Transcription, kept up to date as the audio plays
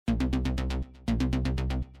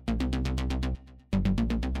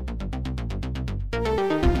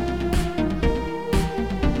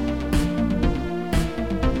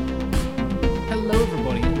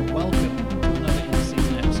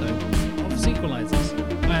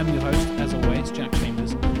is Jack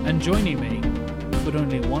Chambers, and joining me, but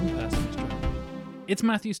only one person is joining me, it's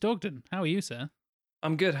Matthew Stogden. How are you, sir?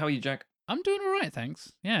 I'm good. How are you, Jack? I'm doing all right,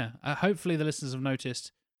 thanks. Yeah, hopefully the listeners have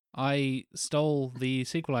noticed I stole the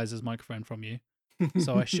Sequelizers microphone from you,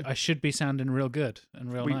 so I should be sounding real good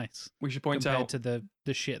and real nice. We should point compared out to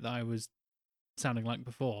the shit that I was sounding like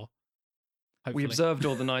before. we Hopefully. observed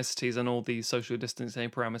all the niceties and all the social distancing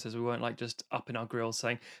parameters. We weren't like just up in our grills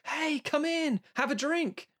saying, "Hey, come in, have a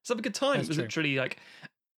drink, let's have a good time." That's It was true. literally like,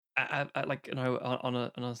 like on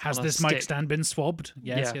a Has on a this stick. mic stand been swabbed?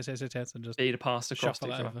 Yes, Yeah. yes, and just Either passed across to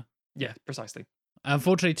shuffle each it other. over. Yeah, precisely.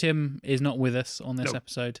 Unfortunately, Tim is not with us on this No.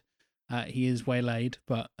 episode. He is waylaid,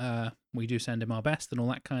 but we do send him our best and all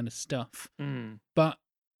that kind of stuff. Mm. But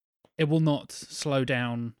it will not slow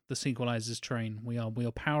down the Sequelizers train. We are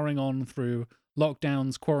powering on through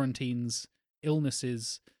lockdowns, quarantines,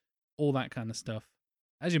 illnesses, all that kind of stuff.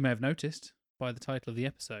 As you may have noticed by the title of the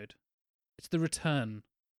episode, it's the return,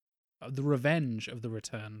 the revenge of the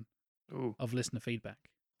return Ooh, of listener feedback.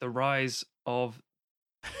 the rise of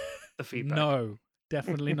the feedback. No,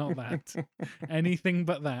 definitely not that. Anything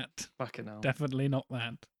but that. Fucking hell. Definitely not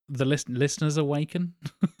that. The listeners awaken.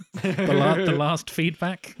 the last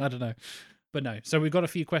feedback. I don't know, but no. So we've got a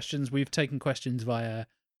few questions. We've taken questions via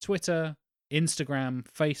Twitter, Instagram,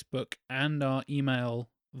 Facebook, and our email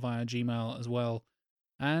via Gmail as well.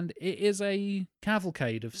 And it is a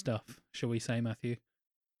cavalcade of stuff, shall we say, Matthew?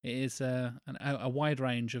 It is a wide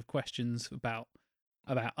range of questions about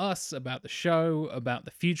us, about the show, about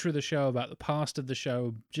the future of the show, about the past of the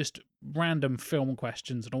show, just random film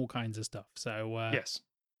questions and all kinds of stuff. So Yes,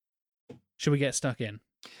 should we get stuck in?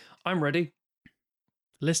 I'm ready.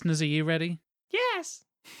 Listeners, are you ready? Yes.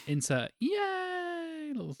 Insert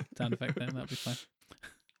yay little sound effect there. That'll be fine.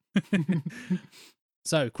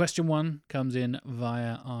 So, question 1 comes in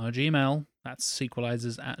via our Gmail. That's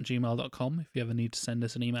sequelizers@gmail.com if you ever need to send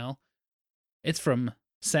us an email. It's from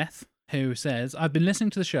Seth, who says, I've been listening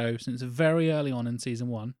to the show since very early on in season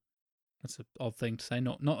 1. That's an odd thing to say,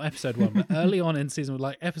 not episode 1, but early on in season 1,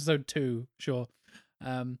 like episode 2, sure.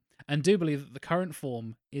 And do believe that the current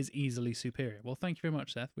form is easily superior. Well, thank you very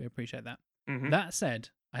much, Seth. We appreciate that. Mm-hmm. That said,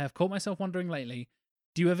 I have caught myself wondering lately,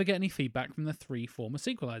 do you ever get any feedback from the 3 former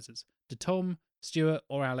Sequelizers? Do Tom, Stuart,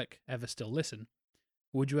 or Alec ever still listen?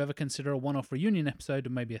 Would you ever consider a one-off reunion episode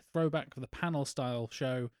and maybe a throwback for the panel-style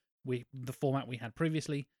show, the format we had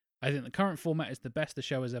previously? I think the current format is the best the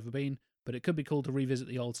show has ever been, but it could be cool to revisit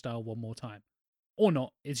the old style one more time. Or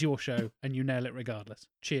not, it's your show, and you nail it regardless.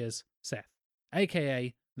 Cheers, Seth.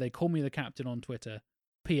 AKA, they call me the captain on Twitter.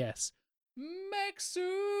 P.S. Mech-suit!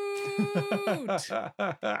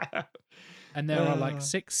 And there are like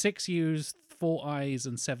six U's, 4 I's,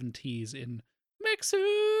 and 7 T's in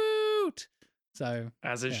Mech-suit! So,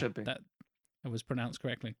 As it should be. That was pronounced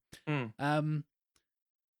correctly. Mm.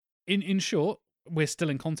 In short, we're still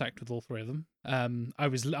in contact with all 3 of them. I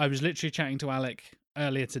was literally chatting to Alec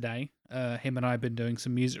earlier today. Him and I have been doing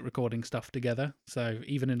some music recording stuff together. So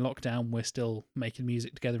even in lockdown, we're still making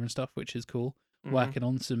music together and stuff, which is cool.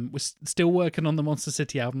 Mm-hmm. We're still working on the Monster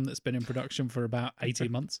City album that's been in production for about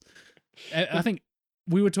 18 months. I think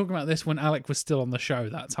we were talking about this when Alec was still on the show.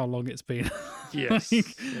 That's how long it's been. Yes, Like,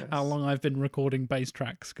 yes. How long I've been recording bass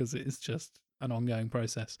tracks, because it's just an ongoing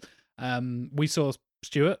process. We saw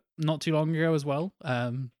Stuart not too long ago as well.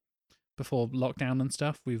 Before lockdown and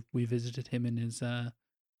stuff, we visited him in his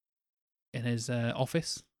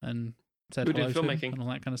office and said We're hello doing to him filmmaking. and all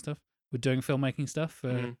that kind of stuff. We're doing filmmaking stuff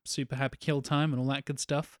for Super Happy Kill Time and all that good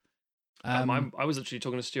stuff. I was actually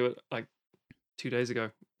talking to Stuart like 2 days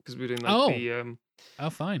ago because we were doing like Oh. the Oh,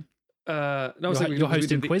 fine. no, You're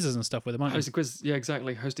hosting quizzes and stuff with him, aren't you? hosting quizzes. Yeah,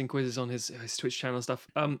 exactly. Hosting quizzes on his Twitch channel and stuff.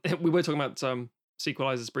 We were talking about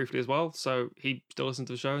Sequelizers briefly as well, so he still listens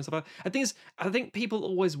to the show and stuff like that. I think people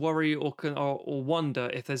always worry or wonder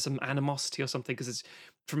if there's some animosity or something, because it's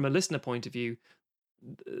from a listener point of view,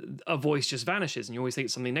 a voice just vanishes and you always think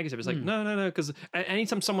it's something negative. It's like, no, because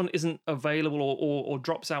anytime someone isn't available or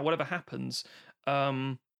drops out, whatever happens,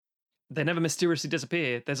 they never mysteriously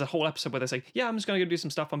disappear. There's a whole episode where they say, yeah, I'm just going to go do some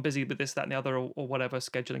stuff, I'm busy with this, that, and the other, or whatever,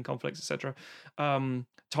 scheduling conflicts, etc. Tom,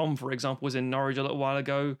 for example, was in Norwich a little while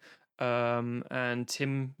ago, and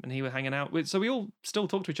Tim and he were hanging out with, so we all still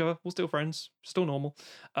talk to each other, we're still friends, still normal.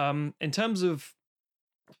 In terms of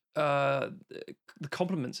the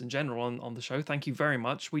compliments in general on the show, thank you very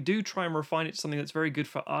much. We do try and refine it to something that's very good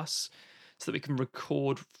for us, so that we can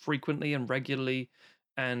record frequently and regularly.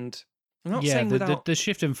 And I'm not saying the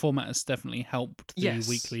shift in format has definitely helped the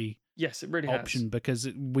weekly Yes, it really option has. because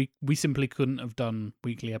we simply couldn't have done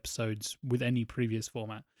weekly episodes with any previous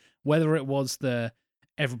format. Whether it was the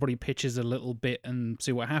everybody pitches a little bit and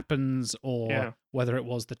see what happens, or whether it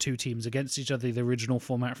was the two teams against each other, the original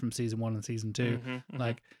format from season 1 and season 2.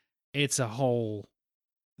 Like, it's a whole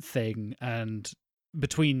thing, and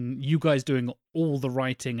between you guys doing all the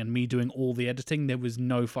writing and me doing all the editing, there was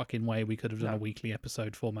no fucking way we could have done a weekly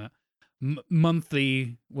episode format.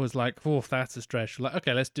 Monthly was like, oh, that's a stretch. Like,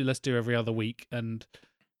 okay, let's do every other week, and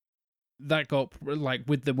that got like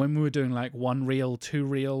when we were doing like 1 reel, 2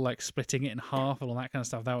 reel, like splitting it in half and all that kind of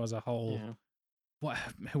stuff. That was a whole.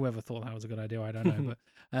 Whoever thought that was a good idea, I don't know,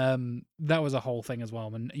 but that was a whole thing as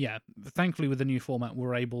well. And yeah, thankfully with the new format,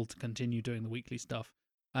 we're able to continue doing the weekly stuff.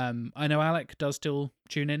 I know Alec does still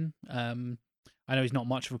tune in. I know he's not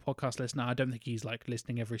much of a podcast listener. I don't think he's like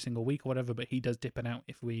listening every single week or whatever, but he does dip in out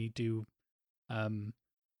if we do something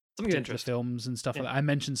interesting films and stuff like that. I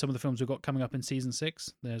mentioned some of the films we've got coming up in season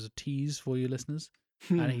 6. There's a tease for you listeners.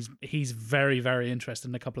 And he's very, very interested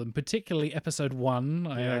in a couple of them, particularly episode 1.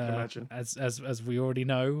 I can imagine. As we already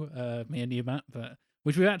know, me and you, Matt, but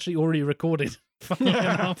which we've actually already recorded. Funnily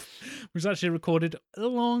enough, was actually recorded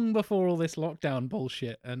long before all this lockdown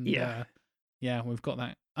bullshit, and we've got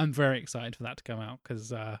that. I'm very excited for that to come out because,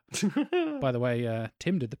 by the way,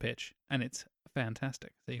 Tim did the pitch, and it's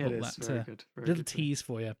fantastic. So you got that little tease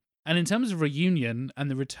for you. And in terms of reunion and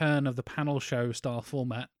the return of the panel show style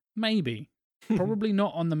format, maybe. Probably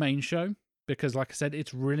not on the main show, because like I said,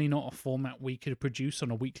 it's really not a format we could produce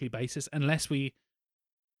on a weekly basis unless we,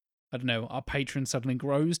 I don't know, our Patreon suddenly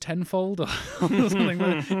grows tenfold or something like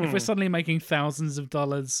that. If we're suddenly making thousands of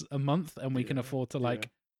dollars a month and we can afford to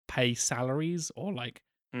like pay salaries or like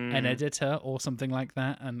an editor or something like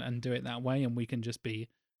that and do it that way, and we can just be,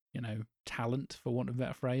 you know, talent for want of a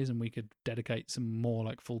better phrase, and we could dedicate some more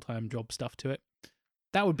like full-time job stuff to it,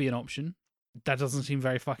 that would be an option. That doesn't seem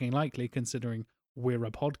very fucking likely considering we're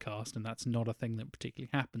a podcast and that's not a thing that particularly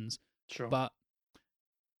happens. Sure. But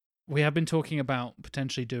we have been talking about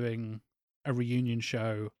potentially doing a reunion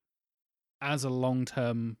show as a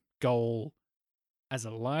long-term goal, as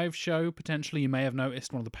a live show, potentially. You may have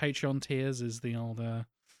noticed one of the Patreon tiers is the old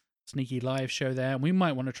sneaky live show there. And we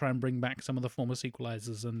might want to try and bring back some of the former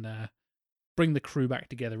sequelizers and bring the crew back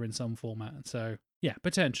together in some format. So, yeah,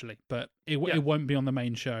 potentially. But it won't be on the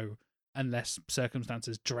main show unless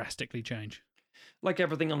circumstances drastically change. Like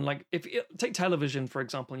everything on, like, if you take television, for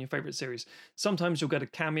example, in your favorite series, sometimes you'll get a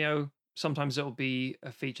cameo, sometimes it'll be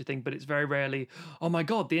a feature thing, but it's very rarely, oh my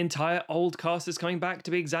God, the entire old cast is coming back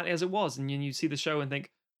to be exactly as it was. And you see the show and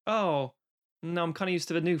think, oh, no, I'm kind of used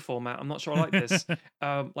to the new format. I'm not sure I like this.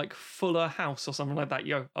 Like Fuller House or something like that.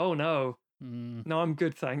 Oh no. No, I'm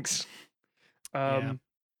good, thanks.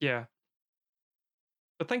 Yeah.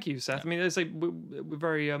 But thank you, Seth. I mean, we're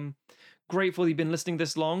very grateful you've been listening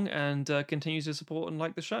this long and continue to support and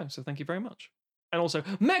like the show. So thank you very much. And also,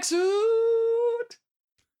 Maxoot!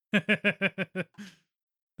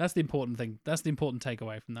 That's the important thing. That's the important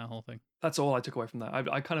takeaway from that whole thing. That's all I took away from that.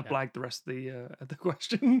 I kind of blagged the rest of the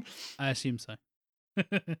question. I assume so.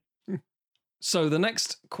 So the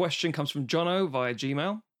next question comes from Jono via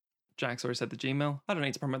Gmail. Jack's already said the Gmail. I don't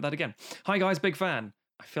need to promote that again. Hi guys, big fan.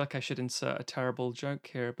 I feel like I should insert a terrible joke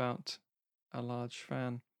here about a large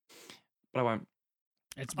fan, but I won't.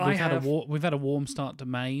 We've had a warm start to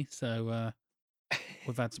May, so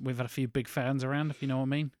we've had a few big fans around, if you know what I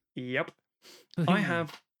mean. Yep. I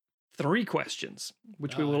have 3 questions,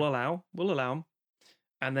 which we will allow. We'll allow them,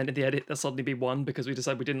 and then in the edit there'll suddenly be 1 because we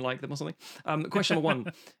decided we didn't like them or something. Question number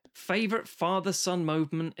 1: favorite father-son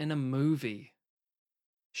moment in a movie?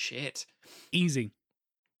 Shit. Easy.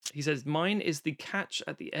 He says, mine is the catch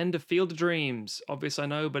at the end of Field of Dreams. Obvious, I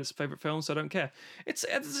know, but it's a favorite film, so I don't care. It's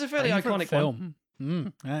a fairly iconic film.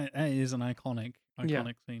 That is an iconic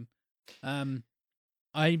scene.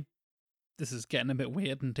 This is getting a bit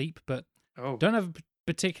weird and deep, but don't have a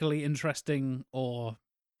particularly interesting or,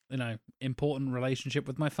 you know, important relationship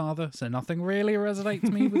with my father, so nothing really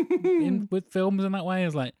resonates me with films in that way.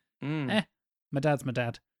 It's like, my dad's my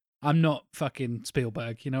dad. I'm not fucking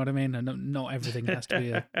Spielberg, you know what I mean? And not everything has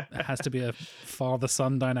to be a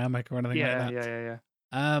father-son dynamic or anything like that.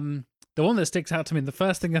 Yeah. The one that sticks out to me, the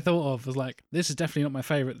first thing I thought of was like, this is definitely not my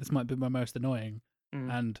favorite. This might be my most annoying,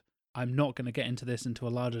 and I'm not going to get into this into a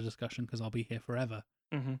larger discussion because I'll be here forever.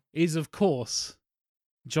 Is of course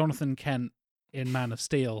Jonathan Kent in Man of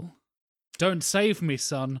Steel. Don't save me,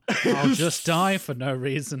 son. I'll just die for no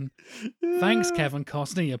reason. Thanks, Kevin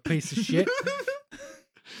Costner, you piece of shit.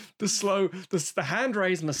 The hand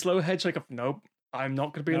raise and the slow head shake of, nope, I'm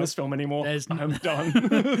not going to be in this film anymore. I'm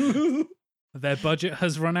done. Their budget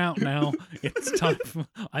has run out now. It's time.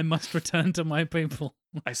 I must return to my people.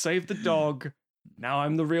 I saved the dog. Now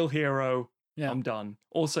I'm the real hero. Yeah. I'm done.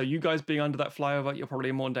 Also, you guys being under that flyover, you're probably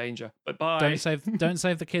in more danger. But bye. Don't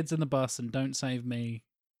save the kids in the bus, and don't save me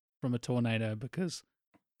from a tornado because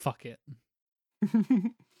fuck it.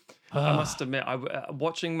 I must admit,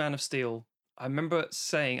 watching Man of Steel, I remember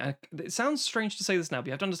saying, and it sounds strange to say this now, but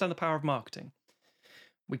you have to understand the power of marketing.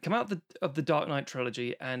 We come out of the Dark Knight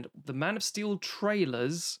trilogy, and the Man of Steel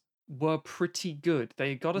trailers were pretty good.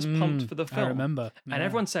 They got us pumped for the film. I remember. Yeah. And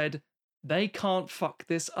everyone said, they can't fuck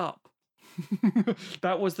this up.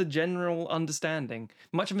 That was the general understanding.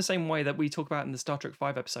 Much in the same way that we talk about in the Star Trek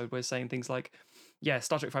 5 episode, we're saying things like, yeah,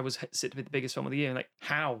 Star Trek 5 was said to be the biggest film of the year. And like,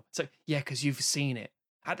 how? It's like, yeah, because you've seen it.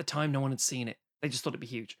 At the time, no one had seen it. They just thought it'd be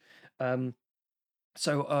huge.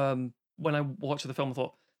 So when I watched the film, I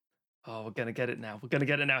thought, oh, we're gonna get it now. We're gonna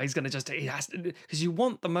get it now. He's gonna he has to, because you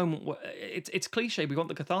want the moment where it's cliche. We want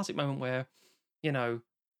the cathartic moment where, you know,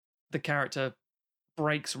 the character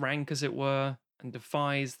breaks rank, as it were, and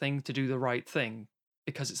defies things to do the right thing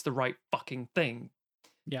because it's the right fucking thing.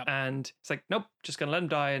 Yeah. And it's like, nope, just gonna let him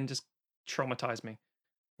die and just traumatize me.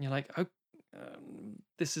 And you're like, oh,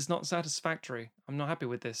 this is not satisfactory. I'm not happy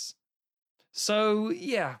with this. So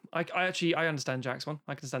yeah, I understand Jack's one.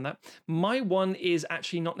 I can understand that. My one is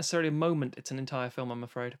actually not necessarily a moment. It's an entire film, I'm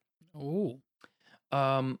afraid. Oh.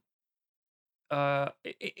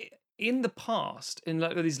 In the past, in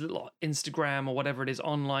like these little Instagram or whatever it is,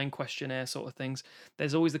 online questionnaire sort of things,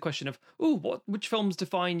 there's always the question of, which films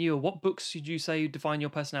define you, or what books did you say define your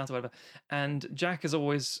personality, or whatever. And Jack is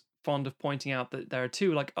always fond of pointing out that there are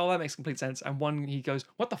two, like, oh, that makes complete sense, and one he goes,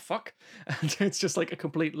 what the fuck? And it's just like a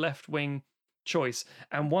complete left wing choice.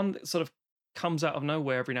 And one that sort of comes out of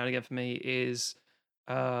nowhere every now and again for me is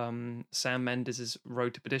Sam Mendes'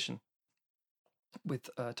 Road to Perdition with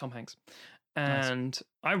Tom Hanks. And nice.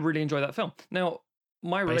 I really enjoy that film. Now,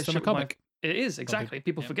 my Based relationship on a comic. It is, exactly.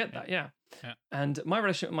 People forget that, yeah. And my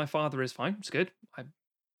relationship with my father is fine. It's good.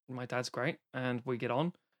 My dad's great, and we get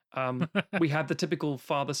on. We had the typical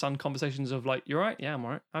father-son conversations of like, you're right? Yeah, I'm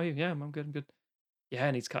all right. How are you? Yeah, I'm good, I'm good. Yeah,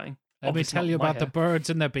 and he's cutting. Let me tell you about the birds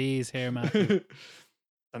and the bees here, Matthew.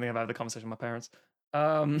 I think I've had the conversation with my parents.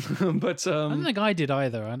 But I don't think I did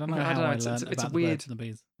either. I don't know how I learned it's about weird, the birds and the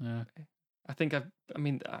bees. Yeah. I think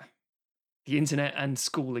the internet and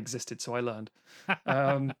school existed, so I learned.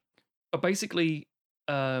 But basically,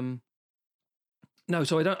 no.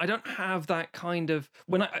 So I don't have that kind of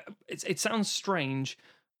it sounds strange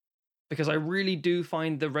because I really do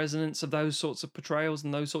find the resonance of those sorts of portrayals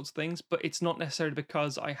and those sorts of things, but it's not necessarily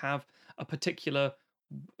because I have a particular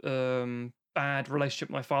bad relationship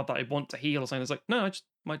with my father that I want to heal or something. It's like, no, I just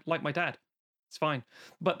like my dad. It's fine.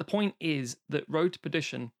 But the point is that Road to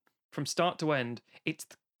Perdition, from start to end, it's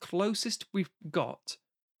the closest we've got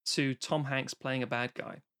to Tom Hanks playing a bad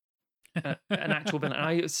guy. An actual villain. And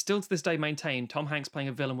I still to this day maintain Tom Hanks playing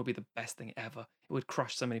a villain would be the best thing ever. It would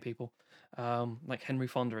crush so many people, like Henry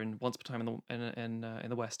Fonda in Once Upon a Time in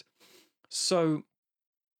the West. So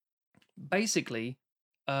basically,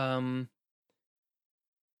 the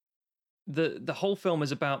whole film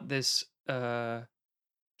is about this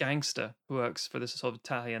gangster who works for this sort of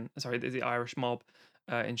the Irish mob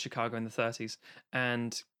in Chicago in the 30s,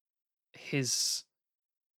 and his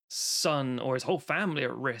son or his whole family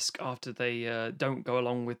are at risk after they don't go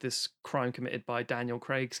along with this crime committed by Daniel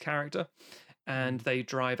Craig's character, and they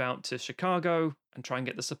drive out to Chicago and try and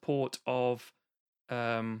get the support of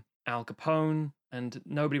Al Capone, and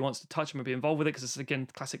nobody wants to touch him or be involved with it because it's, again,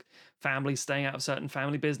 classic family staying out of certain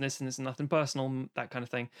family business and it's nothing personal, that kind of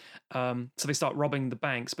thing. So they start robbing the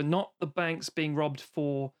banks, but not the banks being robbed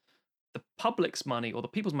for the public's money or the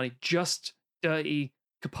people's money, just dirty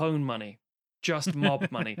Capone money. Just mob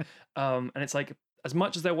money. And it's like, as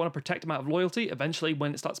much as they want to protect them out of loyalty, eventually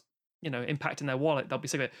when it starts, impacting their wallet, they'll be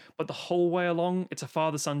sick of it. But the whole way along, it's a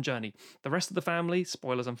father-son journey. The rest of the family,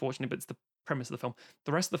 spoilers unfortunately, but it's the premise of the film.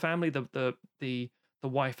 The rest of the family, the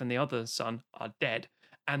wife and the other son are dead.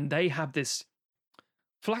 And they have this,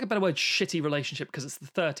 for lack of a better word, shitty relationship because it's the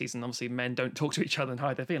 30s and obviously men don't talk to each other and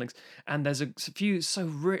hide their feelings. And there's a few, so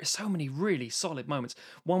many really solid moments.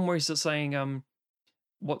 One where he's just saying,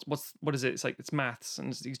 what is it? It's like, it's maths,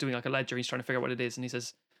 and he's doing like a ledger. He's trying to figure out what it is, and he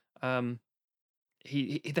says, they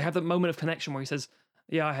have that moment of connection where he says,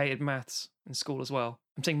 "Yeah, I hated maths in school as well."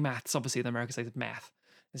 I'm saying maths, obviously the Americans say math.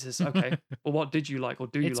 He says, "Okay, well, what did you like, or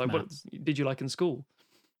do you like? Maths. What did you like in school?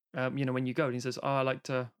 When you go?" And he says, "Oh, I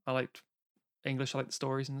liked English. I liked the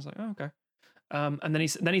stories." And it's like, "Oh, okay." And then he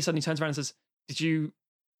suddenly turns around and says, "Did you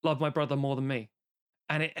love my brother more than me?"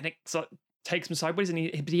 And it sort of takes him sideways, and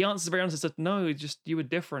he answers very honestly, says, "No, just you were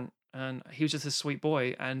different, and he was just a sweet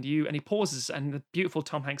boy, and he pauses, and the beautiful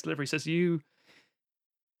Tom Hanks delivery says, you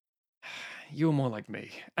you're more like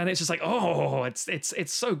me. And it's just like, oh,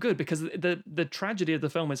 it's so good because the tragedy of the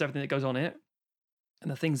film is everything that goes on in it and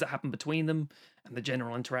the things that happen between them and the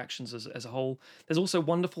general interactions as a whole. There's also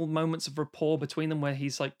wonderful moments of rapport between them where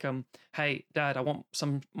he's like, hey, Dad, I want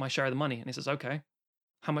my share of the money. And he says, okay,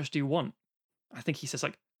 how much do you want? I think he says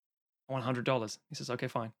like, I want $100. He says, okay,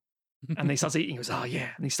 fine. And then he starts eating. He goes, oh yeah.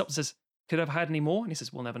 And he stops and says, could I have had any more? And he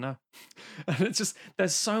says, we'll never know. And it's just,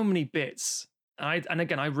 there's so many bits. And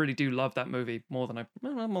again, I really do love that movie more than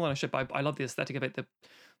I should. But I love the aesthetic of it. The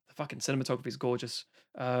fucking cinematography is gorgeous.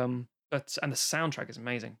 And the soundtrack is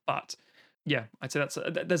amazing. But yeah, I'd say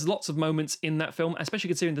there's lots of moments in that film, especially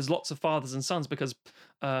considering there's lots of fathers and sons because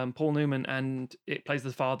Paul Newman and it plays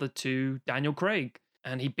the father to Daniel Craig.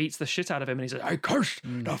 And he beats the shit out of him and he says, I cursed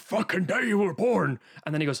the fucking day you were born.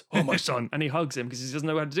 And then he goes, oh, my son. And he hugs him because he doesn't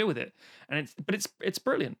know how to deal with it. And it's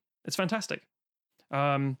brilliant. It's fantastic.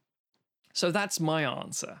 So that's my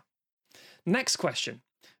answer. Next question.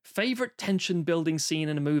 Favorite tension building scene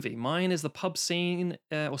in a movie? Mine is the pub scene,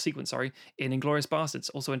 or sequence, sorry, in Inglourious Basterds,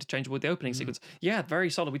 also interchangeable with the opening sequence. Yeah, very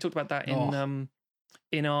solid. We talked about that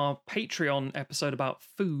in our Patreon episode about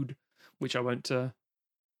food, which I won't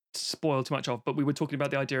spoil too much of, but we were talking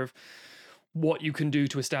about the idea of what you can do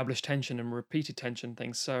to establish tension and repeated tension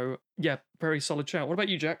things. So yeah, very solid shout. What about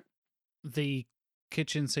you, Jack? The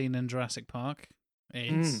kitchen scene in Jurassic Park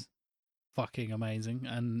is fucking amazing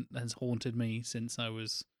and has haunted me since I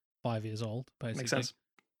was 5 years old, basically. Makes sense.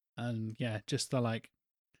 And yeah, just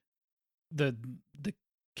the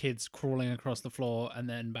kids crawling across the floor and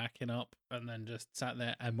then backing up and then just sat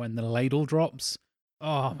there, and when the ladle drops,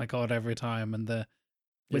 oh my god, every time. And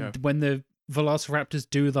when the velociraptors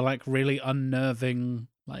do the like really unnerving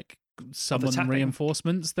like summon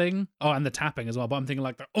reinforcements thing. Oh, and the tapping as well. But I'm thinking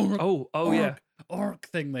like the orc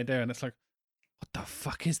thing they do, and it's like, what the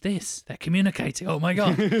fuck is this? They're communicating. Oh my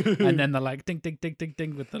god! And then they're like ding ding ding ding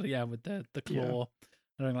ding with the claw,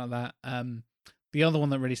 something like that. The other one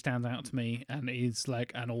that really stands out to me and is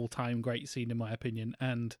like an all-time great scene in my opinion,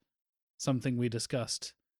 and something we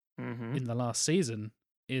discussed in the last season,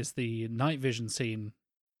 is the night vision scene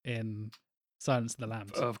in Silence of the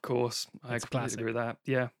Lambs. Of course. I completely agree with that.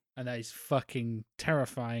 Yeah. And that is fucking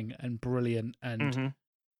terrifying and brilliant, and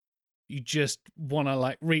you just want to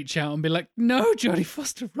like reach out and be like, no, Jodie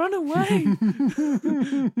Foster, run away.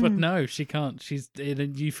 But no, she can't.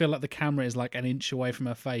 You feel like the camera is like an inch away from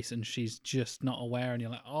her face and she's just not aware, and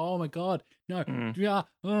you're like, oh my god, no,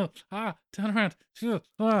 turn around,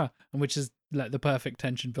 and which is like the perfect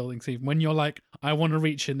tension building scene when you're like, I want to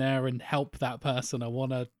reach in there and help that person. I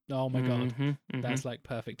want to, oh my god, that's like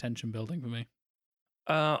perfect tension building for me.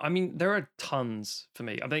 I mean, there are tons for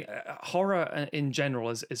me. I think horror in general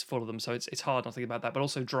is full of them, so it's hard not to think about that. But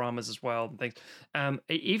also dramas as well and things.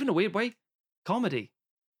 Even a weird way, comedy.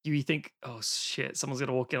 You think, oh shit, someone's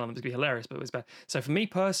gonna walk in on them, it's gonna be hilarious, but it was bad. So for me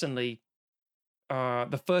personally,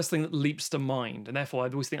 the first thing that leaps to mind, and therefore I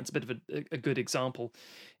always think that's a bit of a good example,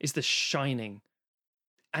 is The Shining.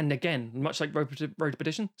 And again, much like Road to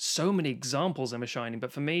Perdition, so many examples in The Shining.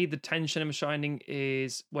 But for me, the tension in The Shining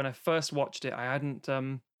is when I first watched it, I hadn't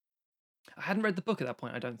read the book at that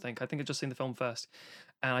point. I don't think. I think I'd just seen the film first,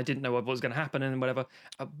 and I didn't know what was going to happen and whatever.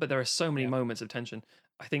 But there are so many moments of tension.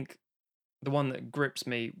 I think the one that grips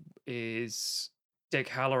me is Dick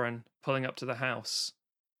Halloran pulling up to the house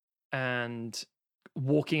and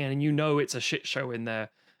walking in, and you know it's a shit show in there.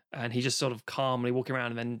 And he's just sort of calmly walking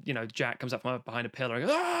around, and then Jack comes up from behind a pillar and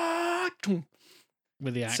goes, ah!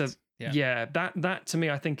 With the axe. So, yeah, that to me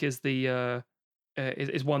I think is the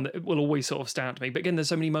is one that will always sort of stand out to me. But again, there's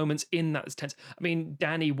so many moments in that that's tense. I mean,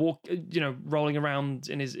 Danny rolling around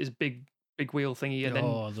in his big wheel thingy, and then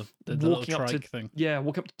the walking up to thing. Yeah,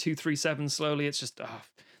 walk up to 237 slowly. It's just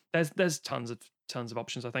there's tons of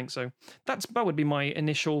options. I think so. That would be my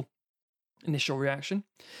initial reaction.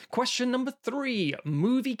 Question number 3.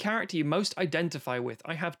 Movie character you most identify with.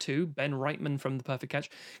 I have 2. Ben Reitman from The Perfect Catch.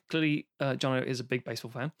 Clearly, Jono is a big baseball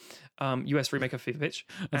fan. US remake of Fever Pitch.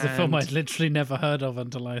 That's a film I'd literally never heard of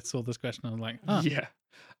until I saw this question. I was like, huh. Yeah.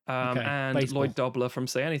 Okay, and baseball. Lloyd Dobler from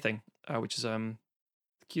Say Anything, which is the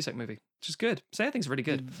Cusack movie, which is good. Say Anything's really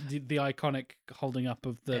good. The iconic holding up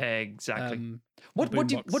of the exactly. What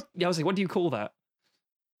do you call that?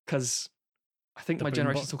 Because I think my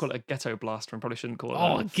generation still call it a ghetto blaster and probably shouldn't call it that.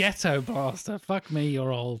 Oh, ghetto blaster. Fuck me,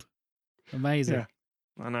 you're old. Amazing. Yeah,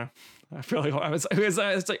 I know. I feel like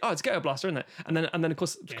it's like, oh, it's ghetto blaster, isn't it? And then of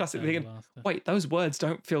course, the classic thing, wait, those words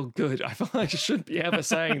don't feel good. I feel like I shouldn't be ever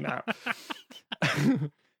saying that.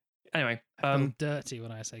 Anyway. I feel dirty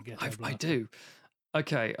when I say ghetto blaster. I do.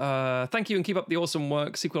 Okay. Thank you and keep up the awesome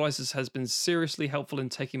work. Sequelizers has been seriously helpful in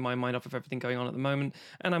taking my mind off of everything going on at the moment,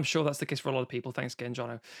 and I'm sure that's the case for a lot of people. Thanks again,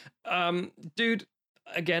 Jono. Dude,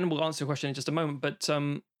 again, we'll answer your question in just a moment, but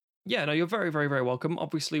yeah, no, you're very, very, very welcome.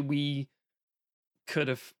 Obviously, we could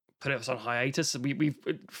have put us on hiatus. We've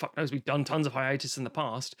fuck knows we've done tons of hiatus in the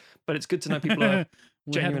past, but it's good to know people are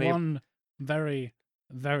We genuinely. had one very,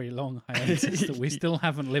 very long hiatus that we still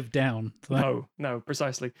haven't lived down. So No,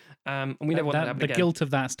 precisely. And we never want that to happen the again. guilt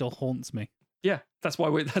of that still haunts me. Yeah, that's why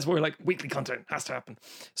we're like weekly content has to happen.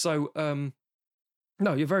 So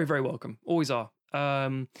no, you're very, very welcome. Always are.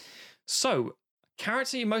 So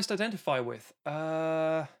character you most identify with?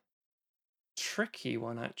 Tricky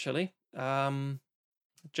one actually.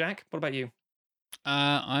 Jack, what about you?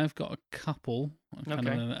 I've got a couple, kind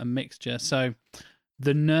Okay. of a mixture. So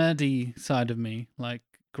the nerdy side of me, like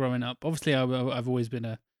growing up, obviously I've always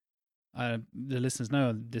been the listeners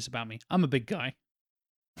know this about me. I'm a big guy,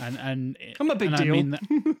 and I'm a big and deal. I mean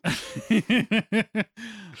that,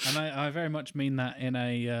 and I very much mean that in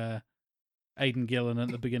a Aidan Gillen at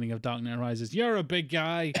the beginning of Dark Knight Rises. You're a big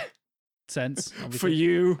guy. Sense obviously. For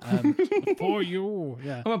you. For you,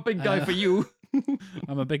 yeah. I'm a big guy for you.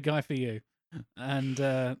 I'm a big guy for you, and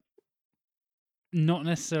not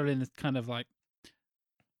necessarily in this kind of like.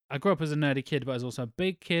 I grew up as a nerdy kid, but I was also a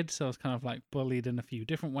big kid, so I was kind of like bullied in a few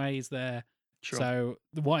different ways there. Sure. So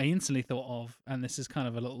what I instantly thought of, and this is kind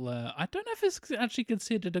of a little, I don't know if it's actually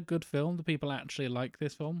considered a good film. Do people actually like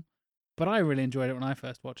this film? But I really enjoyed it when I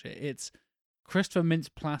first watched it. It's Christopher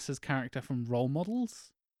Mintz-Plaser's character from Role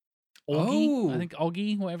Models. Augie, I think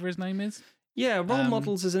Augie, whatever his name is. Yeah, Role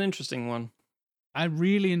Models is an interesting one. I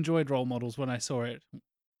really enjoyed Role Models when I saw it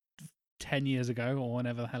 10 years ago or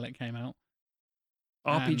whenever the hell it came out.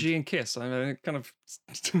 RPG and Kiss. I mean, kind of.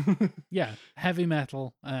 Yeah, heavy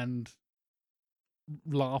metal and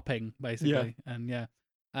LARPing, basically. Yeah. And yeah.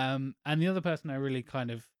 And the other person I really kind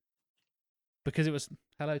of. Because it was.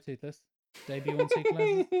 Hello, Toothless. Debut on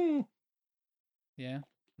Sequelizers? Yeah.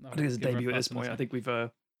 I think it's a debut at this point. I think we've.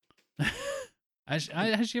 Has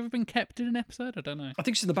she ever been kept in an episode? I don't know. I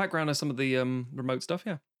think she's in the background of some of the remote stuff.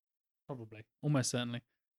 Yeah, Probably, almost certainly.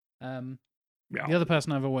 Yeah. The other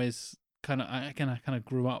person I've always kind of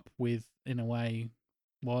grew up with in a way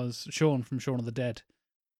was Shaun from Shaun of the Dead.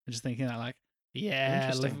 I'm just thinking that like,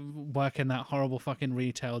 yeah, working that horrible fucking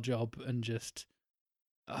retail job and just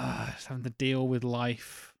having to deal with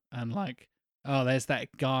life and like, oh, there's that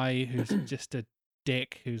guy who's just a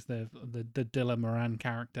dick, who's the Dylan Moran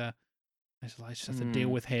character. It's like, I just have to deal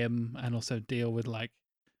with him and also deal with like,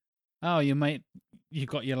 oh, you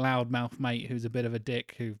got your loudmouth mate who's a bit of a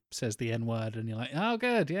dick who says the N-word, and you're like, oh,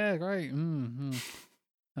 good, yeah, great.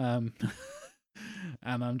 And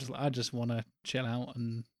I just want to chill out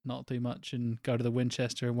and not do much and go to the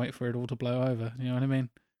Winchester and wait for it all to blow over. You know what I mean?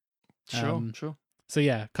 Sure. So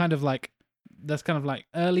yeah, kind of like that's kind of like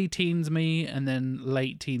early teens me, and then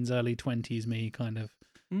late teens, early 20s me, kind of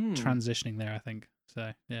transitioning there. I think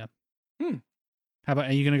so. Yeah. How about,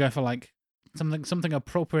 are you going to go for like something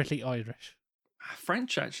appropriately Irish?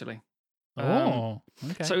 French, actually. Oh,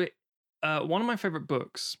 okay. So, one of my favorite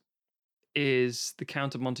books is The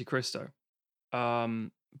Count of Monte Cristo,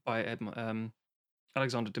 by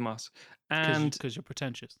Alexandre Dumas. And because you're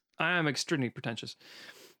pretentious. I am extremely pretentious,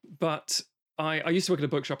 but I used to work at a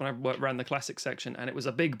bookshop and I ran the classic section, and it was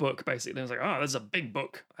a big book basically. I was like, oh, this is a big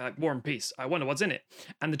book, like War and Peace. I wonder what's in it.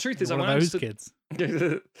 And the truth is, One of those kids.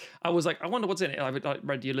 I was like, I wonder what's in it. I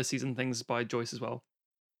read Ulysses and things by Joyce as well.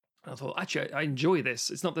 And I thought, actually, I enjoy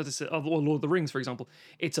this. It's not that it's or Lord of the Rings, for example.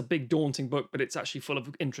 It's a big, daunting book, but it's actually full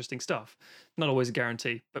of interesting stuff. Not always a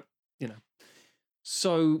guarantee, but you know.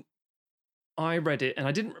 So I read it, and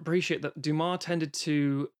I didn't appreciate that Dumas tended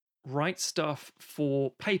to write stuff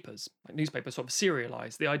for papers, like newspapers, sort of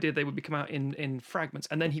serialized. The idea they would come out in fragments,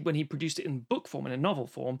 and then when he produced it in book form, in a novel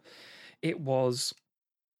form, it was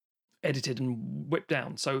edited and whipped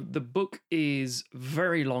down. So the book is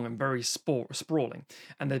very long and very sprawling,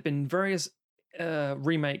 and there've been various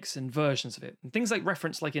remakes and versions of it, and things like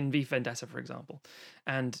reference, like in V for Vendetta, for example,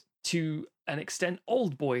 and to an extent,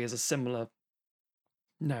 Old Boy is a similar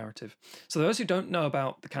narrative. So those who don't know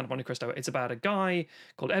about The Count of Monte Cristo, it's about a guy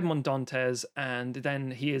called Edmond Dantes, and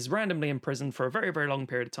then he is randomly imprisoned for a very, very long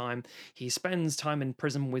period of time. He spends time in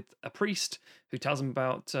prison with a priest who tells him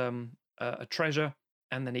about a treasure,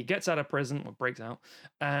 and then he gets out of prison, or breaks out,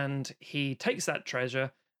 and he takes that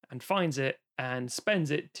treasure and finds it and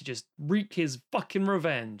spends it to just wreak his fucking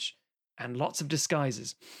revenge. And lots of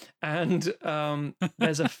disguises. And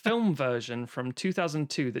there's a film version from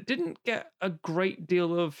 2002 that didn't get a great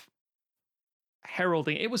deal of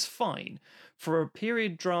heralding. It was fine for a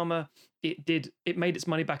period drama. It made its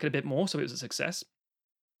money back a bit more, so it was a success.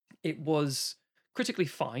 It was critically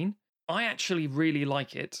fine. I actually really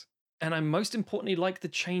like it, and I most importantly like the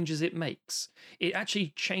changes it makes. It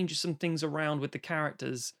actually changes some things around with the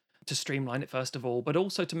characters to streamline it first of all, but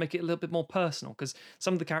also to make it a little bit more personal, because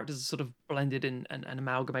some of the characters are sort of blended in and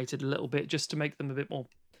amalgamated a little bit just to make them a bit more,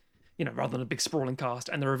 rather than a big sprawling cast,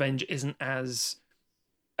 and the revenge isn't as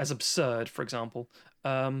absurd, for example.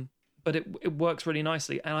 But it works really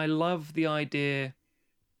nicely, and I love the idea.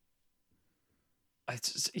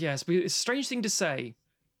 It's a strange thing to say,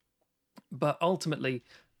 but ultimately,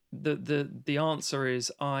 the answer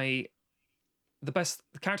is the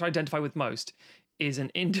character I identify with most is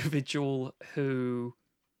an individual who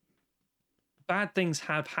bad things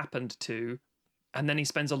have happened to, and then he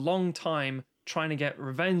spends a long time trying to get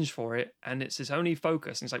revenge for it, and it's his only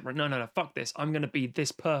focus. And he's like, no, fuck this. I'm going to be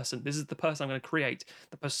this person. This is the person I'm going to create,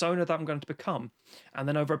 the persona that I'm going to become. And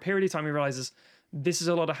then over a period of time, he realizes this is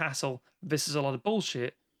a lot of hassle. This is a lot of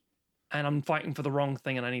bullshit, and I'm fighting for the wrong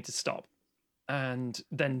thing, and I need to stop. And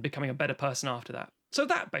then becoming a better person after that. So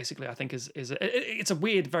that basically, I think, it's a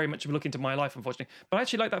weird, very much look into my life, unfortunately. But I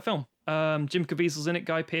actually like that film. Jim Caviezel's in it,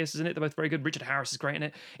 Guy Pearce is in it. They're both very good. Richard Harris is great in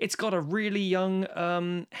it. It's got a really young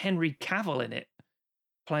Henry Cavill in it,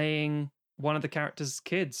 playing one of the characters'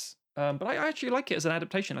 kids. But I actually like it as an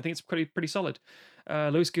adaptation. I think it's pretty solid.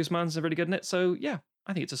 Luis Guzman's really good in it. So yeah,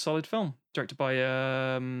 I think it's a solid film. Directed by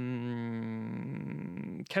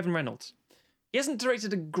Kevin Reynolds. He hasn't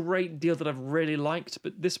directed a great deal that I've really liked,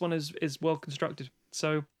 but this one is well constructed.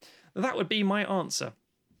 So that would be my answer.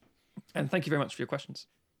 And thank you very much for your questions.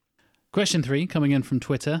 Question 3 coming in from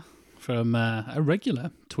Twitter, from a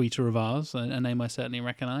regular tweeter of ours, a name I certainly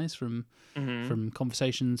recognise from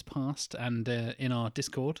conversations past and in our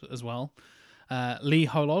Discord as well. Lee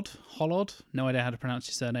Holod. No idea how to pronounce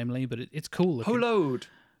your surname, Lee, but it's cool. Holode.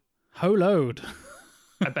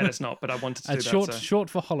 I bet it's not, but I wanted to do that. Short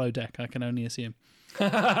for holodeck, I can only assume.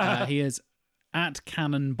 He is at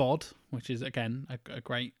CannonBod, which is, again, a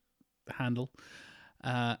great handle.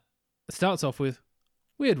 Starts off with,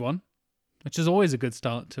 weird one, which is always a good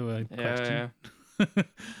start to a question. Yeah.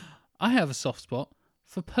 I have a soft spot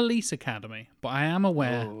for Police Academy, but I am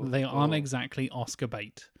aware they aren't exactly Oscar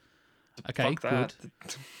bait. Okay, good.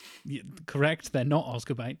 Correct, they're not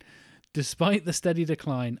Oscar bait. Despite the steady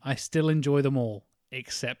decline, I still enjoy them all.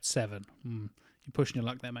 Except 7. You're pushing your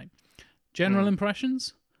luck there, mate. General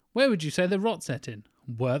impressions? Where would you say the rot set in?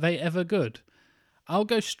 Were they ever good? I'll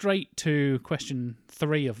go straight to question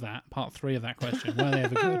 3 of that, part 3 of that question. Were they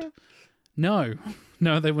ever good? No,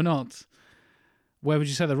 they were not. Where would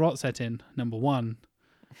you say the rot set in? Number 1.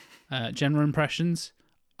 General impressions?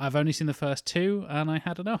 I've only seen the first 2, and I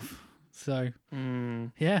had enough. So,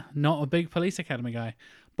 yeah, not a big Police Academy guy.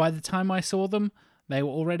 By the time I saw them, they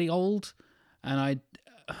were already old. And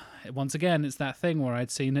once again, it's that thing where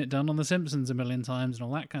I'd seen it done on The Simpsons a million times and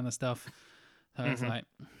all that kind of stuff. So I was like,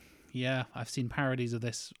 yeah, I've seen parodies of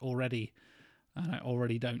this already, and I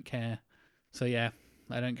already don't care. So yeah,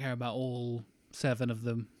 I don't care about all 7 of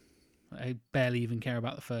them. I barely even care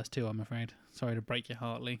about the first 2, I'm afraid. Sorry to break your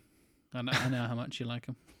heart, Lee. I know how much you like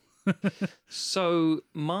them. So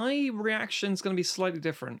my reaction's going to be slightly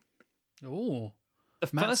different. Oh, the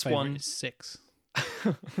first one is 6.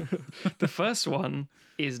 The first one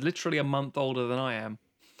is literally a month older than I am,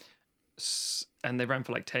 and they ran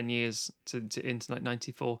for like 10 years into like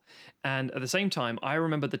 94. And at the same time, I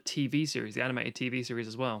remember the TV series, the animated TV series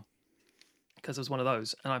as well, because it was one of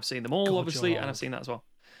those, and I've seen them all, obviously, and I've seen that as well.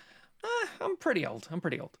 I'm pretty old.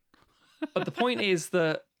 But the point is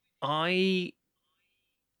that my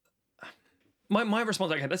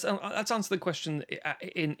response. Okay, let's answer the question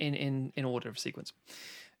in order of sequence.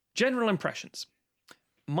 General impressions.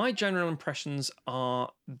 My general impressions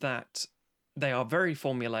are that they are very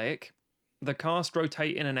formulaic. The cast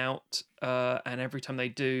rotate in and out, and every time they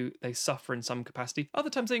do, they suffer in some capacity. Other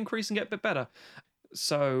times they increase and get a bit better.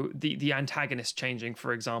 So the antagonist changing,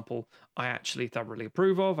 for example, I actually thoroughly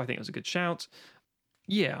approve of. I think it was a good shout.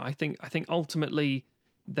 Yeah, I think ultimately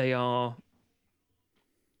they are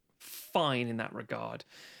fine in that regard.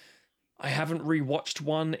 I haven't rewatched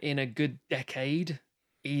one in a good decade,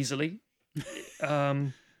 easily.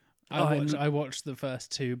 I watched the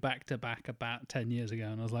first 2 back to back about 10 years ago,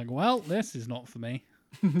 and I was like, well, this is not for me.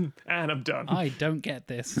 And I'm done. I don't get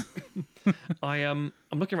this. I'm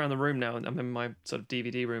looking around the room now, and I'm in my sort of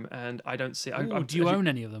DVD room, and I don't see. Do you own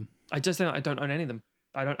any of them? I just think I don't own any of them.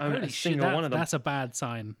 I don't own a single one of them. That's a bad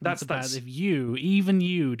sign. That's bad. If even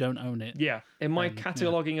you don't own it. Yeah, in my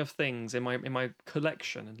cataloging of things, in my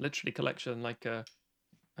collection, and literally collection, like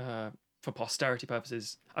for posterity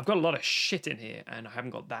purposes. I've got a lot of shit in here, and I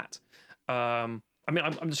haven't got that. I mean,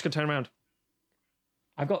 I'm just gonna turn around.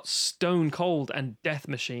 I've got Stone Cold and Death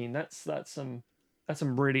Machine. That's some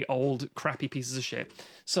really old, crappy pieces of shit.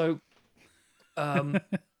 So,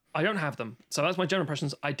 I don't have them. So that's my general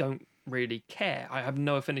impressions. I don't really care. I have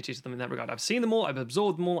no affinity to them in that regard. I've seen them all. I've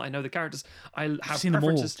absorbed them all. I know the characters. I have seen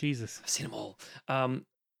preferences. them all. Jesus. I've seen them all.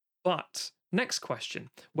 But next question: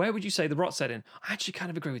 where would you say the rot set in? I actually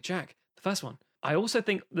kind of agree with Jack. The first one. I also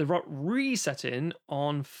think the rot reset in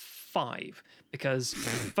on 5 because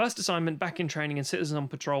First Assignment, Back in Training, and Citizen on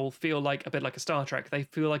Patrol feel like a bit like a Star Trek. They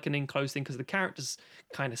feel like an enclosed thing because the characters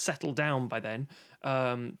kind of settled down by then.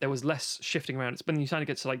 There was less shifting around. It's when you kind of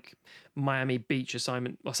get to like Miami Beach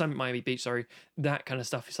Assignment Miami Beach, sorry, that kind of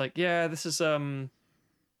stuff. It's like, yeah, this is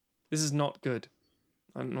not good.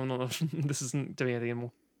 No, this isn't doing anything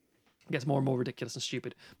anymore. It gets more and more ridiculous and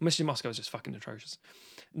stupid. Mission Moscow is just fucking atrocious.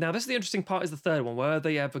 Now, this is the interesting part, is the third one. Were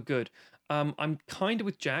they ever good? I'm kind of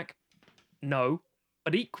with Jack. No.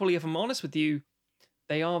 But equally, if I'm honest with you,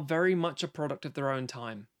 they are very much a product of their own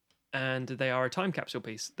time. And they are a time capsule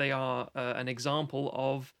piece. They are an example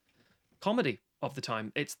of comedy of the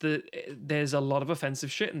time. There's a lot of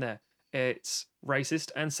offensive shit in there. It's racist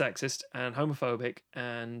and sexist and homophobic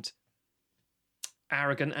and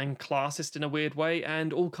arrogant and classist in a weird way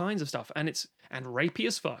and all kinds of stuff, and rapey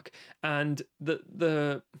as fuck. And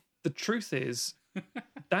the truth is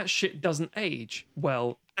that shit doesn't age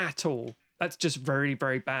well at all. That's just very,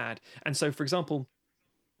 very bad. And so, for example,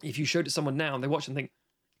 if you showed it to someone now and they watch and think,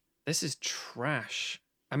 this is trash.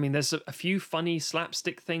 I mean, there's a few funny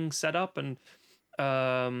slapstick things set up, and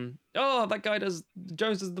that guy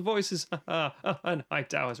Jones does the voices. And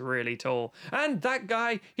Hightower's really tall. And that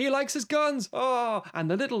guy, he likes his guns. Oh,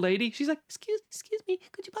 and the little lady, she's like, excuse me,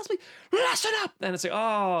 could you possibly listen up? And it's like,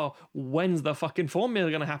 oh, when's the fucking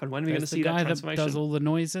formula going to happen? When are we going to see that transformation? That does all the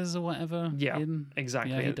noises or whatever. Yeah,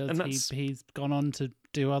 exactly. Yeah, he does. And he's gone on to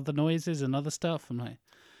do other noises and other stuff. I'm like,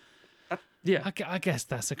 yeah, I guess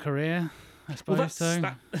that's a career. I suppose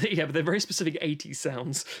yeah, but they're very specific 80s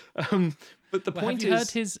sounds. But the point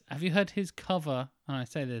have you heard his cover? And I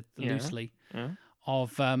say that loosely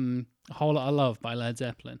of "A Whole Lot of Love" by Led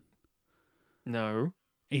Zeppelin. No,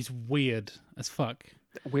 he's weird as fuck.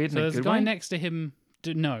 Weird. So there's a guy next to him.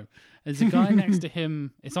 No, there's a guy next to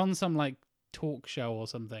him. It's on some like talk show or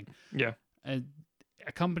something. Yeah.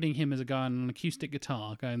 Accompanying him is a guy on an acoustic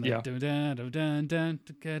guitar going like,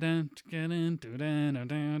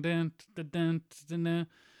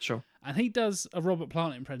 sure. And he does a Robert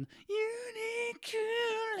Plant impression.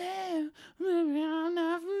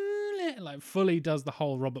 Like fully does the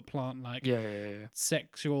whole Robert Plant like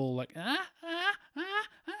sexual like kind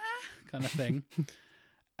of thing.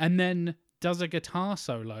 And then does a guitar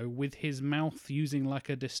solo with his mouth using like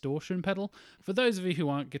a distortion pedal. For those of you who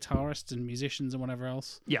aren't guitarists and musicians and whatever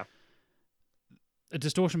else, a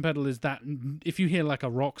distortion pedal is that if you hear like a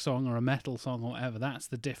rock song or a metal song or whatever, that's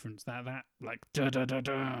the difference. That like da da da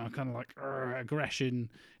da kind of like aggression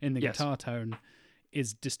in the guitar tone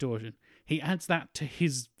is distortion. He adds that to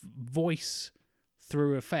his voice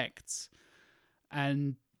through effects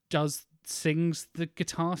and sings the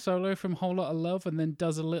guitar solo from Whole Lot of Love and then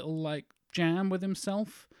does a little like jam with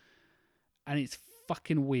himself, and it's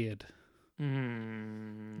fucking weird.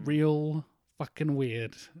 Real fucking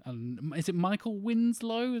weird. And is it Michael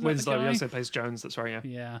Winslow? Winslow, he also plays Jones. That's right.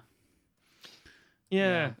 Yeah.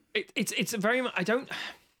 It's very much. I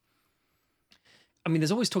mean,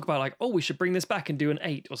 there's always talk about like, oh, we should bring this back and do an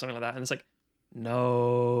 8 or something like that, and it's like,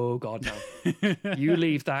 no, God, no. You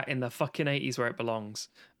leave that in the fucking 80s where it belongs.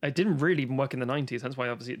 It didn't really even work in the 90s, hence why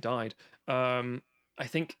obviously it died. I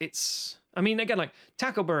think again, like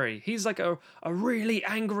Tackleberry, he's like a really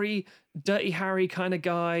angry, Dirty Harry kind of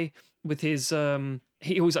guy with his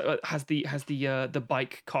he always has the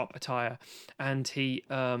bike cop attire, and he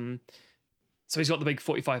so he's got the big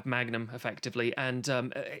 45 Magnum effectively, and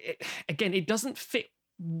it doesn't fit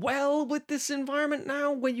well with this environment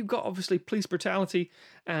now where you've got obviously police brutality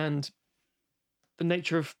and the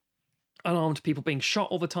nature of unarmed people being shot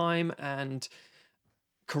all the time and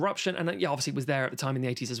corruption, and obviously it was there at the time in the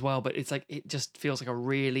 80s as well, but it's like it just feels like a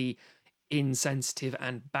really insensitive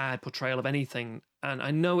and bad portrayal of anything. And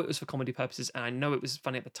I know it was for comedy purposes, and I know it was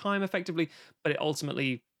funny at the time effectively, but it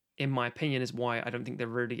ultimately, in my opinion, is why I don't think they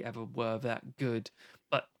really ever were that good.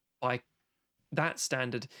 But by that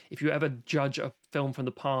standard, if you ever judge a film from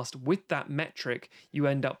the past with that metric, you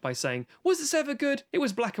end up by saying, was this ever good? It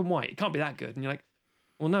was black and white, it can't be that good. And you're like,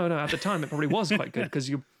 well, no, at the time it probably was quite good because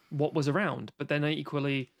what was around. But then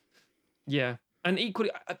equally, and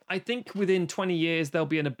equally, I think within 20 years they'll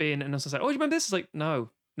be in a bin and also say, oh, do you remember this? It's like, no,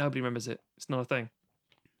 Nobody remembers it. It's not a thing.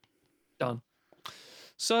 Done.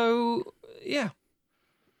 So yeah,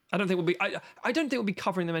 I don't think we'll be. I don't think we'll be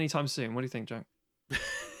covering them anytime soon. What do you think, Jack?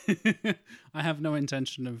 I have no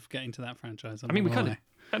intention of getting to that franchise. I mean, we kind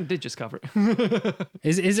of did just cover it.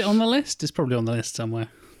 Is it on the list? It's probably on the list somewhere.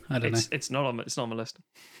 I don't know. It's not on the list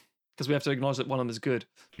because we have to acknowledge that one of them is good,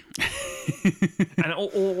 and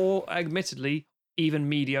or admittedly even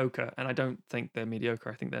mediocre. And I don't think they're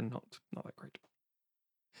mediocre. I think they're not that great.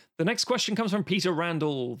 The next question comes from Peter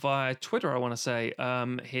Randall via Twitter, I want to say.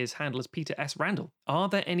 His handle is Peter S. Randall. Are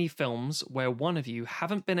there any films where one of you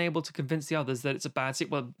haven't been able to convince the others that it's a bad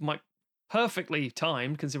sequel? Well, Mike, perfectly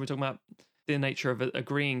timed, considering we're talking about the nature of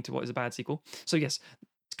agreeing to what is a bad sequel. So yes,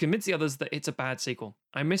 to convince the others that it's a bad sequel.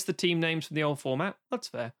 I miss the team names from the old format. That's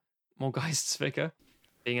fair. More Geistzwicker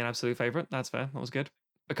being an absolute favourite. That's fair. That was good.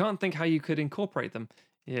 I can't think how you could incorporate them.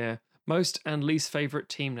 Yeah. Most and least favourite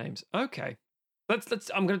team names. Okay.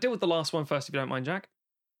 Let's. I'm going to deal with the last one first, if you don't mind, Jack.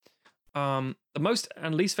 The most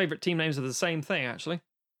and least favorite team names are the same thing, actually.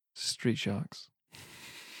 Street Sharks.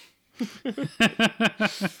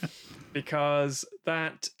 Because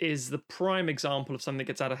that is the prime example of something that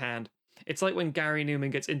gets out of hand. It's like when Gary Newman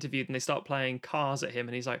gets interviewed and they start playing Cars at him,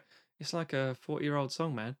 and he's like, "It's like a 40-year-old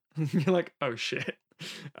song, man." You're like, "Oh shit,"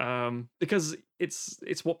 because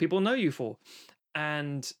it's what people know you for,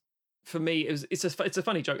 and. For me, it's a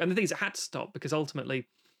funny joke. And the thing is, it had to stop because ultimately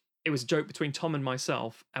it was a joke between Tom and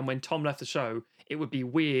myself. And when Tom left the show, it would be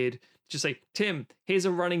weird to just say, Tim, here's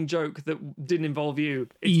a running joke that didn't involve you.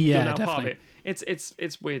 You're now part of it.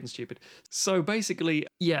 It's weird and stupid. So basically,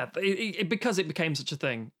 yeah, because it became such a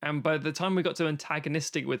thing. And by the time we got to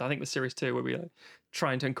antagonistic with, I think, the series 2, where we were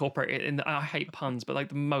trying to incorporate it in, I hate puns, but like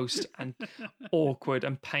the most and awkward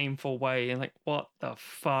and painful way. And like, what the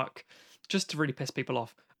fuck? Just to really piss people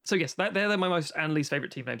off. So yes, they're my most and least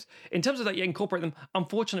favourite team names. In terms of that, incorporate them.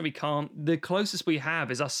 Unfortunately, we can't. The closest we have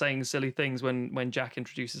is us saying silly things when Jack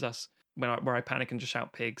introduces us, where I panic and just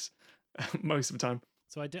shout pigs most of the time.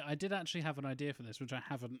 So I did actually have an idea for this, which I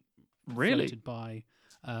haven't really floated by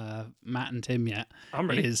Matt and Tim yet. I'm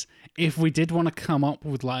ready. Is if we did want to come up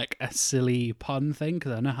with like a silly pun thing,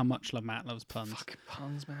 because I know how much Matt loves puns. Fucking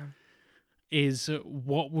puns, man. Is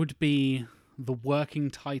what would be the working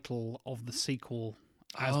title of the sequel?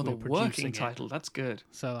 The working title. That's good.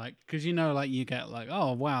 So, like, because you get like,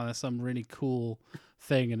 oh wow, there's some really cool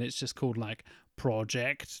thing, and it's just called like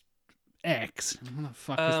Project X. What the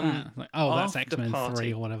fuck is that? Like, oh, that's X-Men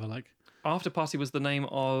 3 or whatever. Like, After Party was the name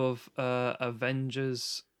of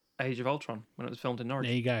Avengers: Age of Ultron when it was filmed in Norwich.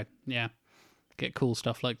 There you go. Yeah, get cool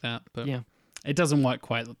stuff like that. But yeah. It doesn't work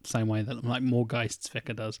quite the same way that like more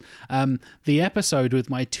Geistzwicker does. The episode with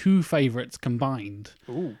my two favourites combined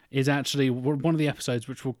is actually one of the episodes,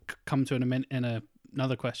 which we'll come to in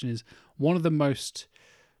another question, is one of the most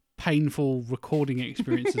painful recording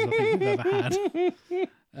experiences I think we've ever had.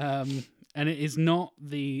 And it is not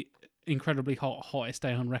the incredibly hottest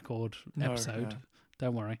day on record episode. No.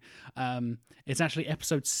 Don't worry. It's actually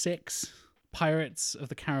episode 6. Pirates of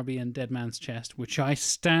the Caribbean Dead Man's Chest, which I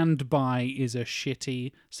stand by is a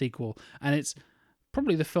shitty sequel. And it's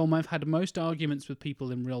probably the film I've had most arguments with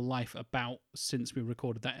people in real life about since we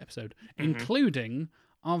recorded that episode, including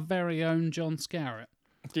our very own John Scarrett.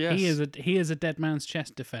 Yes. He is a Dead Man's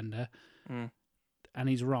Chest defender, and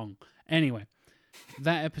he's wrong. Anyway,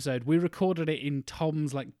 that episode, we recorded it in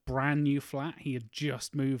Tom's like brand new flat. He had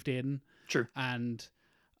just moved in. True. And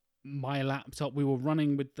my laptop, we were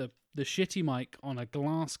running with the shitty mic on a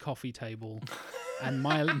glass coffee table, and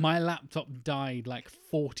my laptop died like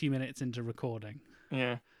 40 minutes into recording.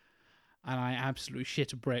 Yeah. And I absolutely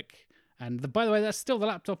shit a brick. And by the way, that's still the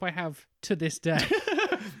laptop I have to this day.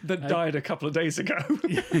 That died a couple of days ago.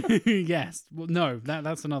 Yes. Well, no,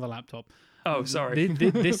 that's another laptop. Oh, sorry.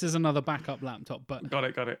 This is another backup laptop, but got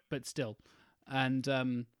it. But still.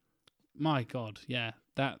 And my God, yeah,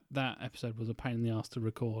 that episode was a pain in the ass to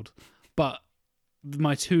record. But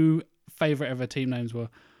my two favourite ever team names were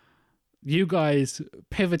you guys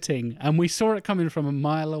pivoting, and we saw it coming from a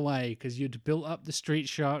mile away because you'd built up the Street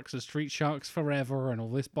Sharks, the Street Sharks Forever, and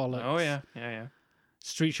all this bollocks. Oh, yeah.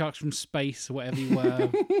 Street Sharks from space, or whatever you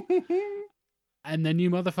were. And then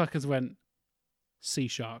you motherfuckers went, Sea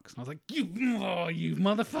Sharks. And I was like, you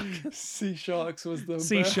motherfuckers. Sea Sharks was the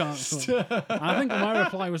Sea best. Sharks. I think my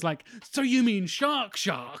reply was like, so you mean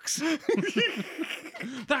sharks?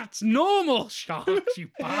 That's normal sharks, you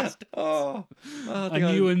bastard.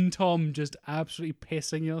 And you and Tom just absolutely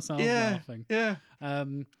pissing yourself laughing. Yeah.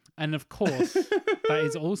 And of course, that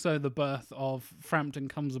is also the birth of Frampton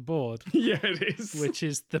Comes Aboard. Yeah, it is. Which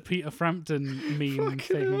is the Peter Frampton meme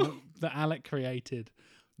thing that Alec created.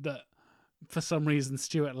 That for some reason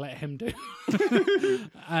Stuart let him do.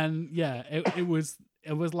 And yeah, it was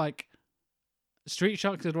like Street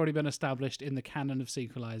Sharks had already been established in the canon of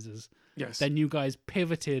sequelizers. Yes. Then you guys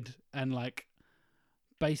pivoted and like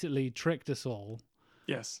basically tricked us all.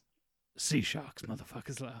 Yes. Sea sharks,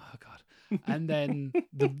 motherfuckers! Like, oh god. And then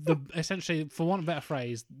the essentially, for want of a better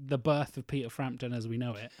phrase, the birth of Peter Frampton as we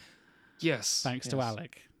know it. Yes. Thanks to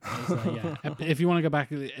Alec. Yeah. If you want to go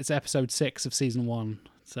back, it's episode 6 of season 1.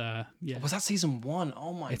 It's yeah. Was that season 1?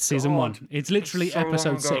 Oh my god. It's season 1. It's literally so long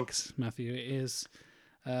episode ago. 6, Matthew. It is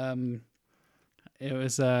it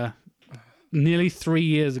was nearly 3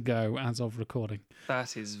 years ago as of recording.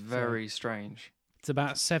 That is very strange. It's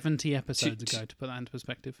about 70 episodes ago, to put that into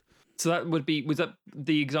perspective. So that was that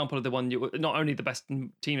the example of the one you not only the best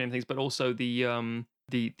team name things, but also the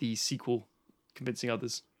sequel convincing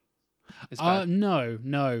others.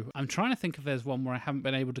 No. I'm trying to think if there's one where I haven't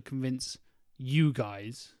been able to convince you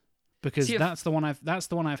guys, because that's the one I've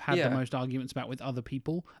had the most arguments about with other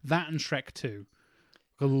people. That and Shrek 2.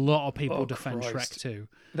 A lot of people defend Shrek 2.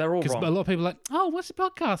 They're all wrong. A lot of people are like, oh, what's the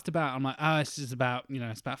podcast about? I'm like, oh, it's just about,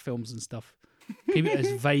 it's about films and stuff. Keep it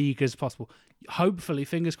as vague as possible. Hopefully,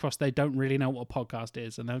 fingers crossed, they don't really know what a podcast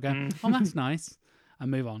is, and they'll go, oh, that's nice,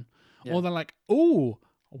 and move on. Yeah. Or they're like, oh,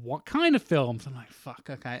 what kind of films? I'm like, fuck,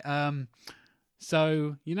 okay.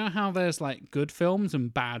 So you know how there's like good films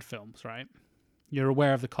and bad films, right? You're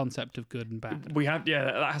aware of the concept of good and bad. We have,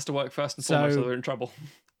 that has to work first and foremost, so we're in trouble.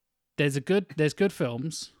 There's good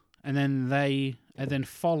films, and then they are then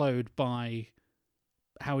followed by,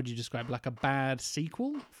 how would you describe, like a bad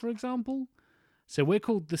sequel, for example? So we're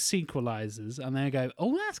called the sequelizers, and they go,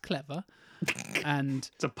 oh, that's clever. And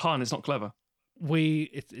it's a pun, it's not clever.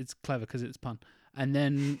 It's clever because it's pun. And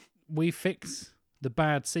then we fix the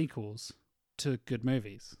bad sequels to good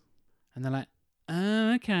movies. And they're like,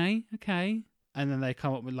 okay. And then they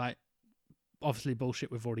come up with like, obviously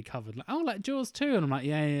bullshit we've already covered. Like, oh, like Jaws 2. And I'm like,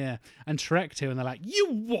 yeah. And Shrek 2. And they're like, you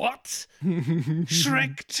what?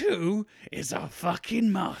 Shrek 2 is a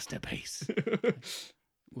fucking masterpiece.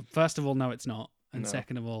 First of all, no, it's not. And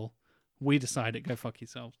second of all, we decided, go fuck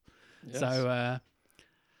yourselves. Yes. So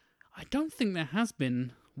I don't think there has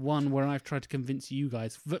been one where I've tried to convince you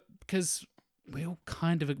guys, because we all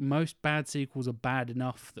kind of, most bad sequels are bad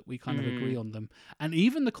enough that we kind of agree on them. And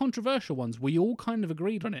even the controversial ones, we all kind of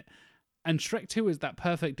agreed on it. And Shrek 2 is that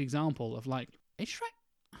perfect example of like, is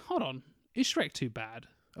Shrek 2 bad?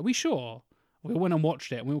 Are we sure? We went and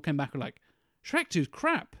watched it and we all came back and were like, Shrek 2's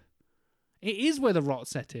crap. It is where the rot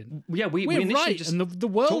set in. Yeah, we're right, just and the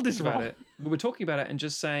world is about wrong. it. We were talking about it and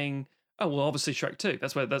just saying, oh, well, obviously Shrek 2.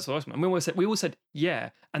 That's the worst one. And we all said, yeah.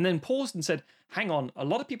 And then paused and said, hang on, a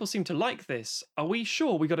lot of people seem to like this. Are we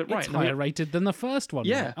sure we got it right? It's higher rated than the first one.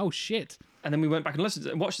 Yeah. Right? Oh, shit. And then we went back and listened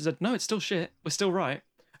and watched and said, no, it's still shit. We're still right.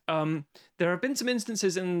 There have been some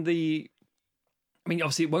instances in the... I mean,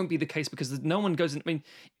 obviously, it won't be the case because no one goes in... I mean,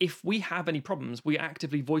 if we have any problems, we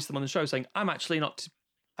actively voice them on the show saying, I'm actually not...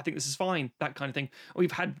 I think this is fine, that kind of thing.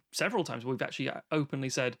 We've had several times where we've actually openly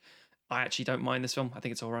said, I actually don't mind this film. I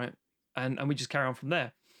think it's all right. And we just carry on from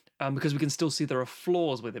there. Because we can still see there are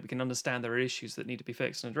flaws with it. We can understand there are issues that need to be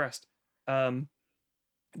fixed and addressed.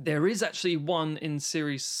 There is actually one in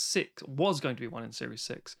Series 6, was going to be one in Series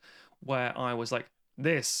 6, where I was like,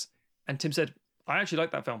 this. And Tim said, I actually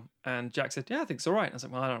like that film. And Jack said, yeah, I think it's all right. And I was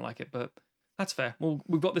like, well, I don't like it, but that's fair. Well,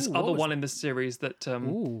 we've got this other one in this series that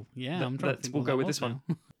I'm trying to think we'll go with this one.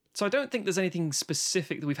 So I don't think there's anything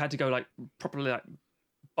specific that we've had to go like properly like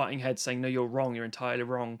butting heads saying, no, you're wrong, you're entirely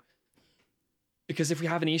wrong. Because if we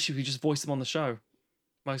have any issues, we just voice them on the show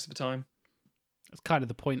most of the time. That's kind of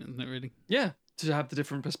the point, isn't it, really? Yeah, to have the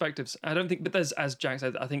different perspectives. I don't think, but there's, as Jack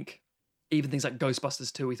said, I think even things like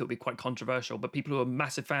Ghostbusters 2 we thought would be quite controversial, but people who are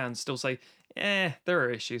massive fans still say, there are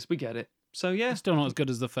issues, we get it. So yeah. It's still not as good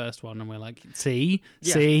as the first one, and we're like, see,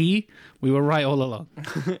 we were right all along.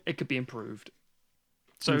 It could be improved.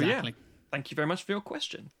 So exactly. Yeah, thank you very much for your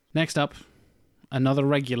question. Next up, another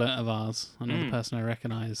regular of ours, another person I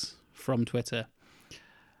recognise from Twitter.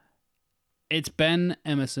 It's Ben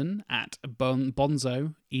Emerson at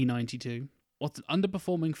Bonzo E92. What's an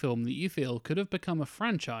underperforming film that you feel could have become a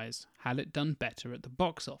franchise had it done better at the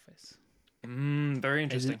box office? Very interesting.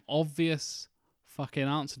 There's an obvious fucking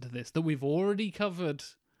answer to this that we've already covered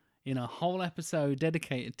in a whole episode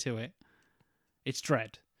dedicated to it. It's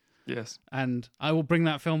Dredd. Yes. And I will bring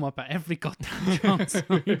that film up at every goddamn chance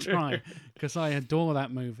I try, because I adore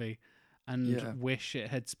that movie and wish it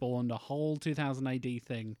had spawned a whole 2000 AD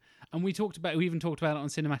thing. And we even talked about it on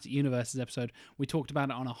Cinematic Universes episode. We talked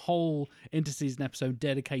about it on a whole interseason episode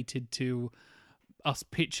dedicated to us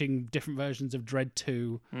pitching different versions of Dredd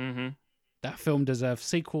 2. that film deserves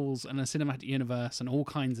sequels and a cinematic universe and all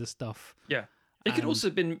kinds of stuff. Yeah. It could And also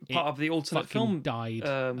have been part of the alternate fucking film died.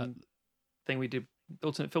 thing we did,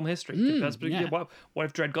 alternate film history. Yeah. What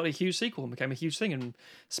if Dredd got a huge sequel and became a huge thing and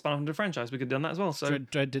spun off into a franchise? We could have done that as well. So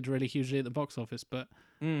Dredd did really hugely at the box office, but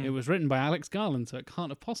it was written by Alex Garland, so it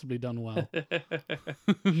can't have possibly done well.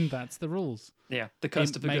 That's the rules. Yeah, the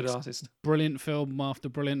cost of a good artist. Brilliant film after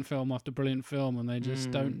brilliant film after brilliant film, and they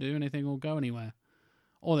just don't do anything or go anywhere.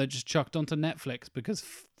 Or they're just chucked onto Netflix because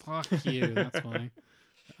fuck you, that's why.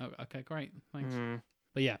 Okay, great, thanks.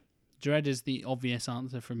 But yeah, Dredd is the obvious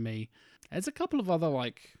answer from me. There's a couple of other,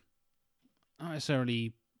 like, not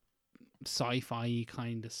necessarily sci-fi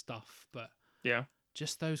kind of stuff, but yeah,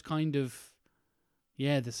 just those kind of,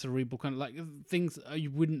 the cerebral kind of, like, things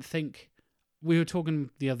you wouldn't think. We were talking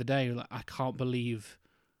the other day, like, I can't believe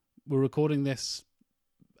we're recording this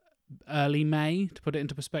early May, to put it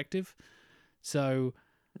into perspective. So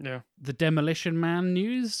yeah, the Demolition Man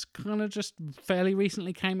news kind of just fairly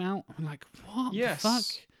recently came out. I'm like, what the fuck?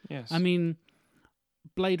 Yes. I mean,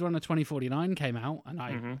 Blade Runner 2049 came out, and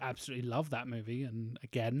I absolutely love that movie. And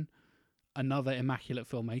again, another immaculate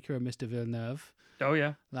filmmaker, Mr. Villeneuve. Oh,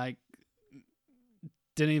 yeah. Like,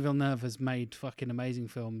 Denis Villeneuve has made fucking amazing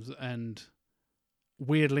films, and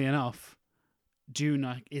weirdly enough,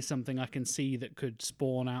 Dune is something I can see that could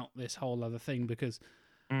spawn out this whole other thing, because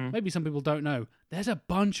maybe some people don't know, there's a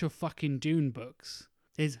bunch of fucking Dune books.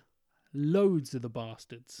 There's loads of the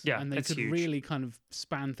bastards. Yeah, and they could huge. really kind of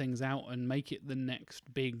span things out and make it the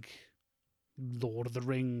next big Lord of the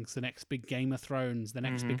Rings, the next big Game of Thrones, the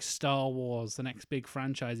next big Star Wars, the next big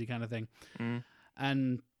franchisey kind of thing.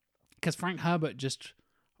 And because Frank Herbert just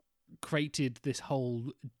created this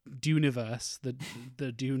whole Duneverse,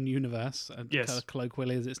 the Dune universe, yes,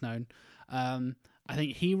 colloquially as it's known. I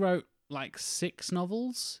think he wrote like 6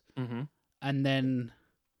 novels, and then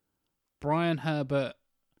Brian Herbert,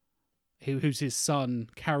 who's his son,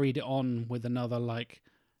 carried it on with another like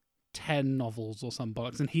 10 novels or some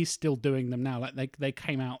bollocks, and he's still doing them now. Like they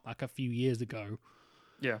came out like a few years ago.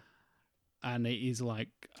 Yeah. And it is like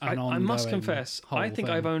I must confess, I think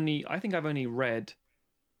thing. I've only read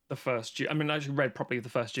the first Dune. I mean, I actually read probably the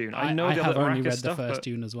first Dune. I I know the have other only Arrakis read stuff, the first but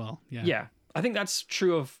Dune as well. Yeah. yeah, I think that's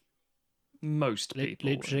true of most people.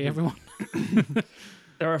 Literally everyone.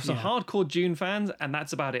 There are some hardcore Dune fans, and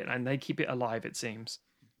that's about it. And they keep it alive, it seems.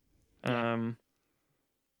 I've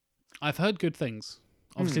heard good things.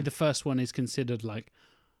 Obviously, the first one is considered like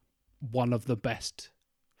one of the best,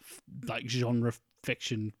 like genre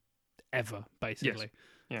fiction ever, basically.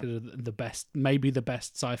 Yes. The best, maybe the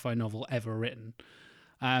best sci-fi novel ever written.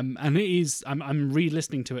 And it is. I'm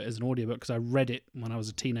re-listening to it as an audiobook because I read it when I was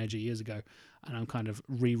a teenager years ago, and I'm kind of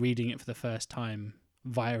rereading it for the first time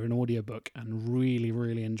via an audiobook and really,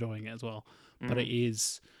 really enjoying it as well. But it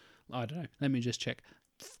is, I don't know. Let me just check.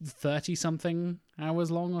 30-something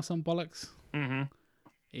hours long or some bollocks. It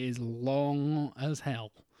is long as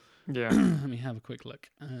hell. Yeah. Let me have a quick look.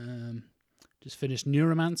 Just finished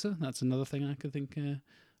Neuromancer. That's another thing I could think. Bit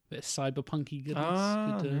of cyberpunky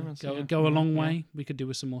goodness could go a long way. We could do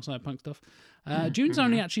with some more cyberpunk stuff. Dune's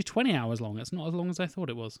only actually 20 hours long. It's not as long as I thought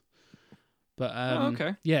it was. But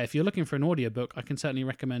okay. Yeah, if you're looking for an audiobook, I can certainly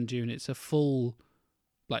recommend Dune. It's a full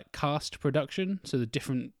like cast production, so the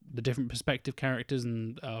different perspective characters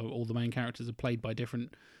and all the main characters are played by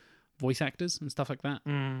different voice actors and stuff like that.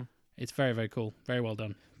 It's very, very cool. Very well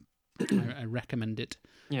done. I recommend it.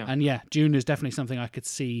 Yeah. And yeah, Dune is definitely something I could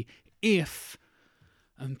see if,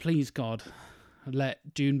 and please God,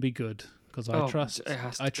 let Dune be good, because I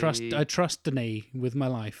trust Denis with my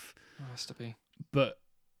life. It has to be. But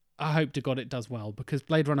I hope to God it does well, because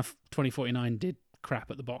Blade Runner 2049 did crap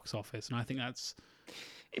at the box office, and I think that's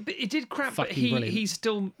it did crap, but brilliant. he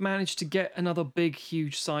still managed to get another big,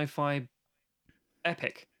 huge sci-fi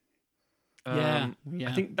epic. Yeah.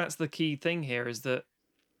 I think that's the key thing here, is that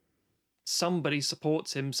somebody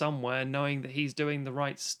supports him somewhere, knowing that he's doing the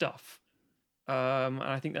right stuff. And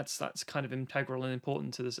I think that's kind of integral and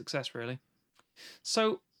important to the success, really.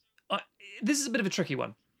 So this is a bit of a tricky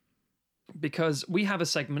one, because we have a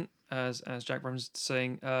segment, as Jack Brown was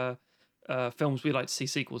saying, films we'd like to see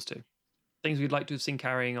sequels to, things we'd like to have seen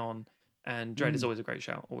carrying on, and Dredd is always a great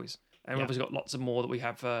shout, always. And we've obviously got lots of more that we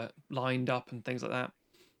have lined up and things like that.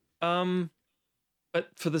 But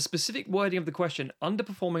for the specific wording of the question,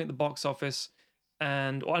 underperforming at the box office, or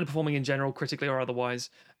underperforming in general, critically or otherwise,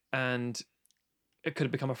 and it could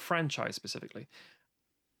have become a franchise specifically.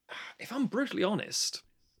 If I'm brutally honest,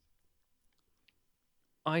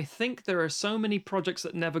 I think there are so many projects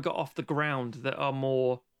that never got off the ground that are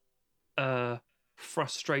more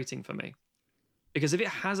frustrating for me. Because if it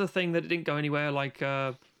has a thing that it didn't go anywhere, like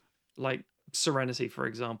Serenity, for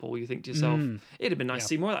example, you think to yourself, it'd have been nice to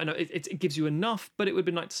see more of that. I know it gives you enough, but it would have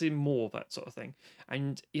been nice to see more of that sort of thing.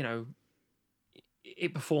 And,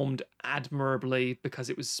 it performed admirably because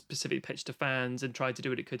it was specifically pitched to fans and tried to do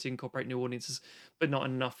what it could to incorporate new audiences, but not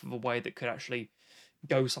enough of a way that could actually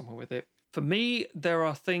go somewhere with it. For me, there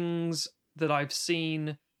are things that I've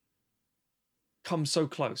seen come so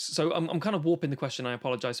close. So I'm kind of warping the question. I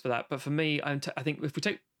apologize for that. But for me, I think if we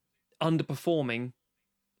take underperforming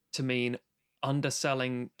to mean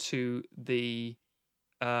underselling to the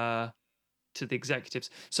executives.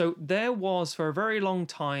 So there was for a very long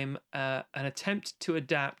time an attempt to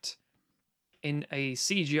adapt in a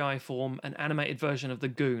CGI form an animated version of The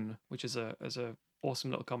Goon, which is a awesome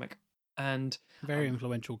little comic, and very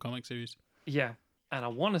influential comic series. Yeah, and I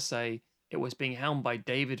want to say it was being helmed by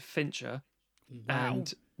David Fincher,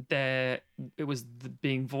 and it was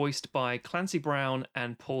being voiced by Clancy Brown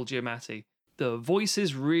and Paul Giamatti. The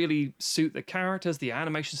voices really suit the characters. The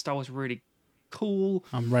animation style was really cool.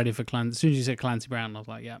 I'm ready for Clancy. As soon as you said Clancy Brown, I was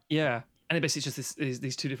like, yeah. Yeah. And it basically just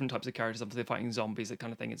these two different types of characters. Obviously, fighting zombies, that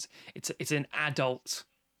kind of thing. It's an adult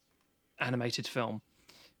animated film.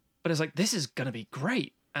 But it's like, this is going to be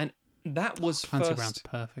great. And that was Clancy Brown's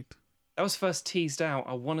perfect. That was first teased out,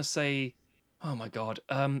 I want to say, oh my God,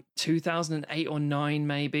 2008 or 9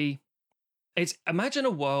 maybe. Imagine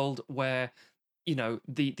a world where,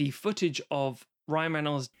 the footage of Ryan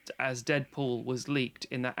Reynolds as Deadpool was leaked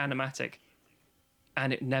in that animatic,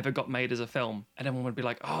 and it never got made as a film. And everyone would be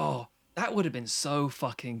like, oh, that would have been so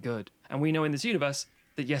fucking good. And we know in this universe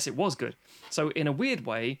that, yes, it was good. So in a weird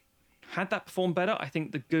way, had that performed better, I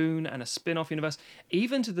think The Goon and a spin-off universe,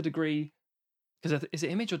 even to the degree, because is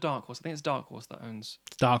it Image or Dark Horse? I think it's Dark Horse that owns...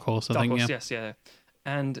 Dark Horse, I think, yeah. Yes, yeah.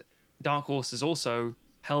 And Dark Horse is also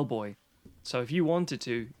Hellboy. So if you wanted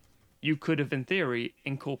to, you could have, in theory,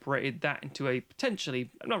 incorporated that into a potentially,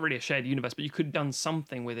 not really a shared universe, but you could have done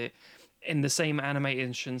something with it in the same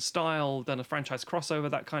animation style, done a franchise crossover,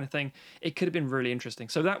 that kind of thing. It could have been really interesting.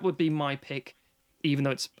 So that would be my pick, even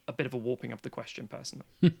though it's a bit of a warping of the question, personally.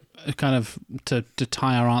 Kind of to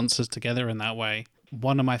tie our answers together in that way,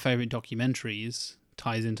 one of my favorite documentaries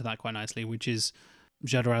ties into that quite nicely, which is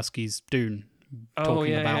Jodorowsky's Dune,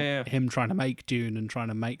 talking about him trying to make Dune and trying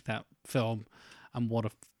to make that film, and what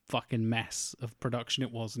a fucking mess of production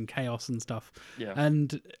it was and chaos and stuff. Yeah.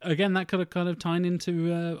 And again, that could have kind of tied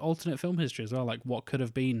into alternate film history as well, like what could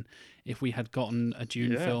have been if we had gotten a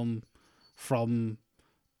Dune film from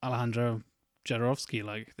Alejandro Jodorowsky.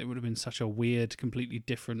 Like, it would have been such a weird, completely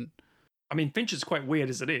different... I mean, Fincher's quite weird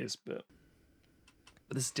as it is, but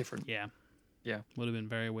this is different. Yeah. Yeah. Would have been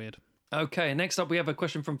very weird. Okay, next up we have a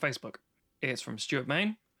question from Facebook. It's from Stuart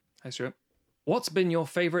Main. Hi, Stuart. What's been your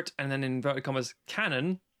favourite, and then in inverted commas,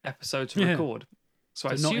 canon episode to record? So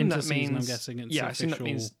I assume that means... I'm guessing it's I assume that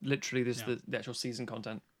means literally this is the actual season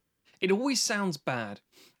content. It always sounds bad.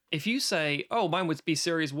 If you say, oh, mine would be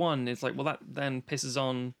Series 1, it's like, well, that then pisses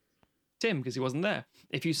on Tim because he wasn't there.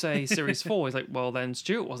 If you say Series 4, it's like, well, then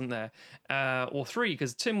Stuart wasn't there. Or 3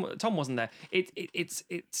 because Tom wasn't there.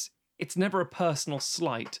 It's never a personal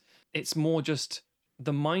slight. It's more just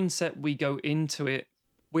the mindset we go into it.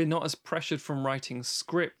 We're not as pressured from writing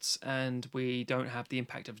scripts, and we don't have the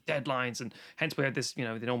impact of deadlines, and hence we had this, the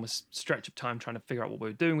enormous stretch of time trying to figure out what we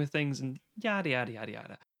were doing with things, and yada, yada, yada,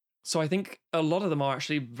 yada. So I think a lot of them are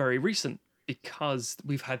actually very recent because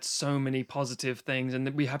we've had so many positive things, and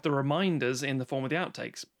we have the reminders in the form of the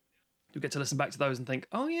outtakes. You get to listen back to those and think,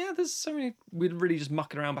 oh yeah, there's so many, we're really just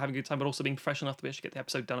mucking around but having a good time, but also being professional enough to actually get the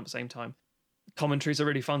episode done at the same time. Commentaries are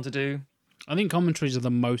really fun to do. I think commentaries are the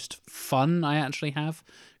most fun I actually have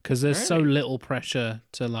because there's so little pressure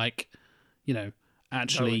to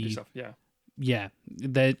actually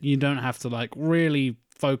you don't have to really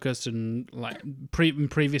focus, and in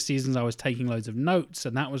previous seasons I was taking loads of notes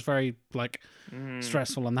and that was very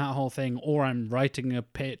stressful and that whole thing, or I'm writing a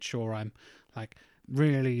pitch, or I'm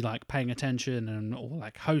really paying attention and or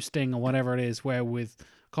hosting or whatever it is, where with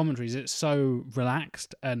commentaries it's so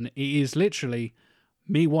relaxed and it is literally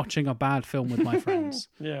me watching a bad film with my friends,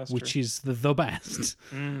 which is the best.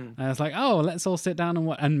 And I was like, oh, let's all sit down and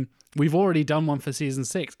watch. And we've already done one for season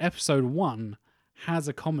 6. Episode 1 has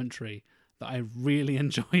a commentary that I really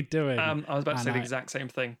enjoyed doing. I was about to say the exact same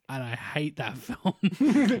thing. And I hate that film.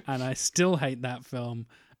 And I still hate that film.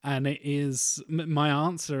 And it is, my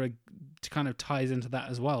answer kind of ties into that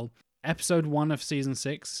as well. Episode 1 of season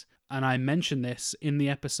 6, and I mentioned this in the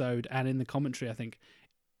episode and in the commentary, I think,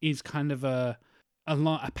 is kind of a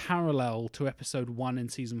parallel to episode 1 in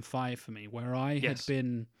season 5 for me, where I had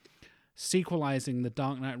been sequelizing The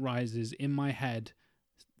Dark Knight Rises in my head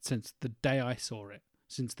since the day I saw it.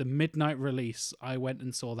 since the midnight release, I went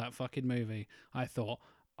and saw that fucking movie. I thought,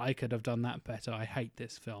 I could have done that better. I hate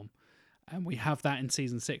this film. And we have that in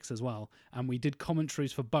season 6 as well. And we did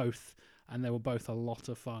commentaries for both, and they were both a lot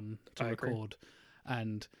of fun to record.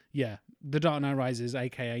 And yeah, The Dark Knight Rises,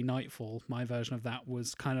 aka Nightfall, my version of that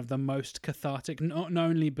was kind of the most cathartic, not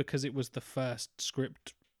only because it was the first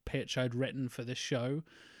script pitch I'd written for this show,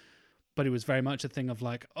 but it was very much a thing of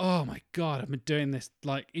like, oh my God, I've been doing this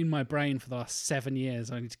like in my brain for the last 7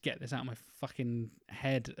 years. I need to get this out of my fucking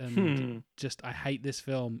head. And just, I hate this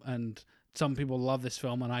film. And some people love this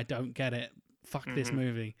film and I don't get it. Fuck this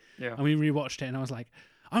movie. Yeah. And we rewatched it and I was like,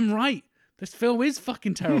 I'm right. This film is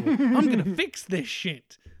fucking terrible. I'm going to fix this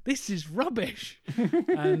shit. This is rubbish.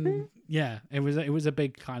 And yeah, it was a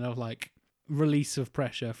big kind of like release of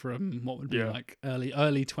pressure from what would be like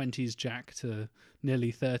early 20s Jack to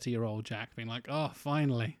nearly 30-year-old Jack being like, oh,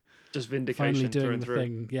 finally. Just vindication finally doing through and the through.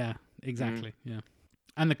 thing. Yeah, exactly. Yeah.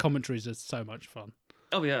 And the commentaries are so much fun.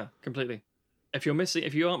 Oh yeah, completely. If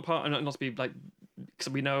you aren't part, and not to be like,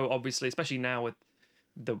 because we know obviously, especially now with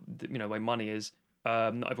the way money is,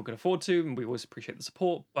 not everyone can afford to, and we always appreciate the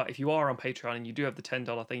support. But if you are on Patreon and you do have the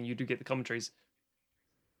 $10 thing, you do get the commentaries.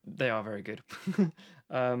 They are very good,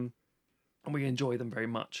 and we enjoy them very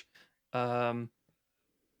much. The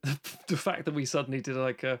fact that we suddenly did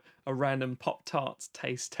like a random Pop-Tarts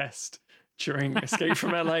taste test during Escape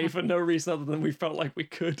from LA for no reason other than we felt like we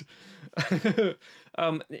could. In answer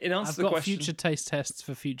I've to the got question, future taste tests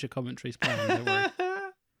for future commentaries planned. Don't worry.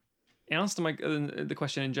 in answer to the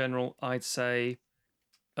question in general, I'd say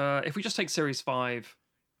if we just take Series 5,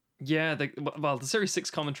 yeah, the Series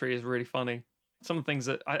 6 commentary is really funny. Some of the things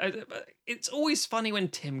that it's always funny when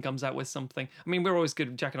Tim comes out with something. I mean, we're always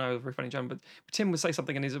good. Jack and I are very funny, John, but Tim would say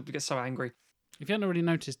something and he gets so angry. If you haven't already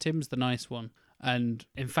noticed, Tim's the nice one. And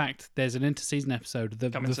in fact, there's an inter-season episode, the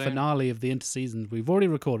finale of the inter-season. We've already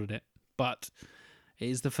recorded it, but it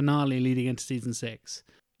is the finale leading into season 6.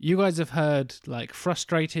 You guys have heard like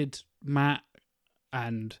frustrated Matt,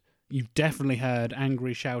 and you've definitely heard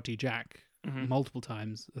angry, shouty Jack multiple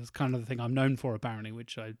times. That's kind of the thing I'm known for, apparently,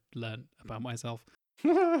 which I learned about myself.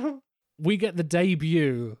 We get the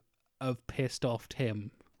debut of pissed off Tim.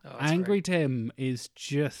 Oh, Angry great. Tim is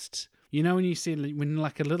just, you know, when you see when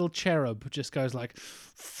like a little cherub just goes like,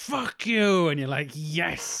 "Fuck you," and you're like,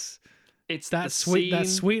 "Yes." It's That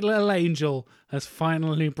sweet little angel has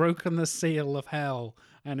finally broken the seal of hell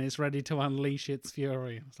and is ready to unleash its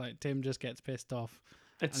fury. It's like Tim just gets pissed off.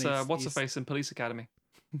 It's what's her face in Police Academy.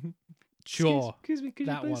 Sure, excuse me, could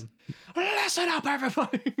that you please? one. Listen up,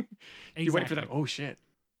 everybody. You wait for Exactly. that. Oh shit.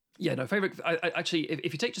 Yeah, no, favorite. I actually,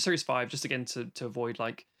 if you take to Series 5, just again to avoid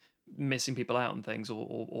like missing people out and things,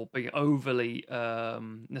 or being overly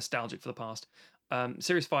nostalgic for the past.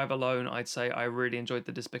 Series 5 alone, I'd say I really enjoyed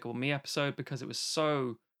the Despicable Me episode because it was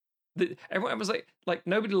so. Everyone was like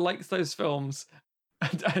nobody likes those films,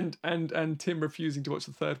 and Tim refusing to watch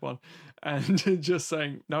the third one, and just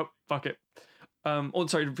saying nope, fuck it.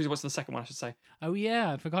 Sorry, refusing to watch the second one, I should say. Oh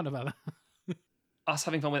yeah, I'd forgotten about that. Us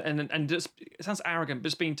having fun with it, and just it sounds arrogant, but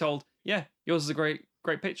just being told, yeah, yours is a great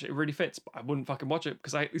pitch, it really fits, but I wouldn't fucking watch it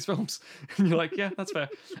because I hate these films. And you're like, yeah, that's fair.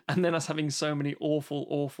 And then us having so many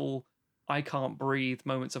awful I can't breathe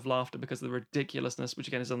moments of laughter because of the ridiculousness, which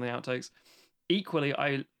again is on the outtakes. Equally,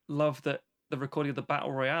 I love that the recording of the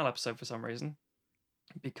Battle Royale episode for some reason,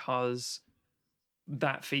 because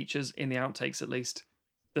that features in the outtakes at least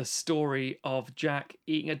the story of Jack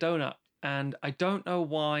eating a donut. And I don't know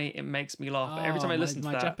why it makes me laugh, but every time I listen to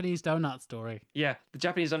my that... Japanese donut story. Yeah, the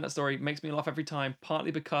Japanese donut story makes me laugh every time,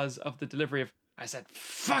 partly because of the delivery of, I said,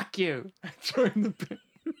 fuck you, during the bit.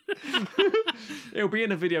 It'll be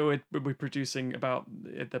in a video we're producing about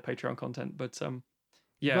the Patreon content, but yeah.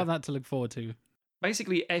 You've got that to look forward to.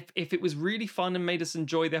 Basically, if it was really fun and made us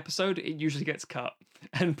enjoy the episode, it usually gets cut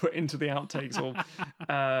and put into the outtakes or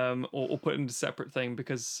put into a separate thing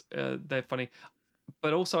because they're funny.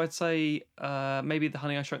 But also, I'd say maybe the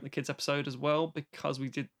Honey I Shrunk the Kids episode as well, because we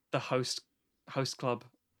did the host club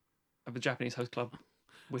of the Japanese host club.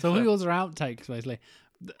 So yours are outtakes, basically.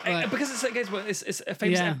 Because it's a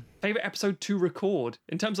favorite episode to record.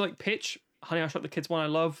 In terms of like pitch, Honey I Shrunk the Kids one I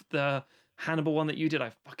love. The Hannibal one that you did,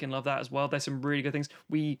 I fucking love that as well. There's some really good things.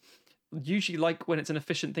 We usually like when it's an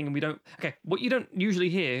efficient thing and we don't... Okay, what you don't usually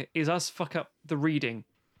hear is us fuck up the reading.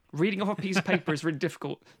 Reading off a piece of paper is really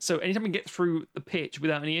difficult. So anytime we get through the pitch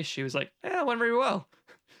without any issue, it's like, yeah, it went really well.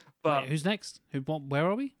 But wait, who's next? Where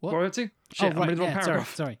are we? What? Where are we up to? Shit, right, I'm in the wrong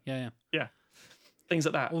paragraph. Sorry. Yeah. Things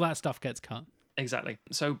like that. All that stuff gets cut. Exactly.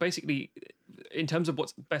 So basically, in terms of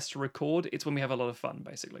what's best to record, it's when we have a lot of fun,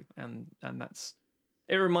 basically. And that's...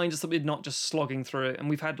 it reminds us that we're not just slogging through it. And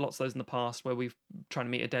we've had lots of those in the past where we've trying to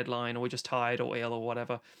meet a deadline, or we're just tired or ill or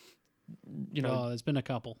whatever. You know, there's been a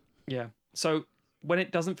couple. yeah. So when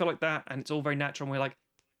it doesn't feel like that, and it's all very natural, and we're like,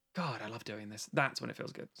 God, I love doing this. That's when it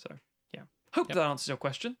feels good. So yeah, hope that answers your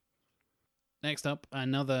question. Next up,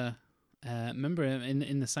 another member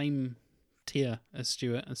in the same tier as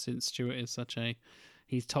Stuart, and since Stuart is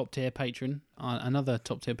he's top tier patron, another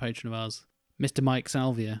top tier patron of ours, Mr. Mike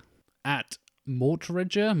Salvia at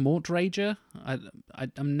Mortrager.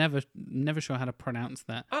 I'm never sure how to pronounce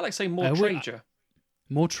that. I like saying Mortrager.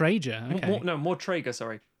 Mortrager. Okay. More Traeger.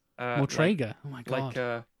 Sorry. Mortrager. Oh my god.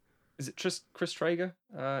 Like, is it Chris Traeger?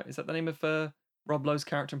 Is that the name of Rob Lowe's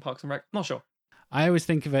character in Parks and Rec? Not sure. I always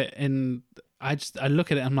think of it I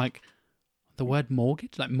look at it, I'm like, the word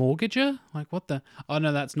mortgage? Like mortgager? Like what the? Oh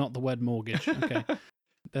no, that's not the word mortgage. Okay.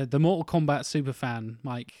 the Mortal Kombat super fan,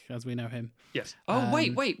 Mike, as we know him. Yes. Oh,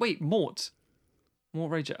 wait. Mort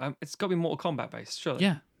Rager. It's got to be Mortal Kombat based, surely.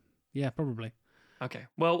 Yeah. Yeah, probably. Okay.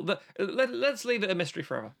 Well, let's leave it a mystery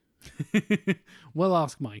forever. We'll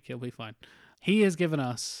ask Mike. He'll be fine. He has given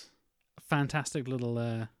us a fantastic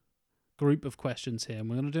little group of questions here, and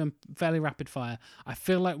we're going to do them fairly rapid fire. I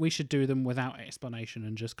feel like we should do them without explanation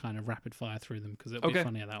and just kind of rapid fire through them because it'll be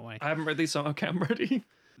funnier that way. I haven't read these, so okay, I'm ready.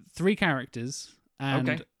 3 characters,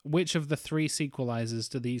 and which of the 3 sequelizers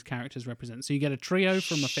do these characters represent? So you get a trio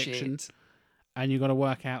from a fiction, and you've got to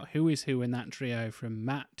work out who is who in that trio from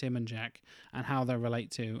Matt, Tim, and Jack, and how they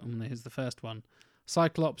relate to. And here's the first one: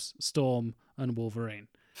 Cyclops, Storm, and Wolverine.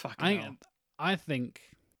 Fucking hell. I think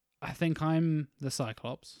I'm the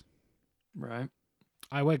Cyclops. Right.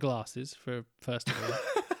 I wear glasses, for first of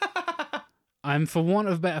all. I'm, for want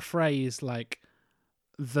of a better phrase, like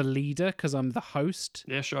the leader because I'm the host.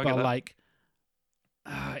 Yeah, sure. I but get that. like,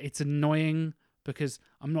 it's annoying because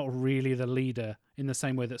I'm not really the leader in the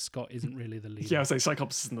same way that Scott isn't really the leader. Yeah, I would say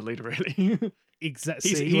Cyclops isn't the leader, really.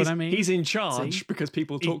 Exactly. See what I mean? He's in charge because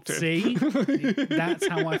people talk to him. See? That's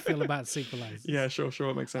how I feel about sequelizers. Yeah, sure.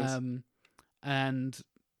 It makes sense.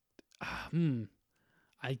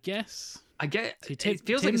 I guess. It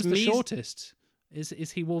feels like it's the shortest.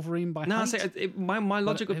 Is he Wolverine by height? My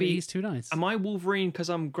logic would be he's too nice. Am I Wolverine because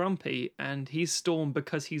I'm grumpy, and he's Storm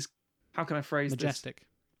because he's, how can I phrase majestic?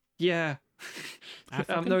 This? Yeah.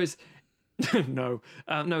 No, it's no.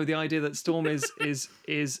 The idea that Storm is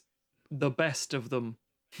the best of them.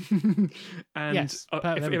 And yes, if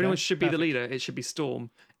anyone should be the leader, it should be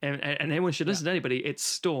Storm. And anyone should listen to anybody, it's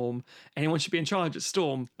Storm. Anyone should be in charge, it's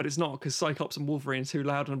Storm. But it's not, because Cyclops and Wolverine are too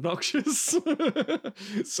loud and obnoxious.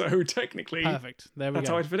 So technically, perfect. There we go. That's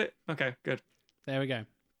how I'd fit it. Okay, good. There we go.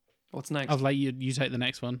 What's next? I'll let you take the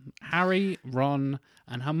next one. Harry, Ron,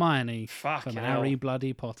 and Hermione from Harry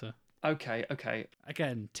Bloody Potter. Okay.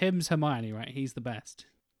 Again, Tim's Hermione, right? He's the best.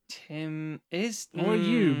 Tim is, or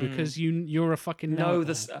you, because you're a fucking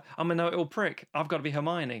know-it-all. I'm a know-it-all prick. I've got to be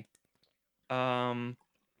Hermione.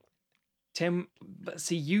 Tim, but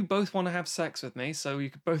see, you both want to have sex with me, so you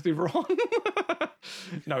could both be Ron.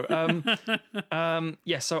 No.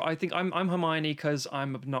 Yeah. So I think I'm Hermione because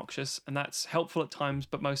I'm obnoxious, and that's helpful at times,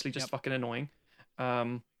 but mostly just fucking annoying.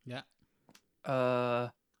 Yeah.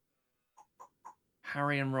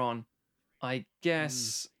 Harry and Ron, I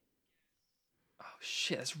guess. Oh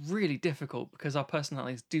shit, that's really difficult because our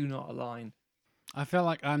personalities do not align. I feel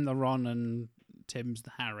like I'm the Ron and Tim's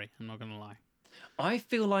the Harry. I'm not gonna lie. I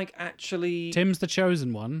feel like actually Tim's the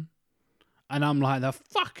chosen one, and I'm like, the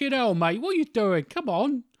fucking hell, mate. What are you doing? Come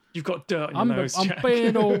on. You've got dirt on your nose, I'm Jack.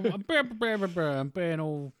 being all, I'm being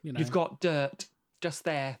all, you know. You've got dirt just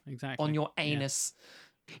there, exactly, on your anus. Yeah.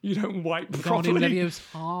 You don't wipe God, properly.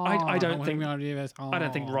 I don't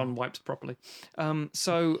think Ron wipes properly.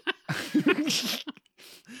 So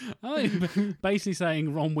I'm basically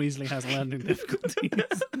saying Ron Weasley has learning difficulties.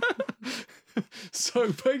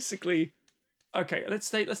 So basically, okay, let's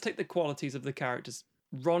take the qualities of the characters.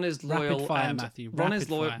 Ron is loyal. Rapid fire, and Matthew. Ron is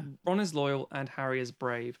loyal. Ron is loyal, and Harry is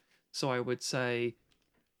brave. So I would say,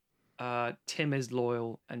 Tim is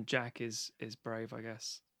loyal, and Jack is brave, I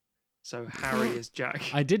guess. So Harry is Jack.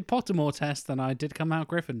 I did Pottermore test, and I did come out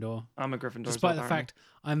Gryffindor. I'm a Gryffindor, despite the fact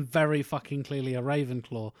I'm very fucking clearly a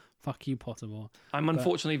Ravenclaw. Fuck you, Pottermore. I'm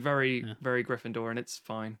unfortunately very Gryffindor, and it's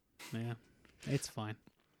fine. Yeah, it's fine.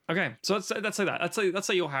 Okay, so let's say that. Let's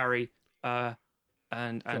say you're Harry, and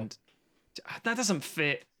that doesn't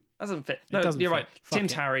fit. No, you're right.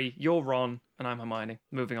 Tim's Harry, you're Ron, and I'm Hermione.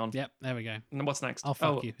 Moving on. Yep, there we go. And what's next? I'll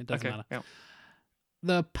fuck you. It doesn't matter. Yeah.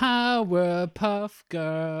 The Powerpuff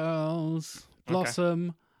Girls,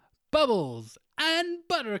 Blossom, Bubbles, and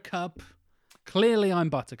Buttercup. Clearly, I'm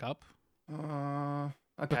Buttercup. Okay.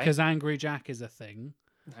 Because Angry Jack is a thing.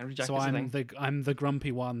 Angry Jack So is a I'm thing. I'm the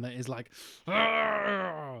grumpy one that is like,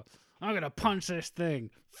 "Argh, I'm gonna punch this thing.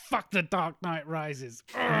 Fuck the Dark Knight Rises.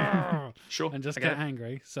 Argh," Sure. and just I get get it.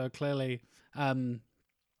 angry. So clearly,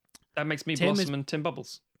 That makes me Tim is- Blossom and Tim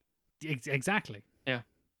Bubbles. exactly. Yeah.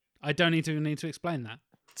 I don't need to explain that.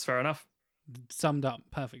 It's fair enough. Summed up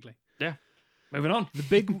perfectly. Moving on.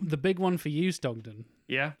 The big one for you, Stogden,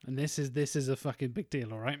 Yeah. and this is a fucking big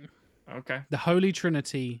deal, all right? Okay. The Holy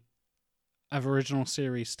Trinity of original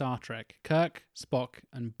series Star Trek: Kirk, Spock,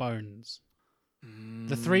 and Bones.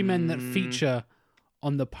 The three men that feature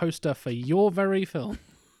on the poster for your very film.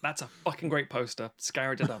 That's a fucking great poster.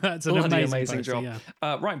 Scary to them. That's an Bloody amazing poster, job.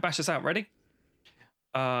 yeah. Right, bash this out. Ready?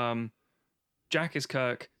 Jack is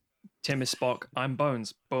Kirk. Tim is Spock. I'm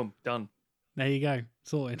Bones. Boom. Done. There you go,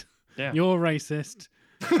 sorted. Yeah. You're racist.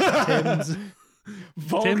 Tim's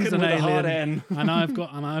Vulcan Tim's an with a hard alien. N. and I've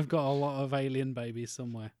got a lot of alien babies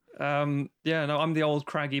somewhere. Yeah, no, I'm the old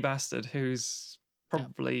craggy bastard who's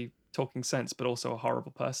probably talking sense, but also a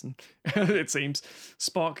horrible person. It seems.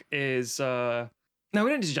 Spock is. No, we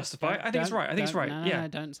don't need to justify. I think it's right. I think it's right. No,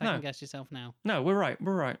 don't second guess yourself now. No, we're right.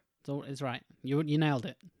 We're right. It's right. You nailed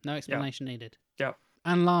it. No explanation needed. Yep.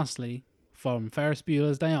 And lastly, from Ferris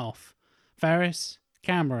Bueller's Day Off, Ferris,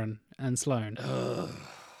 Cameron, and Sloane. Ugh.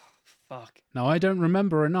 Fuck. Now, I don't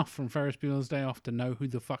remember enough from Ferris Bueller's Day Off to know who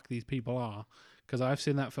the fuck these people are, because I've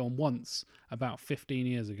seen that film once about 15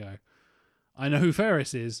 years ago. I know who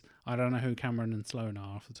Ferris is. I don't know who Cameron and Sloane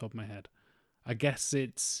are off the top of my head. I guess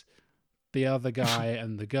it's the other guy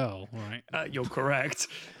and the girl, right? You're correct.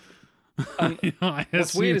 I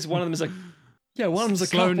What's weird is one of them is like, yeah, one of them's a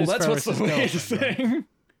Sloane couple. is That's what's the Ferris's weird girlfriend, thing.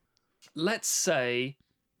 Let's say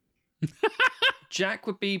Jack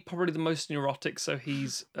would be probably the most neurotic, so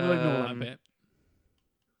he's We'll ignore that bit.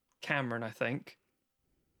 Cameron, I think.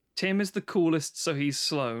 Tim is the coolest, so he's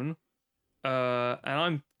Sloane. And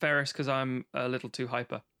I'm Ferris because I'm a little too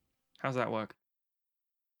hyper. How's that work?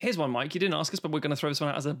 Here's one, Mike. You didn't ask us, but we're going to throw this one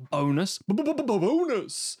out as a bonus.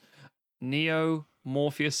 Bonus. Neo,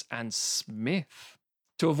 Morpheus, and Smith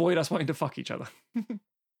to avoid us wanting to fuck each other.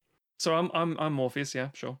 So I'm Morpheus. Yeah,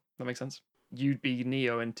 sure, that makes sense. You'd be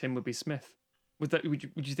Neo, and Tim would be Smith. Would you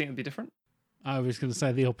think it'd be different? I was going to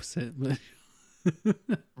say the opposite. But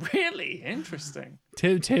Really interesting.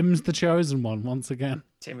 Tim's the chosen one once again.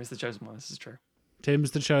 Tim is the chosen one. This is true.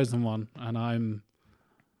 Tim's the chosen one, and I'm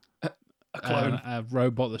A clone. a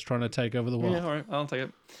robot that's trying to take over the world. Yeah, all right, I'll take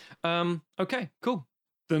it. Okay, cool.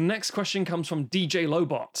 The next question comes from DJ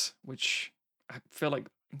Lobot, which I feel like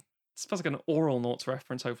it's like an Oral Noughts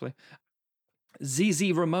reference, hopefully.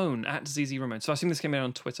 ZZ Ramon, at ZZ Ramon. So I assume this came in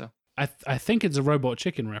on Twitter. I think it's a Robot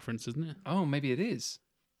Chicken reference, isn't it? Oh, maybe it is.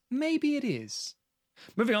 Maybe it is.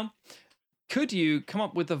 Moving on. Could you come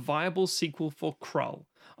up with a viable sequel for Krull?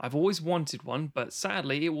 I've always wanted one, but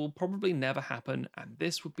sadly it will probably never happen, and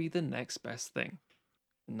this would be the next best thing.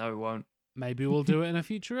 No, it won't. Maybe we'll do it in a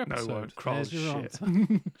future No, episode. it won't. Krull There's is your shit.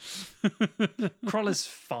 answer. Krull is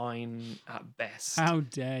fine at best. How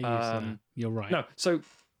dare you, sir? You're right. No, so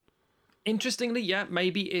interestingly, yeah,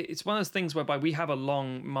 maybe it's one of those things whereby we have a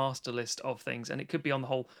long master list of things, and it could be on the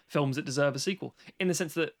whole films that deserve a sequel, in the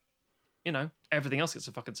sense that, you know, everything else gets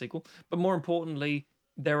a fucking sequel. But more importantly,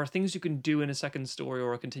 there are things you can do in a second story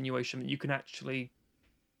or a continuation that you can actually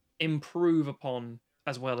improve upon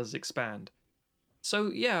as well as expand.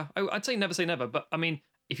 So yeah, I'd say never. But I mean,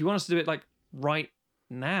 if you want us to do it like right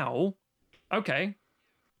now, okay.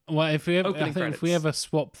 Well, if we ever, I Opening think if we credits. ever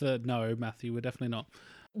swap the no, Matthew, we're definitely not.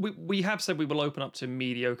 We have said we will open up to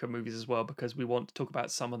mediocre movies as well because we want to talk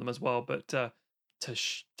about some of them as well. But to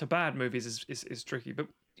bad movies is tricky. But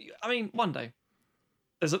I mean, one day.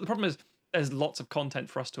 The problem is there's lots of content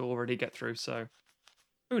for us to already get through. So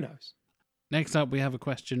who knows? Next up, we have a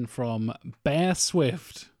question from Bear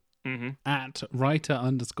Swift Mm-hmm. at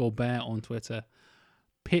writer_bear on Twitter.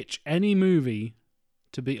 Pitch any movie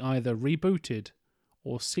to be either rebooted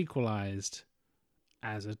or sequelized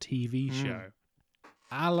as a TV show,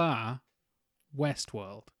 a la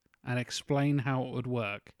Westworld, and explain how it would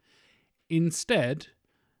work. Instead,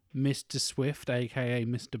 Mr. Swift, aka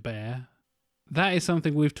Mr. Bear, that is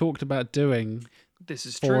something we've talked about doing This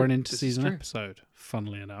is for true. an This is inter-season true. episode,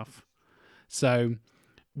 funnily enough. So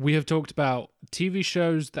we have talked about TV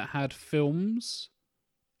shows that had films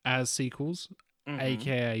as sequels, Mhm.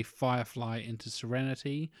 aka Firefly into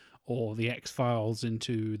Serenity, or the X-Files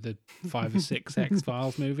into the 5 or 6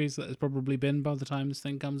 X-Files movies that has probably been by the time this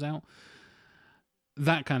thing comes out.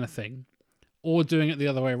 That kind of thing. Or doing it the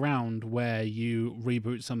other way around, where you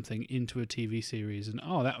reboot something into a TV series and,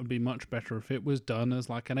 oh, that would be much better if it was done as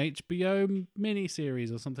like an HBO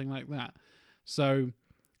miniseries or something like that. So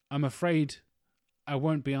I'm afraid I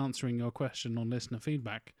won't be answering your question on listener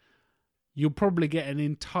feedback, you'll probably get an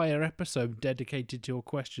entire episode dedicated to your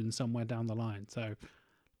question somewhere down the line. So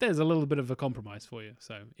there's a little bit of a compromise for you.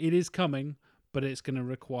 So it is coming, but it's going to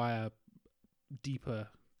require deeper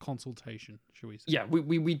consultation, shall we say. Yeah,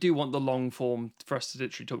 we do want the long form for us to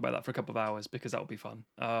literally talk about that for a couple of hours, because that would be fun.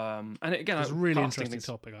 And again, it's a really interesting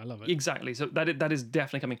topic. I love it. Exactly. So that is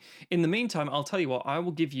definitely coming. In the meantime, I'll tell you what, I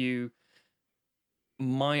will give you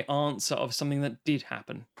my answer of something that did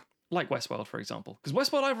happen, like Westworld, for example. Because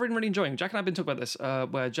Westworld I've been really enjoying. Jack and I have been talking about this,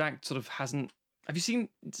 where Jack sort of hasn't... Have you seen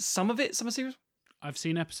some of it, some of the series? I've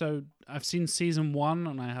seen season 1,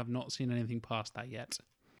 and I have not seen anything past that yet.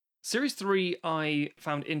 Series 3 I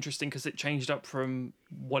found interesting because it changed up from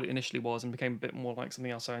what it initially was and became a bit more like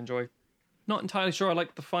something else I enjoy. Not entirely sure I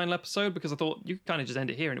liked the final episode, because I thought you could kind of just end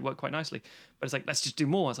it here and it worked quite nicely. But it's like, let's just do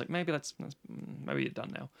more. I was like, maybe maybe you're done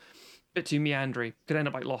now. Bit too meandering. Could end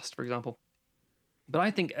up like Lost, for example. But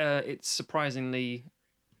I think it's surprisingly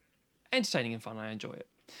entertaining and fun. I enjoy it.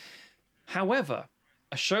 However,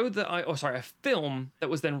 a film that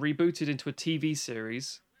was then rebooted into a TV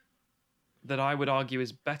series that I would argue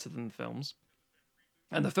is better than the films,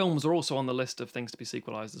 and the films are also on the list of things to be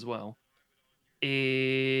sequelized as well,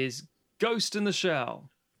 is Ghost in the Shell.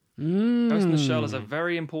 Ghost in the Shell is a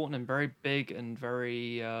very important and very big and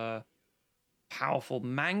very powerful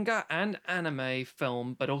manga and anime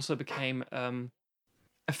film, but also became,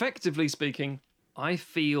 effectively speaking, I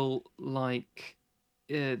feel like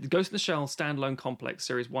the Ghost in the Shell standalone complex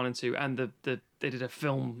series 1 and 2, and they did a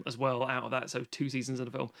film as well out of that, so 2 seasons of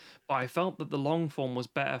the film. But I felt that the long form was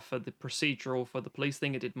better for the procedural, for the police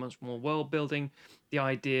thing. It did much more world building, the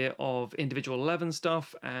idea of Individual 11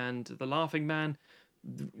 stuff and the Laughing Man,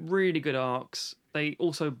 really good arcs. They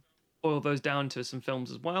also boiled those down to some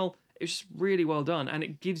films as well. It's just really well done, and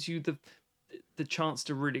it gives you the chance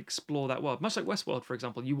to really explore that world. Much like Westworld, for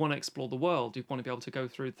example, you want to explore the world. You want to be able to go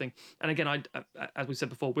through the thing. And again, as we said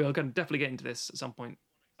before, we are going to definitely get into this at some point,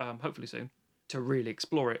 hopefully soon, to really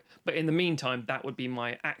explore it. But in the meantime, that would be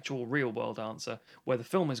my actual real world answer, where the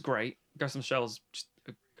film is great. Ghost in the Shell is just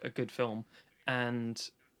a good film, and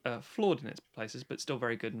flawed in its places, but still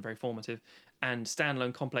very good and very formative. And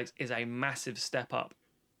Standalone Complex is a massive step up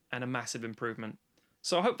and a massive improvement.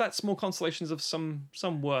 So I hope that's more consolations of some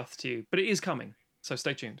worth to you. But it is coming, so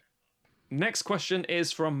stay tuned. Next question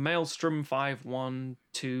is from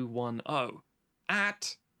Maelstrom51210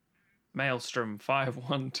 at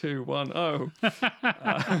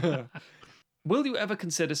Maelstrom51210. Will you ever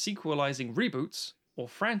consider sequelizing reboots or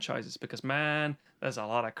franchises? Because, man, there's a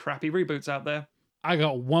lot of crappy reboots out there. I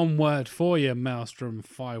got one word for you,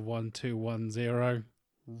 Maelstrom51210.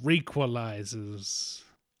 Requalizers.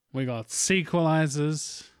 We got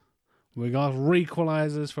sequelizers. We got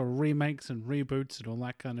requalizers for remakes and reboots and all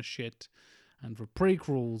that kind of shit. And for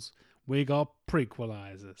prequels, we got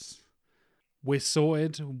prequelizers. We're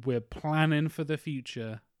sorted. We're planning for the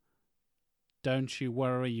future. Don't you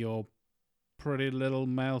worry your pretty little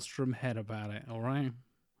Maelstrom head about it, all right?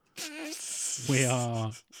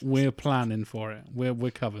 We're planning for it.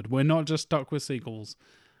 We're covered. We're not just stuck with sequels.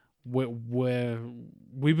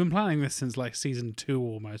 We've been planning this since like season 2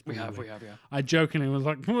 almost. We have, yeah. I jokingly was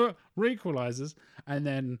like, requalizers, and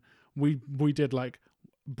then we did like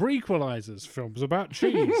brequalizers, films about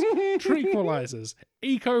cheese, trequalizers,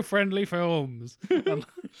 eco-friendly films,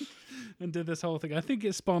 and did this whole thing. I think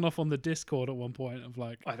it spun off on the Discord at one point of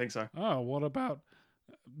like, I think so. Oh, what about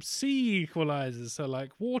sea equalizers? So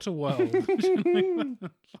like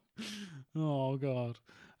Waterworld. Oh God.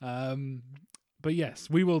 But yes,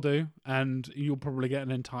 we will do, and you'll probably get an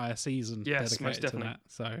entire season dedicated to that.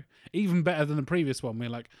 So even better than the previous one. We're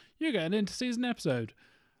like, you get an inter-season episode.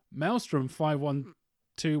 Maelstrom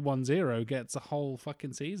 51210 gets a whole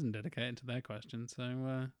fucking season dedicated to their question.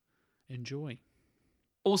 So enjoy.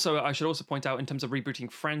 Also, I should also point out, in terms of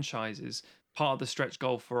rebooting franchises, part of the stretch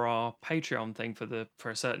goal for our Patreon thing for the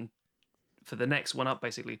next one up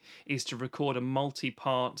basically is to record a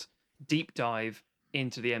multi-part deep dive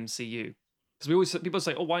into the MCU. Because people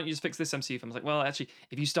say, oh, why don't you just fix this MCU film? I was like, well, actually,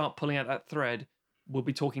 if you start pulling out that thread, we'll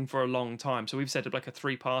be talking for a long time. So we've set up like a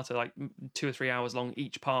 3-parter, like 2 or 3 hours long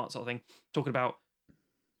each part sort of thing, talking about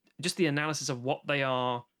just the analysis of what they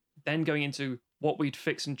are, then going into what we'd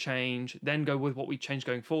fix and change, then go with what we'd change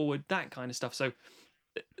going forward, that kind of stuff. So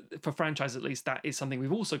for franchise, at least, that is something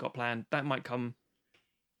we've also got planned. That might come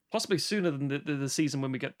possibly sooner than the season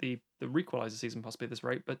when we get the Requalizer season, possibly at this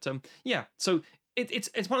rate. But yeah, so it's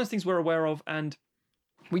one of those things we're aware of, and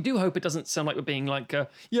we do hope it doesn't sound like we're being like, yeah,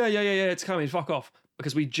 it's coming, fuck off,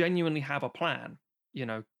 because we genuinely have a plan,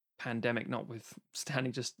 pandemic, not with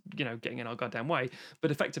standing just getting in our goddamn way,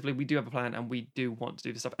 but effectively we do have a plan and we do want to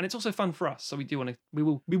do this stuff, and it's also fun for us. So we do want to.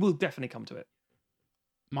 We will definitely come to it.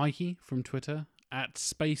 Mikey from Twitter at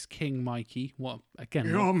Space King Mikey. What again?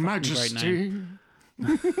 Your what Majesty.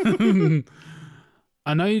 Great name.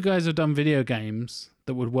 I know you guys have done video games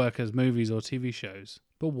that would work as movies or TV shows,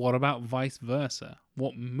 but what about vice versa?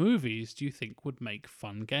 What movies do you think would make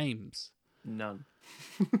fun games? None.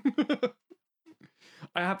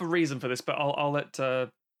 I have a reason for this, but I'll let. Do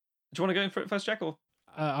you want to go in for it first, Jack? Or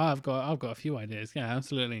I've got a few ideas. Yeah,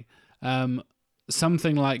 absolutely.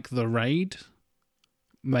 Something like The Raid,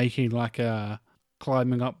 making like a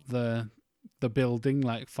climbing up the building,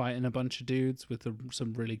 like fighting a bunch of dudes with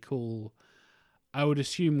some really cool. I would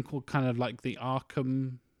assume kind of like the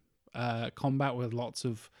Arkham combat with lots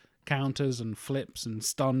of counters and flips and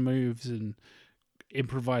stun moves and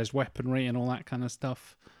improvised weaponry and all that kind of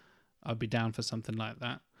stuff. I'd be down for something like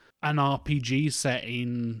that. An RPG set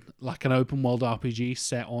in, like an open world RPG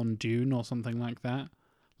set on Dune or something like that.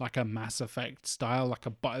 Like a Mass Effect style, like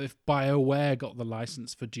if BioWare got the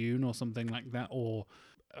license for Dune or something like that, or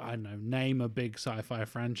I don't know, name a big sci-fi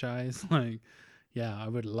franchise. Like, yeah, I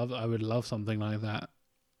would love something like that.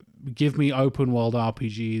 Give me open world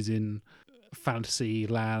RPGs in fantasy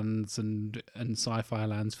lands and sci-fi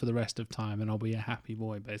lands for the rest of time, and I'll be a happy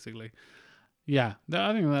boy, basically. Yeah,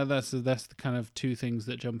 I think that's the kind of two things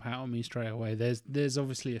that jump out at me straight away. There's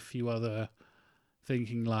obviously a few other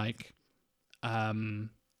thinking like,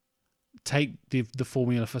 take the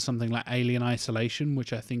formula for something like Alien Isolation,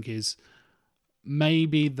 which I think is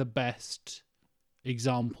maybe the best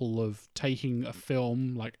example of taking a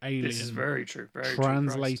film like Alien. This is very true. Very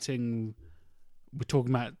translating. We're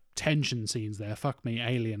talking about tension scenes there. Fuck me,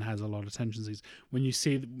 Alien has a lot of tension scenes. When you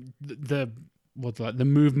see the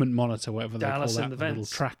movement monitor, whatever Dallas they call that, the little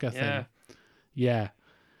tracker thing. Yeah,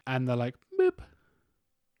 and they're like mip,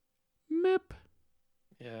 mip,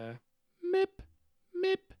 yeah, mip,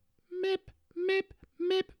 mip, mip, mip,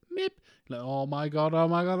 mip, mip. Like, oh my god, oh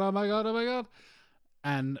my god, oh my god, oh my god.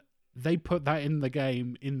 And they put that in the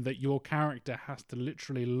game in that your character has to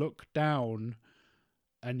literally look down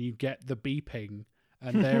and you get the beeping,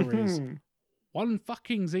 and there is one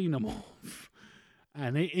fucking xenomorph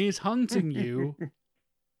and it is hunting you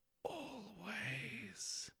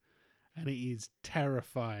always, and it is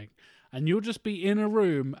terrifying. And you'll just be in a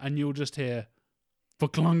room and you'll just hear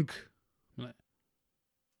clunk. Like,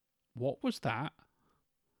 what was that?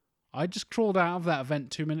 I just crawled out of that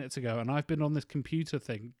event 2 minutes ago, and I've been on this computer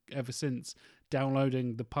thing ever since,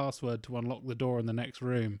 downloading the password to unlock the door in the next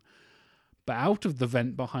room. But out of the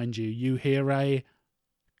vent behind you, you hear a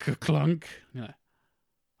clunk,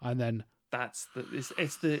 and then it's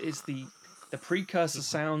the precursor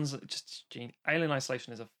sounds. Just Alien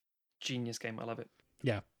Isolation is a genius game. I love it.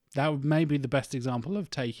 Yeah, that may be the best example of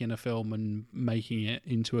taking a film and making it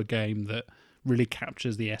into a game that really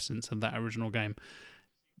captures the essence of that original game.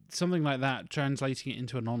 Something like that, translating it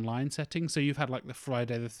into an online setting. So you've had like the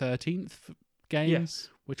Friday the 13th game, yes,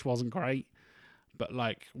 which wasn't great, but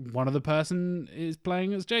like one of the person is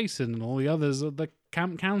playing as Jason and all the others are the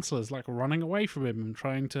camp counselors, like running away from him and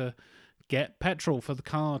trying to get petrol for the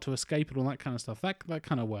car to escape and all that kind of stuff. That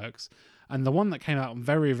kind of works. And the one that came out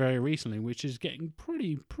very, very recently, which is getting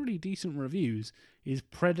pretty decent reviews, is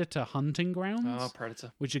Predator Hunting Grounds. Oh,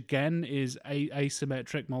 Predator. Which again is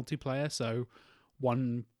asymmetric multiplayer, so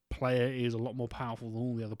one player is a lot more powerful than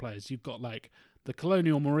all the other players. You've got like the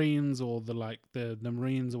Colonial Marines or the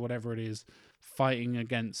Marines or whatever it is fighting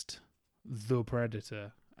against the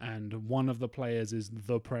Predator, and one of the players is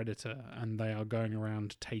the Predator, and they are going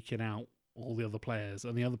around taking out all the other players,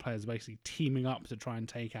 and the other players are basically teaming up to try and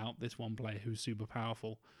take out this one player who's super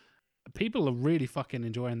powerful. People are really fucking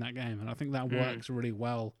enjoying that game, and I think that works really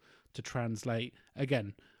well to translate.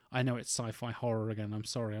 Again, I know it's sci-fi horror again. I'm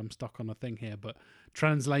sorry, I'm stuck on a thing here, but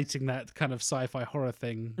translating that kind of sci-fi horror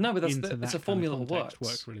thing into it's a formula that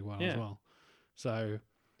works really well as well. So,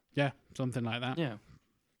 yeah, something like that. Yeah,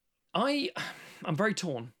 I'm very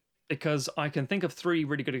torn because I can think of three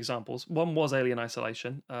really good examples. One was Alien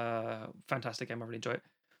Isolation, fantastic game. I really enjoy it.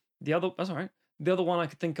 That's all right. The other one I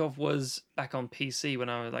could think of was back on PC when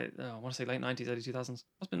I was like, I want to say late 90s, early 2000s. Must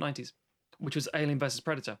have been 90s, which was Alien vs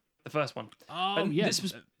Predator, the first one. Oh, and yeah. This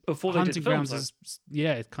was before Hunting they did films. Grounds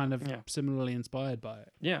it's kind of similarly inspired by it.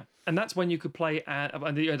 Yeah, and that's when you could play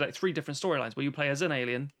and you had like three different storylines where you play as an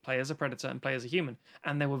alien, play as a predator, and play as a human.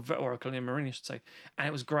 And they were, or a Colonial Marine, I should say. And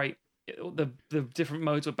it was great. The different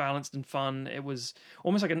modes were balanced and fun. It was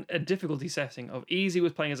almost like a difficulty setting of easy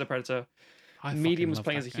was playing as a predator, medium was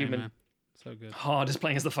playing as a human, man. So good. hard is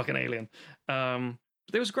playing as the fucking alien. But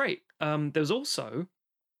it was great. There was also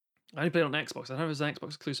I only played it on Xbox. I don't know if it was an Xbox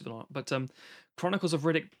exclusive or not, but Chronicles of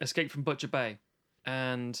Riddick: Escape from Butcher Bay,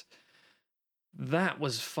 and that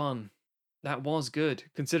was fun. That was good,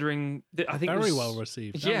 considering I think Very it was, well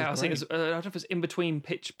received. Yeah, I think I don't know if it was in between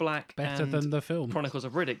Pitch Black better and than the film. Chronicles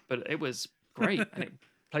of Riddick, but it was great. And it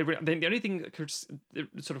played. The only thing that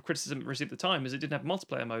sort of criticism it received at the time is it didn't have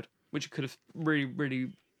multiplayer mode, which it could have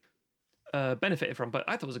really benefited from. But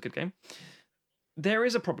I thought it was a good game. There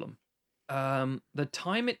is a problem. The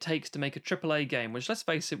time it takes to make a AAA game, which, let's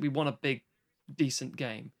face it, we want a big, decent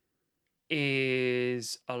game,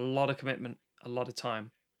 is a lot of commitment, a lot of time.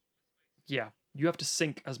 Yeah, you have to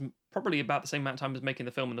sink as probably about the same amount of time as making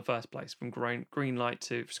the film in the first place, from green light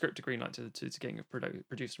to script to green light to getting it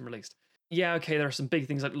produced and released. Yeah, okay, there are some big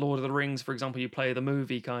things like Lord of the Rings, for example. You play the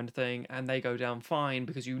movie kind of thing, and they go down fine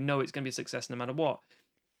because you know it's going to be a success no matter what.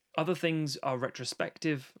 Other things are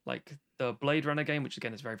retrospective, like the Blade Runner game, which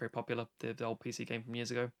again is very, very popular, the old PC game from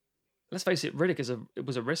years ago. Let's face it, Riddick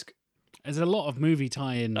was a risk. There's a lot of movie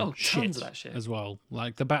tie-in tons of that shit as well.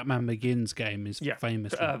 Like the Batman Begins game is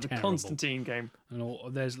famously the terrible. Constantine game.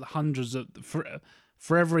 And there's hundreds of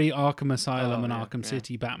for every Arkham Asylum and Arkham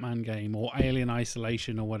City Batman game or Alien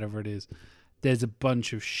Isolation or whatever it is. There's a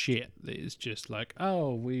bunch of shit that is just like,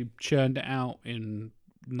 oh, we churned it out in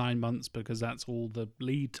 9 months because that's all the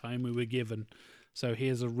lead time we were given. So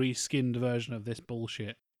here's a reskinned version of this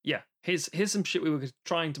bullshit. Yeah, here's some shit we were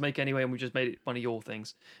trying to make anyway, and we just made it one of your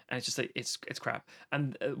things, and it's just it's crap.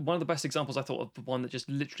 And one of the best examples I thought of, the one that just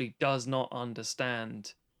literally does not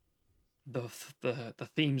understand the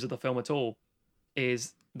themes of the film at all,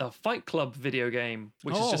 is the Fight Club video game,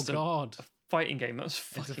 which is just a fighting game. That was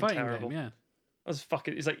fucking terrible. Game, yeah. That was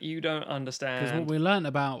fucking. It's like, you don't understand. Because what we learned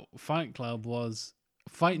about Fight Club was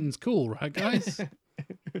fighting's cool, right, guys?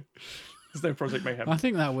 There's no Project Mayhem. I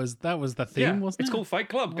think that was the theme, wasn't it? It's called Fight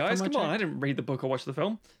Club, guys. Come on, I didn't read the book or watch the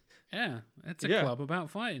film. Yeah, it's a club about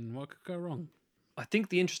fighting. What could go wrong? I think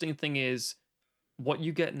the interesting thing is what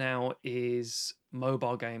you get now is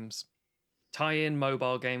mobile games. Tie-in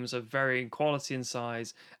mobile games of varying quality and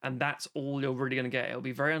size, and that's all you're really going to get. It'll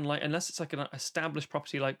be very unlikely, unless it's like an established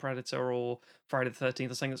property like Predator or Friday the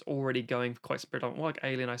 13th, or something that's already going for quite some period, like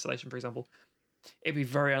Alien Isolation, for example. It'd be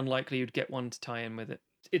very unlikely you'd get one to tie in with it.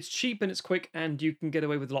 It's cheap and it's quick, and you can get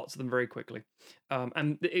away with lots of them very quickly.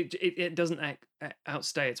 And it doesn't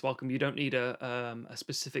outstay its welcome. You don't need a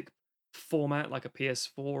specific format like a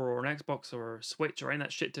PS4 or an Xbox or a Switch or any of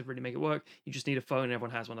that shit to really make it work. You just need a phone, and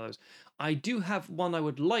everyone has one of those. I do have one I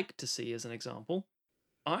would like to see as an example.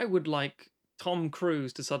 I would like Tom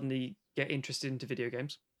Cruise to suddenly get interested into video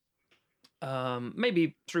games.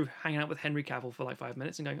 Maybe through hanging out with Henry Cavill for like 5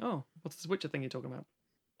 minutes and going, oh, what's this Witcher thing you're talking about?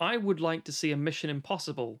 I would like to see a Mission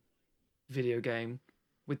Impossible video game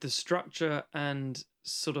with the structure and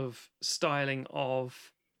sort of styling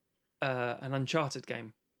of an Uncharted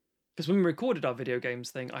game. Because when we recorded our video games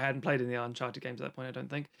thing, I hadn't played any of the Uncharted games at that point, I don't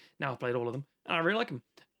think. Now I've played all of them, and I really like them.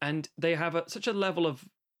 And they have such a level of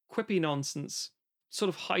quippy nonsense, sort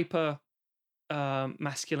of hyper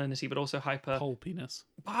masculinity, but also hyper pulpiness.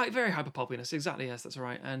 Very hyper pulpiness, exactly. Yes, that's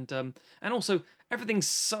right. And also everything's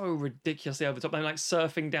so ridiculously over the top. They're like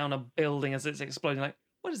surfing down a building as it's exploding. Like,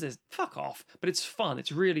 what is this? Fuck off! But it's fun.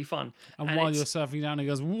 It's really fun. And while you're surfing down, he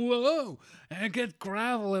goes, "Whoa! I get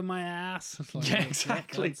gravel in my ass." Like, yeah,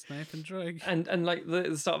 exactly. That's Nathan Drake. And like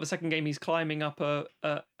the start of the second game, he's climbing up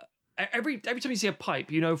every time you see a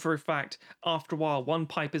pipe, you know for a fact after a while one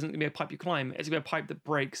pipe isn't gonna be a pipe you climb. It's gonna be a pipe that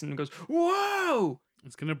breaks and goes, whoa!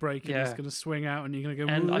 It's gonna break and it's gonna swing out, and you're gonna go.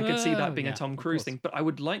 And whoa! I could see that being a Tom Cruise thing, but I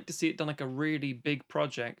would like to see it done like a really big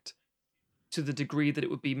project, to the degree that it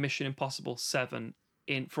would be Mission Impossible 7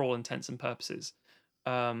 for all intents and purposes.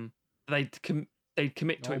 They'd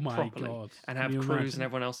commit to it properly and have Cruise and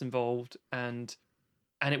everyone else involved, and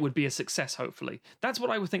it would be a success. Hopefully, that's what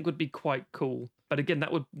I would think would be quite cool. But again,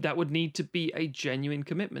 that would need to be a genuine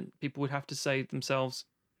commitment. People would have to say themselves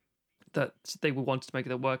that they would want to make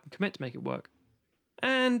it work and commit to make it work.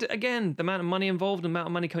 And again, the amount of money involved, the amount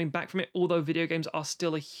of money coming back from it, although video games are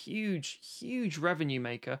still a huge, huge revenue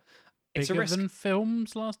maker, it's bigger a risk. Than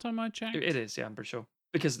films last time I checked. It is, yeah, I'm pretty sure.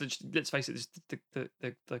 Because let's face it,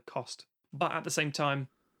 the cost. But at the same time,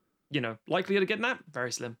 likelihood of getting that,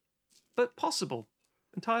 very slim. But possible.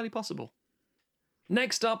 Entirely possible.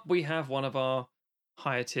 Next up, we have one of our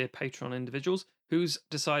higher tier Patreon individuals who's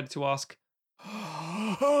decided to ask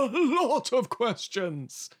a lot of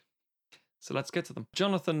questions. So let's get to them.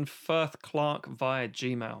 Jonathan Firth Clark via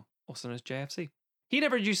Gmail, also known as JFC. He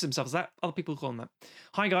never introduced himself as that. Other people call him that.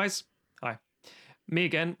 Hi, guys. Hi. Me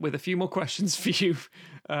again with a few more questions for you.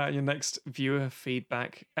 Your next viewer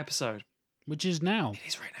feedback episode. Which is now. It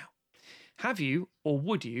is right now. Have you or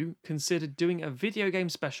would you consider doing a video game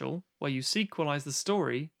special where you sequelize the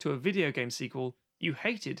story to a video game sequel you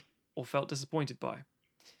hated or felt disappointed by?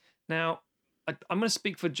 Now, I'm going to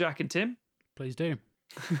speak for Jack and Tim. Please do.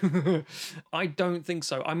 I don't think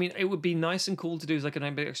so. I mean, it would be nice and cool to do like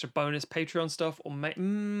an extra bonus Patreon stuff, or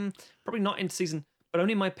probably not in season, but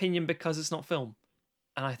only in my opinion because it's not film,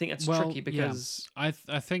 and I think that's tricky because I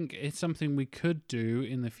think it's something we could do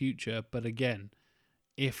in the future, but again,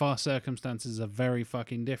 if our circumstances are very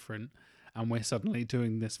fucking different, and we're suddenly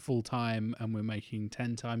doing this full time and we're making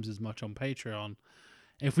 10 times as much on Patreon.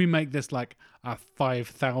 If we make this like a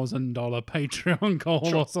 $5,000 Patreon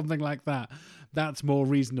goal or something like that, that's more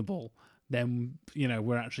reasonable. Then,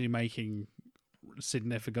 we're actually making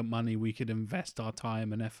significant money. We could invest our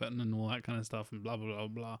time and effort and all that kind of stuff and blah, blah, blah,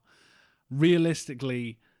 blah.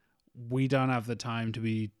 Realistically, we don't have the time to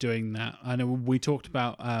be doing that. I know we talked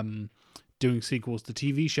about doing sequels to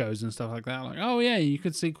TV shows and stuff like that. Like, oh yeah, you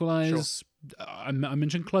could sequelize. Sure. I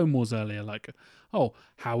mentioned Clone Wars earlier. Like, oh,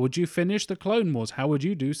 how would you finish the Clone Wars? How would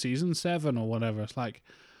you do season 7 or whatever? It's like,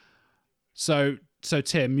 so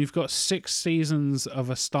Tim, you've got 6 seasons of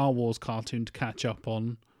a Star Wars cartoon to catch up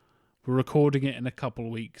on. We're recording it in a couple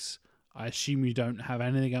of weeks. I assume you don't have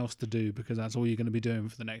anything else to do because that's all you're going to be doing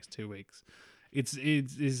for the next 2 weeks.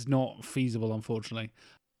 It's not feasible, unfortunately.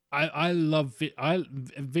 I love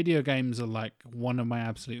video games are like one of my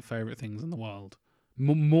absolute favorite things in the world,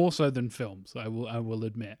 more so than films. I will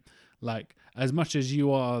admit, like as much as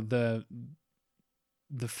you are the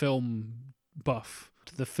film buff,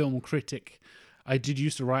 the film critic. I did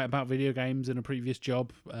used to write about video games in a previous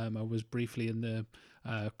job. I was briefly in the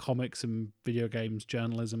comics and video games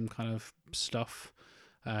journalism kind of stuff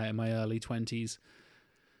in my early 20s.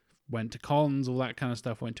 Went to cons, all that kind of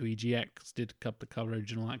stuff. Went to EGX, did the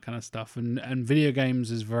coverage and all that kind of stuff. And video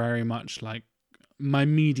games is very much like my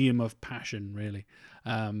medium of passion, really.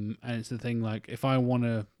 And it's the thing, like, if I want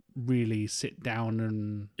to really sit down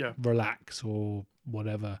and relax or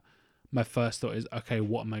whatever, my first thought is, okay,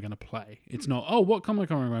 what am I going to play? It's not, oh, what comic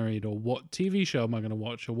am I going to read or what TV show am I going to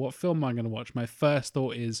watch or what film am I going to watch? My first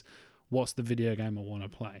thought is, what's the video game I want to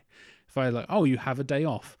play? If I like, oh, you have a day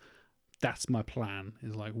off. That's my plan,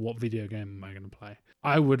 is like, what video game am I going to play?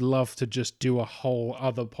 I would love to just do a whole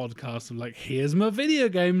other podcast of like, here's my video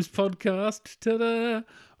games podcast, ta-da!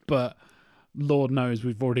 But Lord knows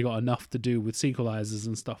we've already got enough to do with sequelizers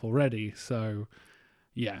and stuff already. So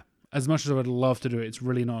yeah, as much as I would love to do it, it's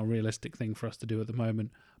really not a realistic thing for us to do at the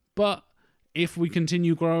moment. But if we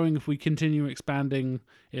continue growing, if we continue expanding,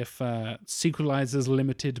 if Sequelizers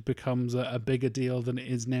Limited becomes a bigger deal than it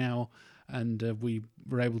is now, and we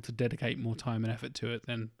were able to dedicate more time and effort to it,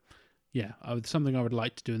 then yeah, something I would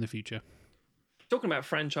like to do in the future. Talking about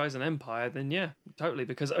franchise and empire, then yeah, totally.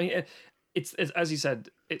 Because I mean, it's as you said,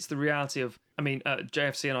 it's the reality of. I mean,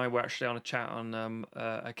 JFC and I were actually on a chat on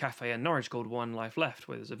a cafe in Norwich called One Life Left,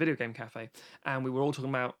 where there's a video game cafe, and we were all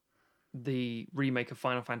talking about the remake of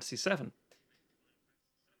Final Fantasy VII.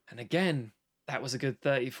 And again, that was a good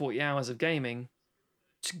 30, 40 hours of gaming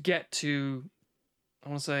to get to, I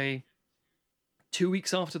want to say, 2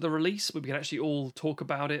 weeks after the release, where we could actually all talk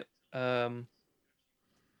about it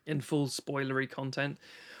in full spoilery content,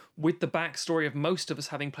 with the backstory of most of us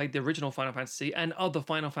having played the original Final Fantasy and other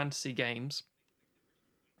Final Fantasy games,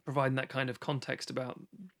 providing that kind of context about,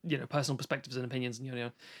 personal perspectives and opinions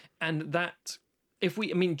and and that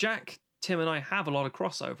Jack, Tim, and I have a lot of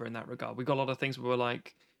crossover in that regard. We've got a lot of things where we're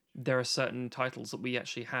like, there are certain titles that we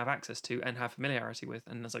actually have access to and have familiarity with,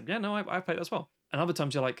 and it's like, yeah, no, I've played that as well. And other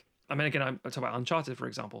times you're like, I mean, again, I'm talking about Uncharted, for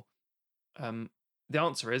example. The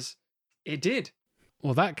answer is, it did.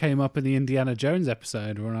 Well, that came up in the Indiana Jones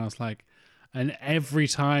episode where I was like, and every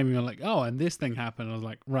time you're like, oh, and this thing happened. I was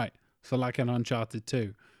like, right. So like an Uncharted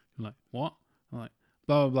 2. I'm like, what? I'm like,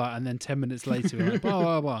 blah, blah, blah. And then 10 minutes later, we're like, blah,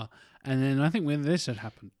 blah, blah. And then I think when this had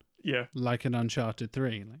happened, yeah, like an Uncharted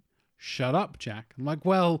 3, like, shut up, Jack. I'm like,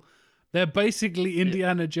 well, they're basically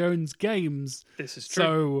Indiana Jones games. This is true.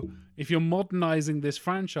 So if you're modernizing this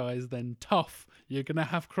franchise, then tough. You're going to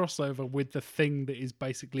have crossover with the thing that is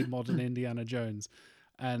basically modern Indiana Jones.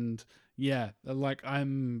 And yeah, like I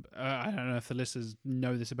don't know if the listeners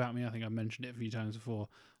know this about me. I think I've mentioned it a few times before.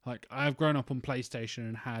 Like, I've grown up on PlayStation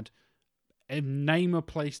and had name a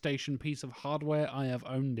PlayStation piece of hardware, I have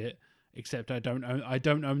owned it. Except I don't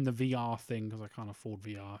own the VR thing because I can't afford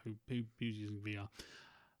VR. Who's using VR?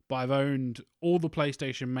 But I've owned all the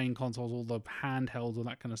PlayStation main consoles, all the handhelds, all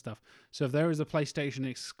that kind of stuff. So if there is a PlayStation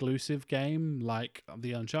exclusive game like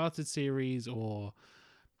the Uncharted series, or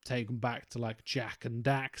take them back to like Jak and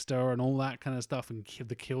Daxter and all that kind of stuff, and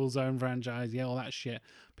the Killzone franchise, yeah, all that shit,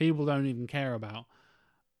 people don't even care about.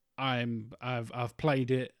 I've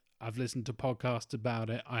played it. I've listened to podcasts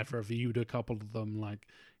about it. I've reviewed a couple of them, like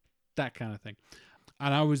that kind of thing.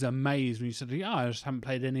 And I was amazed when you said, "Yeah, I just haven't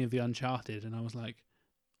played any of the Uncharted," and I was like,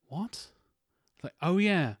 "What?" Like, oh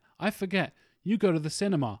yeah, I forget. You go to the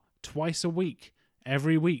cinema twice a week,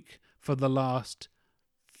 every week for the last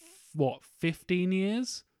 15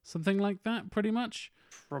 years, something like that, pretty much.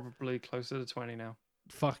 Probably closer to 20 now.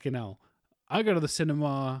 Fucking hell, I go to the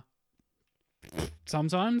cinema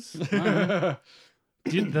sometimes. That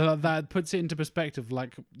puts it into perspective.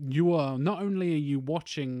 Like, you are not only are you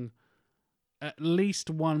watching at least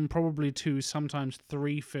one, probably two, sometimes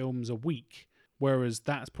 3 films a week, whereas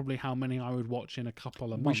that's probably how many I would watch in a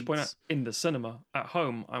couple of months. We should point out, in the cinema, at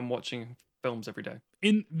home, I'm watching films every day.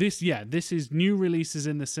 In this, this is new releases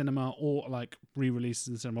in the cinema or like re-releases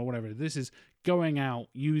in the cinema or whatever. This is going out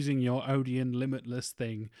using your Odeon Limitless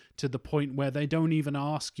thing to the point where they don't even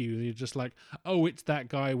ask you. You're just like, oh, it's that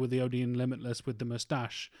guy with the Odeon Limitless with the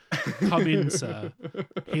mustache. Come in, sir.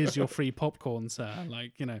 Here's your free popcorn, sir.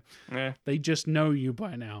 Like, they just know you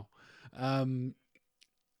by now.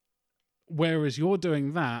 Whereas you're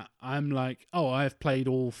doing that, I'm like, oh, I've played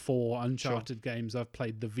all 4 Uncharted games. I've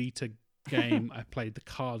played the Vita game. I played the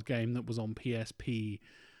card game that was on PSP.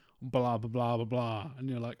 Blah, blah, blah, blah, blah. And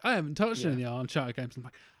you're like, I haven't touched any of the Uncharted games. I'm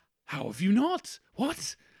like, how have you not?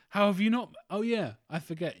 What? How have you not? Oh, yeah, I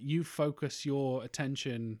forget. You focus your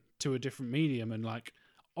attention to a different medium. And like,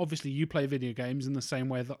 obviously you play video games in the same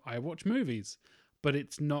way that I watch movies. But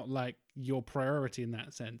it's not like your priority in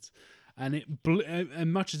that sense. And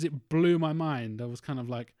and much as it blew my mind, I was kind of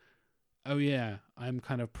like, oh yeah, I'm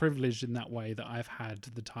kind of privileged in that way that I've had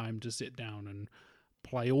the time to sit down and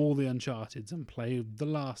play all the Uncharteds and play The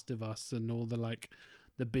Last of Us and all the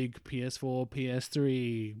big PS4,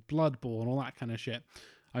 PS3, Bloodborne, all that kind of shit.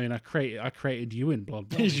 I mean, I created you in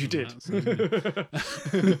Bloodborne. You did.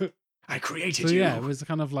 I created you. you. Yeah, it was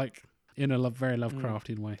kind of like in a very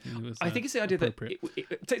Lovecraftian way. It was, I think it's the idea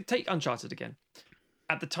that take Uncharted again.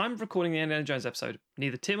 At the time of recording the Indiana Jones episode,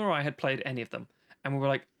 neither Tim or I had played any of them. And we were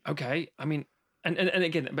like, okay, I mean, and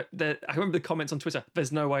again, but I remember the comments on Twitter,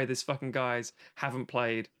 there's no way this fucking guys haven't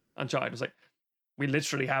played Uncharted. I was like, we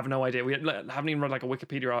literally have no idea. We haven't even read like a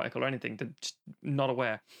Wikipedia article or anything, just not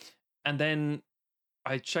aware. And then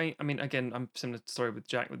I changed, I mean, again, I'm similar story with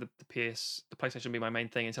Jack with the PlayStation being my main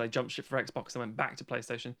thing until I jumped ship for Xbox and went back to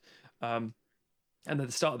PlayStation. And at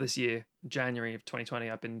the start of this year, January of 2020,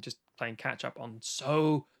 I've been just playing catch up on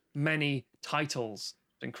so many titles.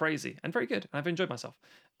 It's been crazy and very good. I've enjoyed myself.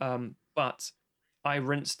 But I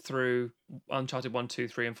rinsed through Uncharted 1, 2,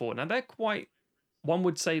 3, and 4. Now they're quite, one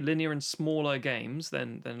would say, linear and smaller games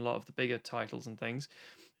than a lot of the bigger titles and things.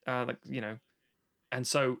 And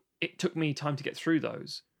so it took me time to get through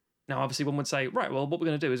those. Now, obviously, one would say, right, well, what we're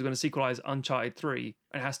going to do is we're going to sequelize Uncharted 3,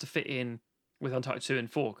 and it has to fit in with Uncharted 2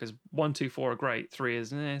 and 4, because 1, 2, 4 are great, 3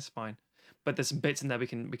 is, it's fine. But there's some bits in there we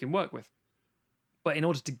can work with. But in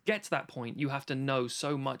order to get to that point, you have to know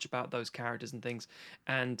so much about those characters and things.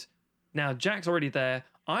 And now Jack's already there.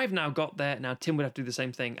 I've now got there. Now Tim would have to do the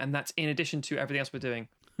same thing. And that's in addition to everything else we're doing.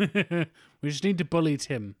 We just need to bully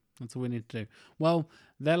Tim. That's all we need to do. Well,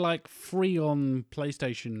 they're like free on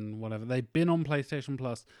PlayStation, whatever. They've been on PlayStation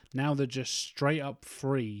Plus. Now they're just straight up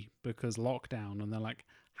free because lockdown. And they're like,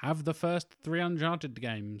 have the first 3 Uncharted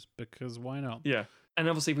games because why not? Yeah. And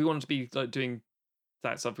obviously, if we wanted to be like doing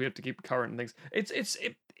that stuff, we have to keep current and things.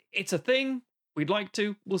 It's a thing. We'd like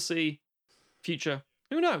to. We'll see. Future.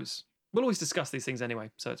 Who knows? We'll always discuss these things anyway,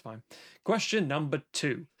 so it's fine. Question number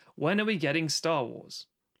 2. When are we getting Star Wars?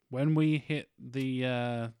 When we hit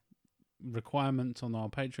the requirement on our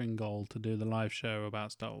Patreon goal to do the live show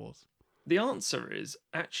about Star Wars. The answer is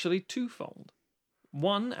actually twofold.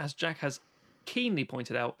 One, as Jack has keenly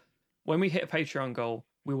pointed out, when we hit a Patreon goal,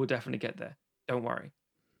 we will definitely get there. Don't worry.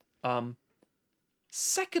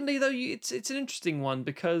 Secondly, though, it's an interesting one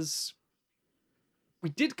because we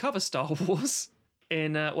did cover Star Wars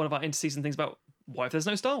in one of our interseason things about what if there's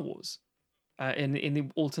no Star Wars in the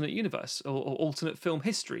alternate universe or alternate film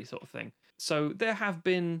history sort of thing. So there have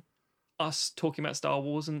been us talking about Star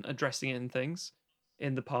Wars and addressing it in things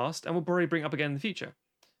in the past, and we'll probably bring it up again in the future.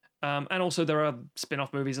 And also there are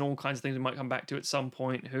spin-off movies and all kinds of things we might come back to at some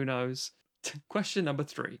point. Who knows? Question number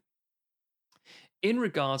 3. In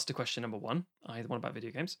regards to question number 1, the one about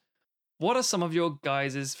video games, what are some of your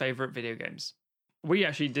guys' favorite video games?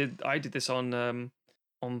 I did this on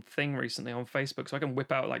Thing recently on Facebook, so I can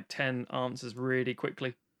whip out like 10 answers really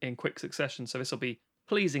quickly in quick succession. So this will be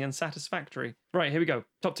pleasing and satisfactory. Right, here we go.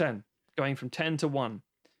 Top 10, going from 10 to 1.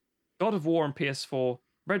 God of War on PS4,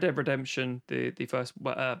 Red Dead Redemption, the first,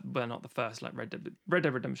 well, not the first, like Red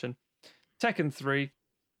Dead Redemption, Tekken 3,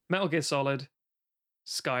 Metal Gear Solid,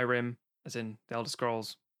 Skyrim, as in the Elder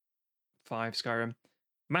Scrolls 5 Skyrim,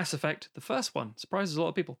 Mass Effect, the first one, surprises a lot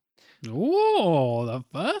of people. Oh, the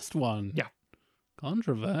first one. Yeah.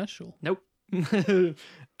 Controversial. Nope.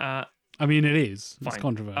 I mean, it is. Fine. It's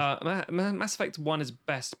controversial. Mass Effect 1 is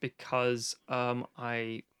best because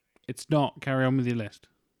It's not. Carry on with your list.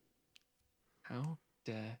 How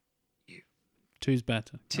dare... 2's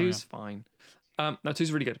better. Carry 2's fine. No,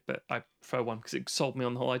 2's really good, but I prefer 1 because it sold me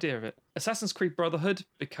on the whole idea of it. Assassin's Creed Brotherhood,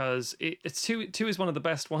 because it's 2 is one of the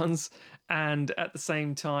best ones, and at the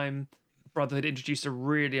same time, Brotherhood introduced a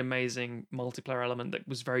really amazing multiplayer element that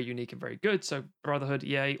was very unique and very good. So Brotherhood,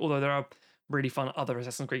 yay. Although there are really fun other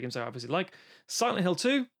Assassin's Creed games I obviously like. Silent Hill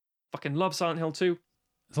 2, fucking love Silent Hill 2.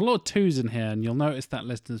 There's a lot of 2's in here, and you'll notice that,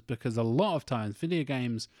 listeners, because a lot of times video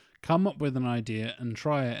games come up with an idea and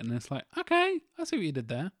try it, and it's like, okay, I see what you did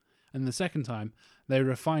there. And the second time, they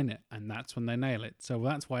refine it, and that's when they nail it. So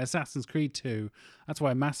that's why Assassin's Creed 2, that's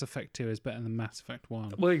why Mass Effect 2 is better than Mass Effect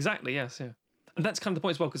 1. Well, exactly, yes, yeah. And that's kind of the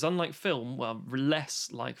point as well, because unlike film, well, less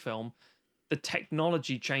like film, the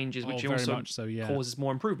technology changes, which very also much so, yeah. causes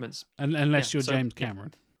more improvements. Unless you're so, James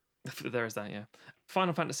Cameron. There is that, yeah.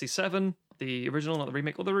 Final Fantasy VII, the original, not the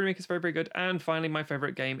remake. Well, the remake is very, very good. And finally, my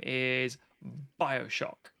favorite game is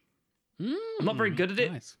BioShock. I'm not very good at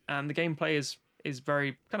it, nice. and the gameplay is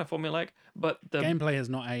very kind of formulaic, but the gameplay has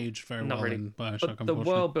not aged very well really. in BioShock, but the unfortunately.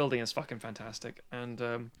 world building is fucking fantastic. And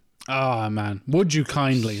oh man, would you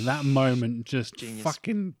kindly? That moment just Genius.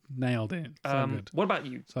 Fucking nailed it. So good. What about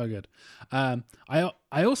you? So good. I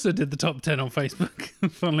also did the top 10 on Facebook.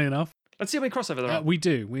 Funnily enough, Let's see how many crossover there are. we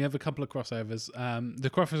do. We have a couple of crossovers. The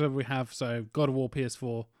crossover we have, so God of War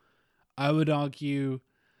PS4. I would argue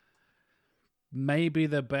maybe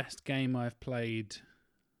the best game I've played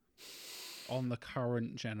on the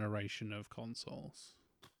current generation of consoles.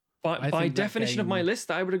 By definition of my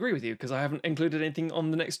list, I would agree with you because I haven't included anything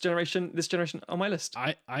on this generation on my list.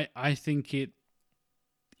 I think it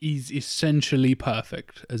is essentially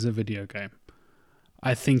perfect as a video game.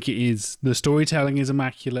 I think it is. The storytelling is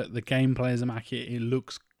immaculate. The gameplay is immaculate. It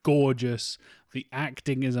looks gorgeous. The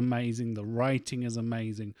acting is amazing. The writing is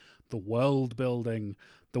amazing. The world building,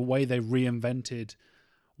 the way they reinvented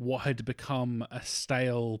what had become a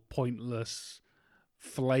stale, pointless,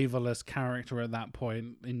 flavorless character at that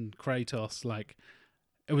point in Kratos, like,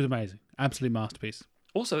 it was amazing. Absolute masterpiece.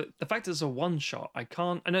 Also, the fact that it's a one-shot, I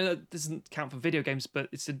know that doesn't count for video games, but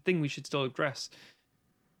it's a thing we should still address.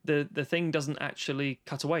 The thing doesn't actually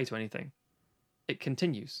cut away to anything. It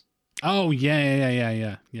continues. Oh,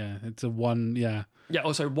 yeah. It's a one, yeah. Yeah,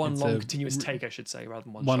 also one long continuous take, I should say, rather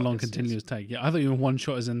than one shot. One long continuous take, yeah. I thought even one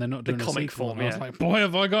shot as in they're not doing the a comic sequel. form, I was like, boy,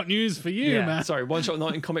 have I got news for you, man. Sorry, one shot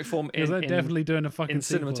not in comic form. Because they're definitely doing a fucking in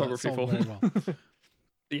sequel. cinematography form. Well.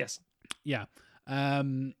 Yes. Yeah.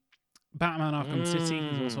 Batman Arkham City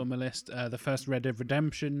is also on my list. The first Red Dead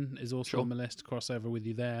Redemption is also on my list. Crossover with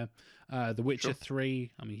you there. The Witcher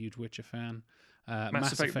 3. I'm a huge Witcher fan.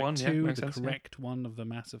 Mass Effect 1, 2, the correct one of the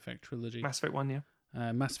Mass Effect trilogy. Mass Effect 1,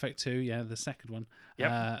 yeah. Mass Effect 2, yeah, the second one.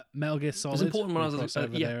 Yep. Metal Gear Solid. It was important when I was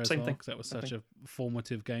crossover there as same well, thing. because that was such a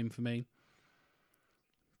formative game for me.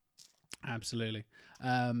 Absolutely.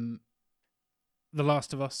 The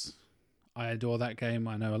Last of Us. I adore that game.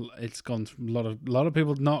 I know it's gone from a lot of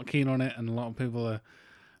people not keen on it, and a lot of people are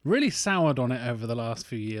really soured on it over the last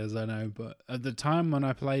few years. I know, but at the time when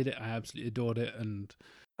I played it, I absolutely adored it. And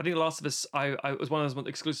I think The Last of Us, I was one of those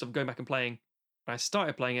exclusives of going back and playing. I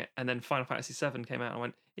started playing it, and then Final Fantasy VII came out, and I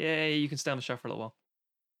went, "Yeah, you can stay on the shelf for a little while."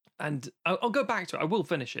 And I'll go back to it. I will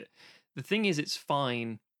finish it. The thing is, it's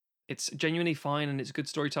fine. It's genuinely fine, and it's good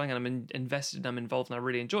storytelling, and I'm invested, and I'm involved, and I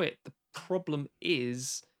really enjoy it. The problem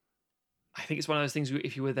is, I think it's one of those things.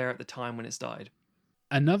 If you were there at the time when it started,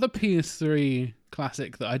 another PS3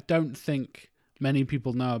 classic that I don't think many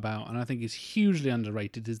people know about, and I think is hugely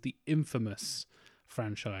underrated, is the Infamous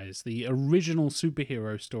franchise, the original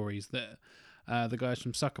superhero stories that the guys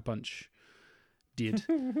from Sucker Punch did.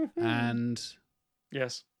 And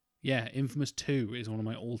yes, yeah, Infamous 2 is one of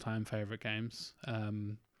my all-time favorite games.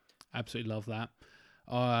 Absolutely love that.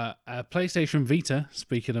 PlayStation Vita,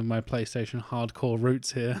 speaking of my PlayStation hardcore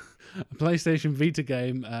roots here, a PlayStation Vita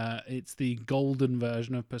game, it's the golden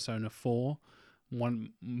version of Persona 4.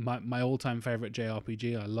 My all-time favorite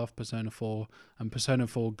JRPG. I love Persona 4 and Persona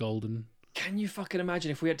 4 Golden. Can you fucking imagine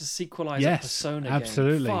if we had to sequelize a Persona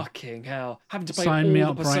absolutely. game? Fucking hell. Having to play Sign all me the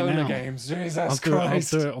up Persona right now. games. Jesus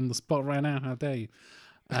Christ. I'll do it on the spot right now. How dare you?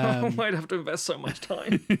 I might have to invest so much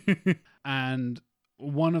time. And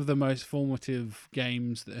one of the most formative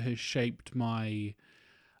games that has shaped my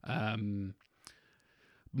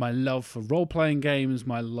my love for role-playing games,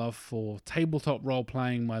 my love for tabletop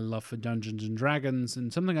role-playing, my love for Dungeons and Dragons,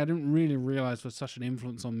 and something I didn't really realize was such an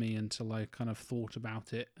influence on me until I kind of thought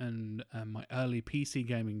about it and my early PC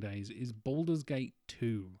gaming days is Baldur's Gate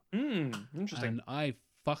 2. Interesting. And I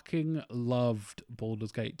fucking loved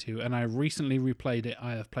Baldur's Gate 2, and I recently replayed it.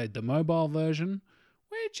 I have played the mobile version,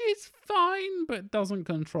 which is fine, but doesn't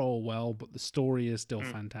control well, but the story is still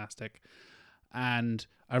fantastic. And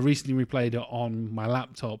I recently replayed it on my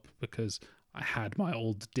laptop because I had my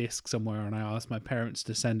old disc somewhere and I asked my parents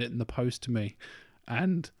to send it in the post to me.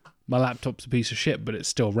 And my laptop's a piece of shit, but it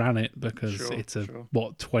still ran it because it's a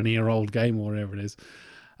 20-year-old game or whatever it is.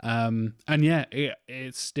 And yeah,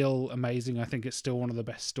 it's still amazing. I think it's still one of the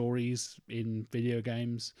best stories in video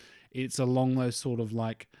games. It's along those sort of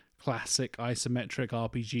like classic isometric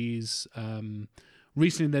RPGs.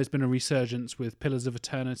 Recently there's been a resurgence with Pillars of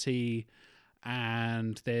Eternity,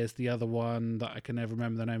 and there's the other one that I can never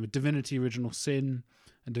remember the name of, Divinity Original Sin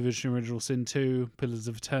and Divinity Original Sin 2, Pillars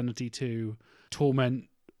of Eternity 2, Torment,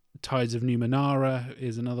 Tides of Numenera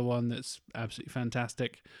is another one that's absolutely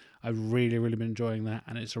fantastic. I've really, really been enjoying that,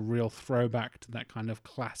 and it's a real throwback to that kind of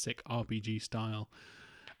classic RPG style.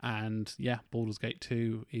 And yeah, Baldur's Gate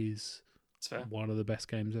 2 is one of the best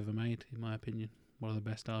games ever made, in my opinion. One of the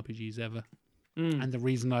best RPGs ever. And the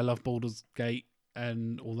reason I love Baldur's Gate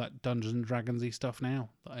and all that Dungeons and Dragons-y stuff now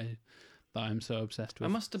that I'm so obsessed with.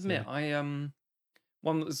 I must admit, I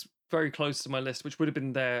one that was very close to my list, which would have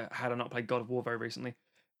been there had I not played God of War very recently,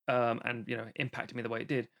 and impacted me the way it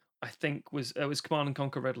did. I think it was Command and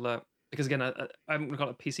Conquer Red Alert, because again I haven't got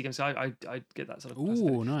a PC game, so I get that sort of.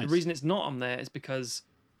 Ooh, nice. The reason it's not on there is because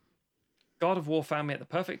God of War found me at the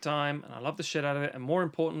perfect time, and I love the shit out of it. And more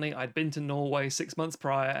importantly, I'd been to Norway 6 months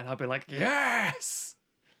prior, and I'd been like, yes,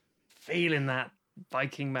 feeling that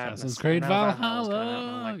Viking madness. Assassin's Creed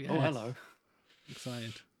Valhalla. Yes. Oh, hello.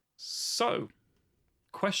 Excited. So,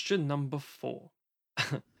 question number 4.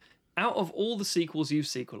 Out of all the sequels you've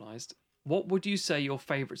sequelized, what would you say your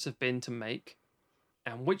favorites have been to make?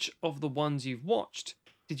 And which of the ones you've watched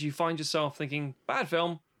did you find yourself thinking, bad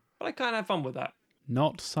film, but I kind of had fun with that?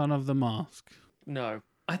 Not Son of the Mask. No.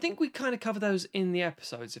 I think we kind of cover those in the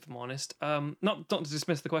episodes, if I'm honest. Not to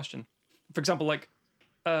dismiss the question. For example, like,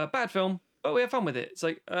 bad film, but we have fun with it. It's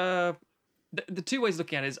like, the two ways of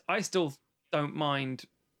looking at it is I still don't mind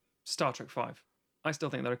Star Trek 5. I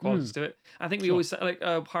still think there are qualities to it. I think we always say, like,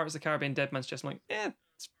 Pirates of the Caribbean, Dead Man's Chest, I'm like,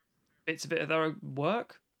 it's a bit of their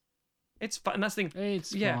work. It's fine. And that's the thing.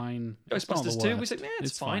 It's fine. Ghostbusters 2, we said,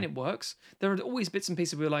 it's fine. It works. There are always bits and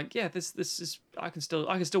pieces where we're like, yeah, this is, I can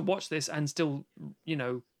still watch this and still,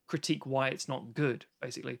 critique why it's not good,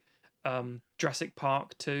 basically. Jurassic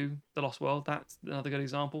Park 2, The Lost World, that's another good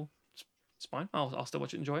example. It's fine. I'll still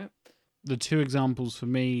watch it and enjoy it. The two examples for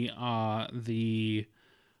me are the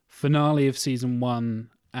finale of season 1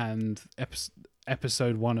 and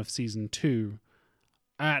episode 1 of season 2.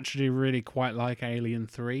 I actually really quite like Alien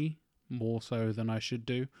 3, more so than I should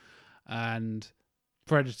do. And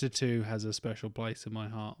Predator 2 has a special place in my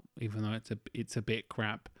heart, even though it's a bit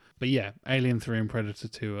crap. But yeah, Alien 3 and Predator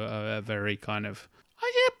 2 are very kind of...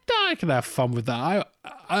 I can have fun with that.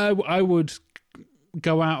 I would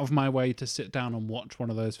go out of my way to sit down and watch one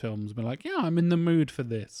of those films and be like, yeah, I'm in the mood for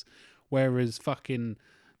this. Whereas fucking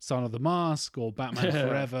Son of the Mask or Batman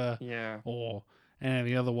Forever or any of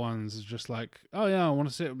the other ones is just like, oh yeah, I want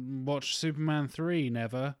to sit and watch Superman 3,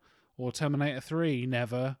 never. Or Terminator 3,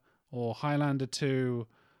 never. Or Highlander 2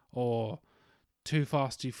 or Too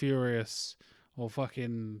Fast, Too Furious or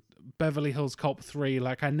fucking Beverly Hills Cop 3.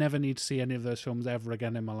 Like, I never need to see any of those films ever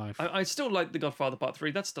again in my life. I still like The Godfather Part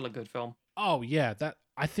 3. That's still a good film. Oh, yeah.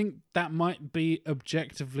 I think that might be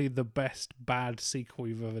objectively the best bad sequel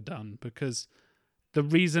you've ever done, because the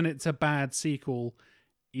reason it's a bad sequel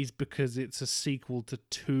is because it's a sequel to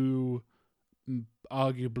two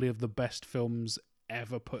arguably of the best films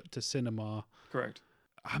ever put to cinema. Correct.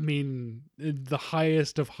 I mean, the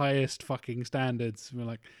highest of highest fucking standards. We're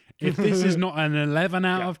like, if this is not an 11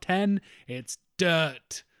 out of 10, it's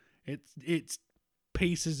dirt. It's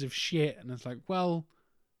pieces of shit. And it's like, well,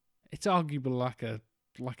 it's arguably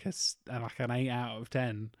like an 8 out of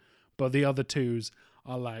 10, but the other twos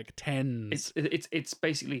are like 10s. It's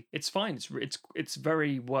basically, it's fine. It's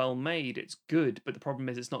very well made. It's good, but the problem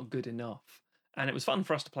is it's not good enough. And it was fun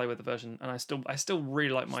for us to play with the version, and I still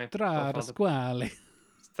really like my Strada Squally.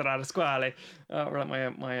 Strada Squally. Or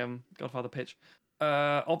like my Godfather pitch.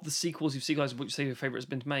 Of the sequels you've sequelized, which you say your favorite has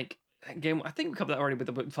been to make? Again, I think we covered that already,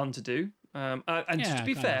 but they're fun to do. And to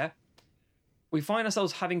be fair, we find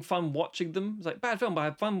ourselves having fun watching them. It's like, bad film, but I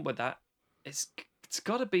had fun with that. It's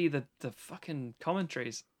got to be the fucking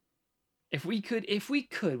commentaries. If we could,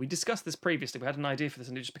 we discussed this previously. We had an idea for this,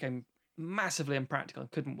 and it just became massively impractical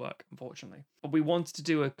and couldn't work, unfortunately. But we wanted to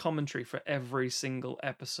do a commentary for every single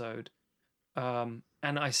episode, and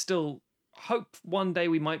I still hope one day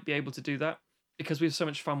we might be able to do that because we have so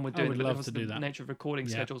much fun with doing it. would love to do the that. nature of recording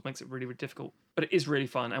schedules makes it really, really difficult, but it is really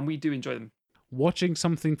fun, and we do enjoy them. Watching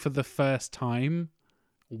something for the first time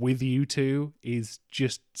with you two is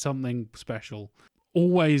just something special.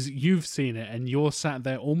 Always, you've seen it and you're sat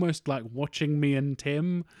there almost like watching me and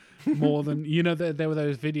Tim more than, there were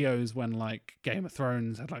those videos when like Game of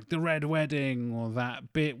Thrones had like the Red Wedding or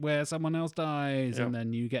that bit where someone else dies, and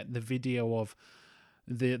then you get the video of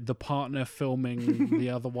the partner filming the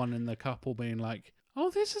other one in the couple being like, oh,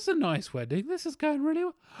 this is a nice wedding, this is going really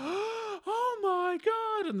well. Oh my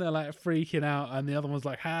god, and they're like freaking out, and the other one's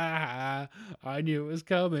like, ha, I knew it was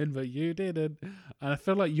coming but you didn't. And I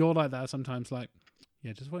feel like you're like that sometimes, like,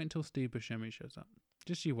 yeah, just wait until Steve Buscemi shows up,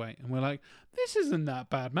 just you wait. And we're like, this isn't that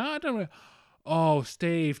bad, man, I don't know. Oh,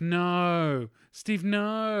 Steve no.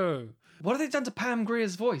 What have they done to Pam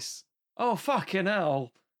Greer's voice? Oh, fucking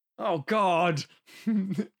hell. Oh god.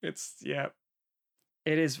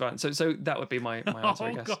 It is fun. So that would be my answer,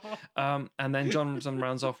 I guess. And then John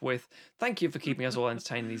rounds off with, thank you for keeping us all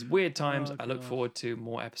entertained in these weird times. I look forward to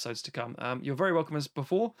more episodes to come. You're very welcome as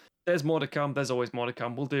before. There's more to come. There's always more to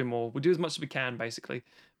come. We'll do more. We'll do as much as we can, basically.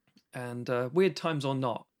 And weird times or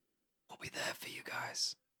not, we'll be there for you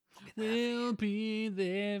guys. We'll be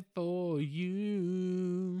there for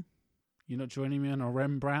you. You're not joining me on a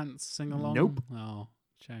Rembrandt sing-along? Nope. Oh,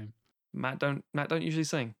 shame. Matt don't usually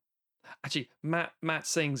sing. Actually, Matt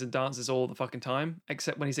sings and dances all the fucking time,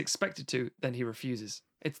 except when he's expected to, then he refuses.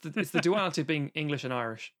 It's the duality of being English and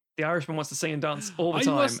Irish. The Irishman wants to sing and dance all the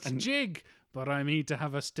time. I must jig, but I need to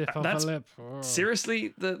have a stiff upper lip. Oh.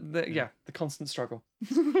 Seriously, the constant struggle.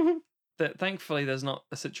 That thankfully there's not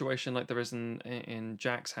a situation like there is in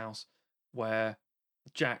Jack's house, where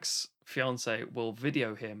Jack's fiance will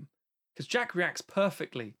video him, because Jack reacts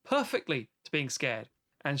perfectly to being scared,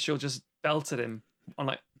 and she'll just belt at him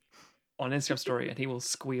on Instagram story, and he will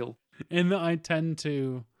squeal. In that I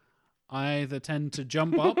either tend to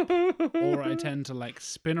jump up or I tend to like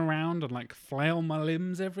spin around and like flail my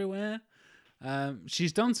limbs everywhere.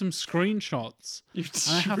 She's done some screenshots.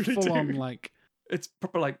 I have really full on like, it's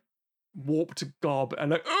proper like warped gob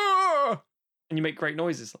and like, Argh! And you make great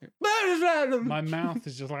noises. Like, my mouth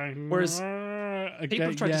is just like. Whereas people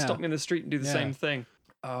have tried to stop me in the street and do the same thing.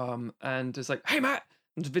 And it's like, hey Matt.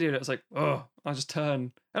 And just videoed it. I was like, oh, I just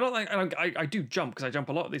turn. And I do jump because I jump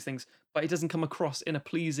a lot of these things, but it doesn't come across in a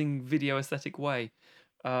pleasing video aesthetic way.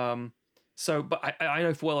 But I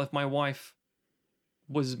know for well if my wife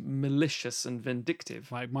was malicious and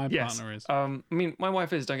vindictive, like my partner is. I mean, my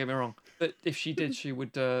wife is. Don't get me wrong. But if she did, she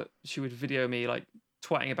would video me like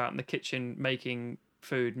twatting about in the kitchen, making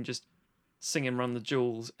food, and just singing "Run the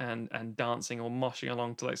Jewels" and dancing or moshing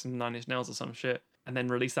along to like some Nine Inch Nails or some shit. And then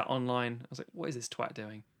release that online. I was like, what is this twat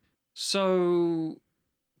doing? So,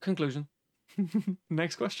 conclusion.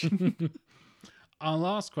 Next question. Our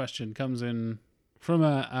last question comes in from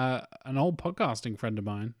an old podcasting friend of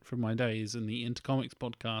mine from my days in the Intercomics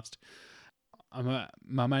podcast.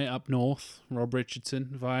 My mate up north, Rob Richardson,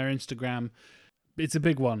 via Instagram. It's a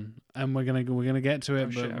big one, and we're gonna get to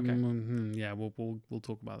it. We'll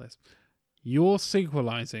talk about this. You're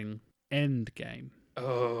sequelizing Endgame.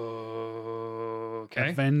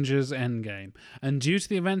 Okay. Avengers Endgame. And due to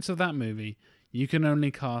the events of that movie, you can only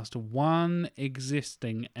cast one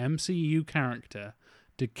existing MCU character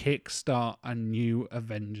to kickstart a new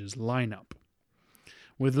Avengers lineup.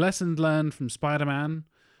 With lessons learned from Spider-Man,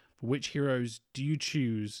 which heroes do you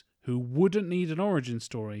choose who wouldn't need an origin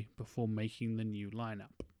story before making the new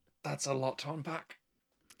lineup? That's a lot to unpack.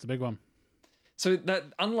 It's a big one. So that,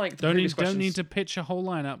 unlike the previous questions... Don't need to pitch a whole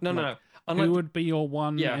lineup. No. Who would be your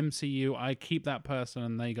one MCU? I keep that person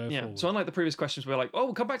and they go forward. So unlike the previous questions, we're like, oh,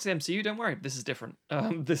 we'll come back to the MCU. Don't worry. This is different.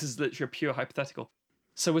 This is literally a pure hypothetical.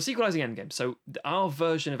 So we're sequelizing Endgame. So our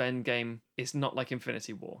version of Endgame is not like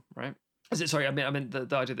Infinity War, right? I mean the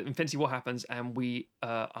idea that Infinity War happens and we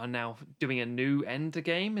are now doing a new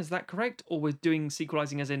Endgame. Is that correct? Or we're doing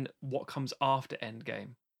sequelizing as in what comes after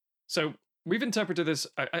Endgame? So we've interpreted this.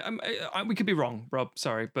 We could be wrong, Rob.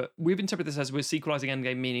 Sorry, but we've interpreted this as we're sequelizing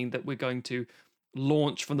Endgame, meaning that we're going to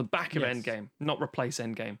launch from the back of Endgame, not replace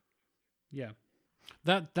Endgame. Yeah,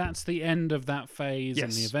 that's the end of that phase,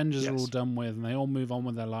 and the Avengers are all done with, and they all move on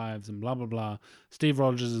with their lives, and blah blah blah. Steve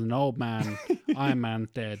Rogers is an old man. Iron Man's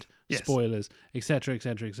dead. Spoilers, etc.,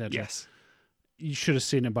 etc., etc. Yes, you should have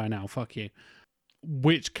seen it by now. Fuck you.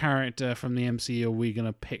 Which character from the MCU are we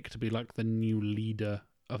gonna pick to be like the new leader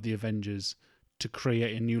of the Avengers to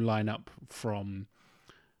create a new lineup from.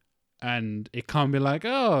 And it can't be like,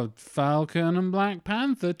 oh, Falcon and Black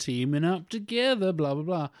Panther teaming up together, blah, blah,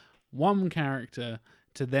 blah. One character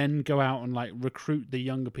to then go out and like recruit the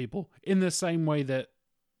younger people in the same way that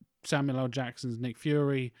Samuel L. Jackson's Nick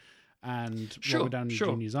Fury and Robert Downey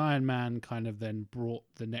Jr.'s Iron Man kind of then brought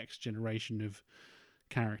the next generation of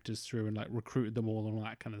characters through and like recruited them all and all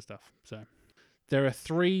that kind of stuff. So there are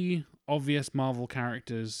 3 obvious Marvel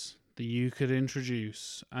characters that you could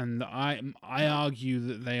introduce, and I argue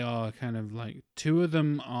that they are kind of like 2 of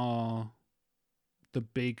them are the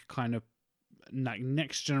big kind of like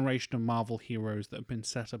next generation of Marvel heroes that have been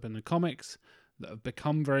set up in the comics that have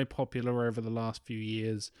become very popular over the last few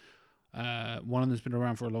years. One of them's been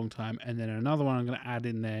around for a long time, and then another one I'm going to add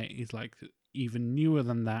in there is like even newer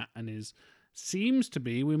than that, and seems to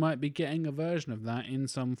be we might be getting a version of that in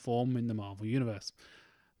some form in the Marvel universe.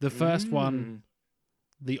 The first one,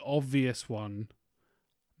 the obvious one,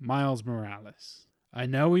 Miles Morales. I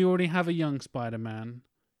know we already have a young Spider-Man.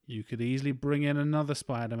 You could easily bring in another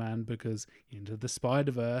Spider-Man because Into the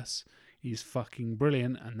Spider-Verse, he's fucking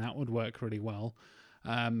brilliant, and that would work really well.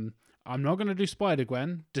 I'm not going to do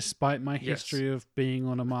Spider-Gwen, despite my history of being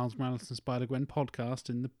on a Miles Morales and Spider-Gwen podcast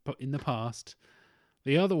in the past.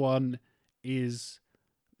 The other one is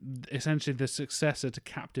essentially the successor to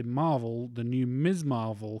Captain Marvel, the new Ms.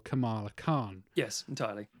 Marvel, Kamala Khan. Yes,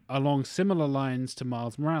 entirely. Along similar lines to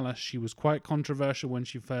Miles Morales, she was quite controversial when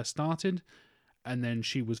she first started, and then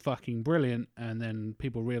she was fucking brilliant, and then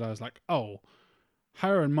people realized, like, oh,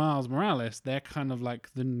 her and Miles Morales, they're kind of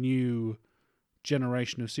like the new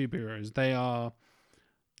generation of superheroes. They are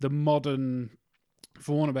the modern,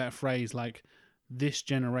 for want of a better phrase, like, this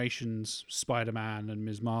generation's Spider-Man and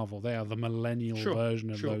Ms. Marvel. They are the millennial version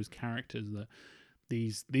of those characters that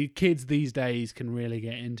the kids these days can really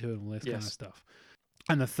get into and all this kind of stuff.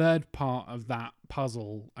 And the third part of that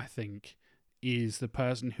puzzle, I think, is the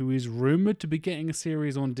person who is rumored to be getting a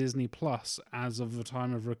series on Disney Plus as of the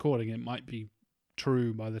time of recording. It might be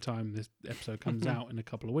true by the time this episode comes out in a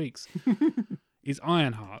couple of weeks, is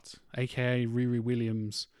Ironheart, aka Riri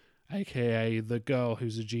Williams, aka the girl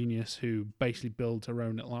who's a genius who basically builds her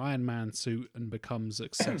own little Iron Man suit and becomes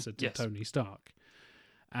successor to Tony Stark.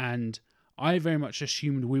 And I very much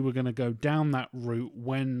assumed we were going to go down that route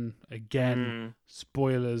when, again,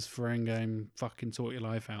 spoilers for Endgame, fucking sort your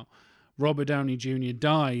life out, Robert Downey Jr.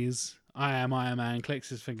 dies. I am Iron Man, clicks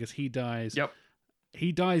his fingers, he dies. Yep.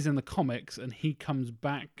 He dies in the comics and he comes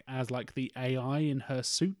back as like the AI in her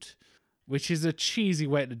suit, which is a cheesy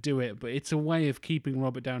way to do it, but it's a way of keeping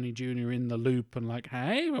Robert Downey Jr. in the loop and like,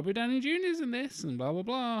 hey, Robert Downey Jr.'s in this and blah, blah,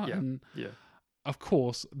 blah. Yeah. And of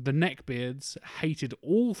course, the neckbeards hated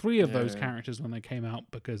all 3 of those characters when they came out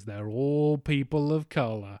because they're all people of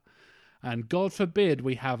color. And God forbid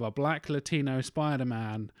we have a black Latino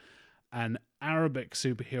Spider-Man, an Arabic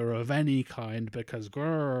superhero of any kind because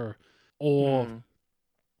grrr, or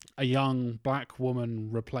a young black woman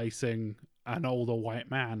replacing an older white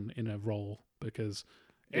man in a role because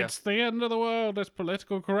it's the end of the world, it's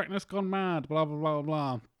political correctness gone mad, blah, blah, blah,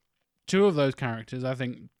 blah. 2 of those characters, I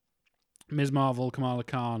think Ms. Marvel, Kamala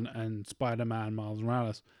Khan, and Spider-Man, Miles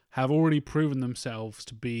Morales, have already proven themselves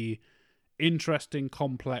to be interesting,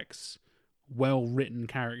 complex, well-written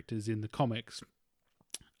characters in the comics.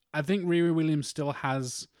 I think Riri Williams still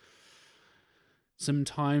has some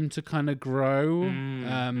time to kind of grow.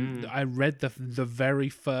 I read the very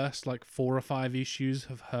first like 4 or 5 issues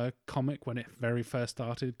of her comic when it very first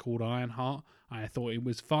started, called Ironheart. I thought it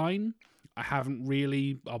was fine. I haven't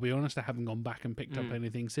really, I'll be honest, I haven't gone back and picked up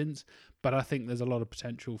anything since, but I think there's a lot of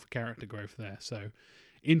potential for character growth there. So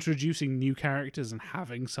introducing new characters and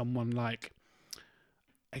having someone like,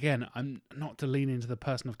 again, I'm not to lean into the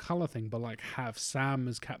person of color thing, but like have Sam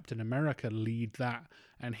as Captain America lead that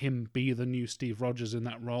and him be the new Steve Rogers in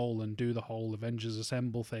that role and do the whole Avengers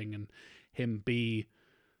Assemble thing and him be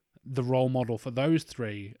the role model for those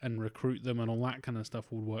 3 and recruit them and all that kind of stuff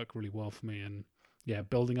would work really well for me. And yeah,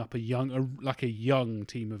 building up a young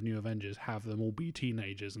team of new Avengers, have them all be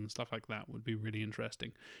teenagers and stuff like that would be really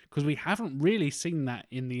interesting because we haven't really seen that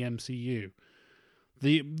in the MCU.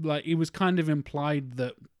 It was kind of implied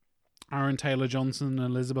that Aaron Taylor Johnson and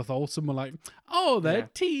Elizabeth Olsen were like, oh, they're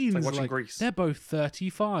teens. It's like watching Grease. They're both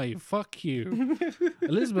 35. Fuck you.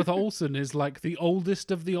 Elizabeth Olsen is like the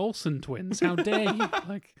oldest of the Olsen twins. How dare you?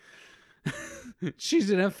 Like,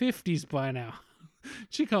 she's in her 50s by now.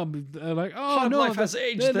 She can't be like, oh, Hard no, life has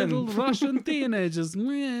aged they're them. little Russian teenagers.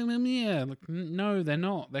 Yeah. Like, no, they're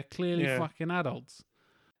not. They're clearly fucking adults.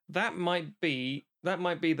 That might be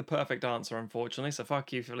the perfect answer, unfortunately. So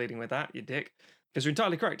fuck you for leading with that, you dick. Because you're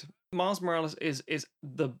entirely correct. Miles Morales is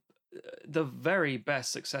the the very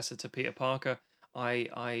best successor to Peter Parker.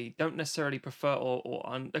 I don't necessarily prefer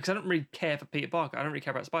because I don't really care for Peter Parker. I don't really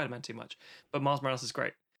care about Spider-Man too much, but Miles Morales is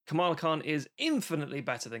great. Kamala Khan is infinitely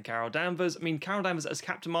better than Carol Danvers. I mean, Carol Danvers as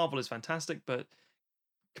Captain Marvel is fantastic, but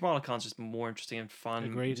Kamala Khan's just more interesting and fun.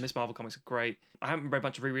 Agreed. Miss Marvel comics are great. I haven't read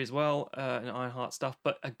much of Riri as well, and Ironheart stuff,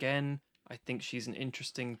 but again, I think she's an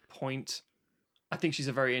interesting point. I think she's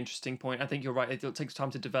a very interesting point. I think you're right. It takes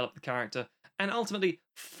time to develop the character, and ultimately,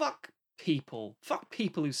 fuck people. Fuck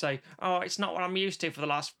people who say, "Oh, it's not what I'm used to for the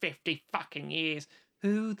last 50 fucking years."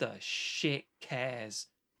 Who the shit cares?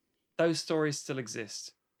 Those stories still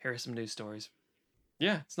exist. Here are some news stories.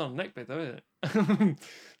 Yeah, it's not a neck bit though, is it?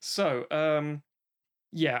 So,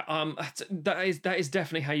 that is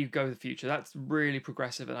definitely how you go the future. That's really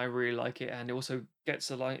progressive, and I really like it. And it also gets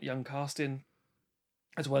a young cast in,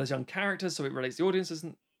 as well as young characters, so it relates to the audiences.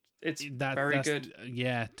 And it's very good.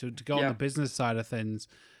 Yeah, to go on the business side of things,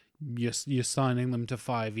 you're signing them to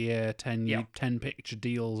 5-year, 10 picture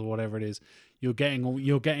deals or whatever it is. You're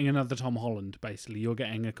getting another Tom Holland, basically. You're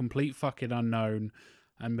getting a complete fucking unknown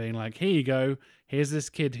and being like, here you go. Here's this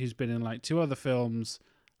kid who's been in like 2 other films.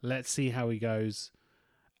 Let's see how he goes.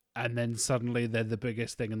 And then suddenly they're the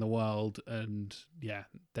biggest thing in the world, and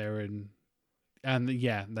they're in, and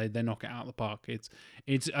they knock it out of the park. It's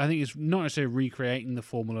I think it's not necessarily recreating the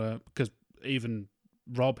formula, because even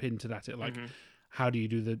Rob hinted at it, like, how do you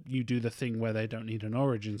do the thing where they don't need an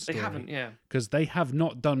origin story? They haven't, because they have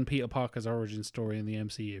not done Peter Parker's origin story in the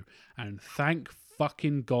MCU, and thank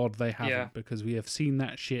fucking God they haven't, because we have seen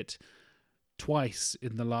that shit twice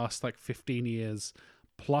in the last like 15 years.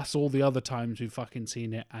 Plus all the other times we've fucking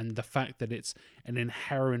seen it, and the fact that it's an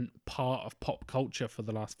inherent part of pop culture for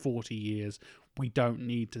the last 40 years, we don't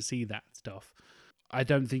need to see that stuff. I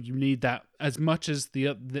don't think you need that as much as the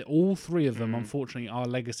all 3 of them, unfortunately, are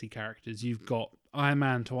legacy characters. You've got Iron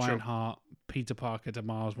Man to Ironheart, Peter Parker to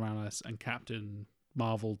Miles Morales, and Captain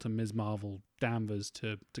Marvel to Ms. Marvel, Danvers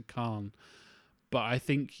to Khan. But I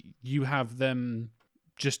think you have them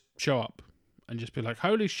just show up and just be like,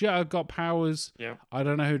 holy shit, I've got powers. Yeah. I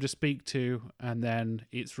don't know who to speak to. And then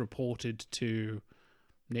it's reported to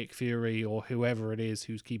Nick Fury or whoever it is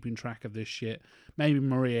who's keeping track of this shit. Maybe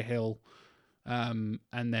Maria Hill. And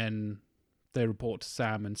then they report to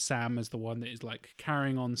Sam, and Sam is the one that is like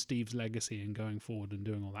carrying on Steve's legacy and going forward and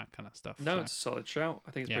doing all that kind of stuff. No, it's a solid shout.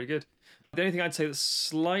 I think it's pretty good. The only thing I'd say that's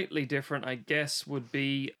slightly different, I guess, would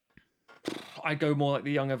be I go more like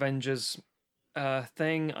the Young Avengers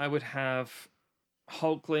thing. I would have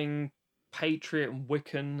Hulkling, Patriot, and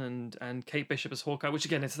Wiccan, and Kate Bishop as Hawkeye, which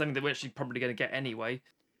again is something that we're actually probably going to get anyway.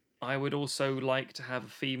 I would also like to have a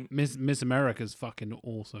female. Miss America's fucking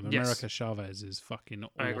awesome. America Chavez is fucking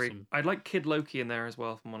awesome. I agree. I'd like Kid Loki in there as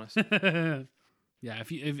well, if I'm honest. Yeah,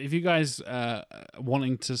 if you guys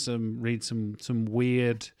wanting to read some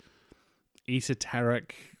weird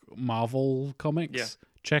esoteric Marvel comics,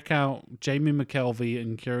 check out Jamie McKelvey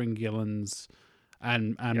and Kieran Gillen's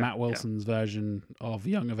and Matt Wilson's version of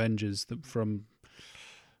Young Avengers from,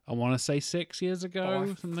 I want to say 6 years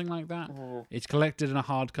ago, something like that. It's collected in a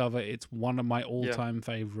hardcover. It's one of my all-time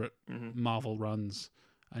favorite Marvel runs,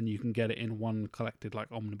 and you can get it in one collected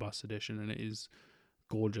like omnibus edition, and it is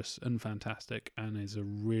gorgeous and fantastic, and is a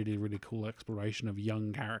really, really cool exploration of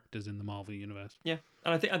young characters in the Marvel universe. Yeah,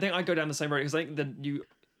 and I think I go down the same road, because I think that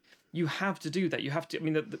you have to do that. You have to. I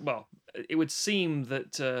mean, it would seem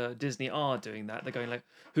that Disney are doing that. They're going like,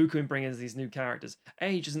 who can we bring in as these new characters?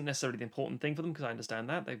 Age isn't necessarily the important thing for them, because I understand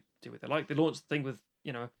that they do what they like. They launched the thing with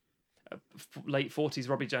late 40s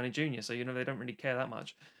Robbie Downey Jr., so they don't really care that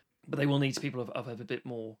much. But they will need people of a bit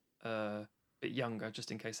more, bit younger,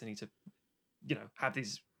 just in case they need to, have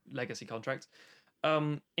these legacy contracts.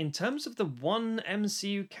 In terms of the one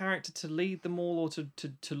MCU character to lead them all, or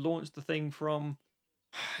to launch the thing from,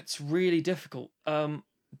 it's really difficult.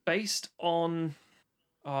 Based on,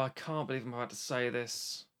 I can't believe I'm about to say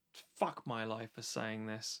this. Fuck my life for saying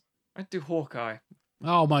this. I'd do Hawkeye.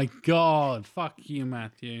 Oh my God! Fuck you,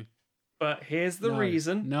 Matthew. But here's the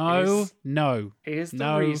reason. No. Here's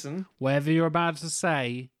the reason. Whatever you're about to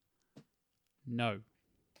say, no.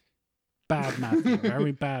 Bad Matthew.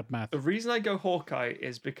 Very bad Matthew. The reason I go Hawkeye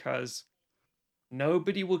is because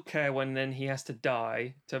nobody will care when then he has to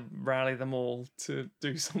die to rally them all to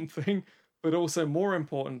do something. But also, more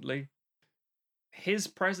importantly, his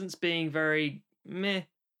presence being very meh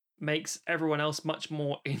makes everyone else much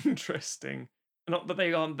more interesting. Not that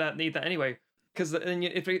they aren't that need that anyway, Because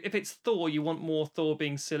if it's Thor, you want more Thor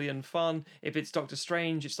being silly and fun. If it's Doctor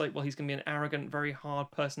Strange, it's like, well, he's going to be an arrogant, very hard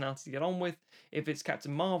personality to get on with. If it's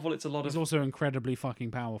Captain Marvel, it's a lot He's also incredibly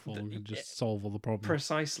fucking powerful and can just solve all the problems.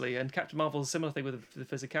 Precisely. And Captain Marvel's a similar thing with the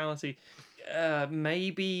physicality.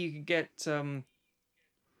 Maybe you could get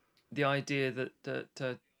the idea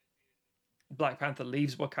that Black Panther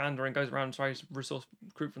leaves Wakanda and goes around and tries to resource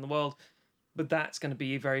recruit from the world. But that's going to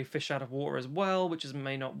be very fish out of water as well, which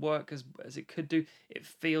may not work as it could do. It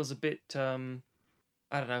feels a bit, I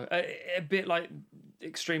don't know, a bit like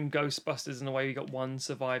Extreme Ghostbusters in a way. You got one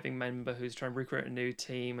surviving member who's trying to recruit a new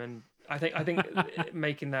team, and I think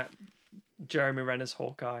making that Jeremy Renner's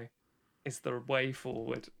Hawkeye is the way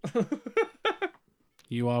forward.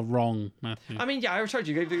 You are wrong, Matthew. I mean, yeah, I told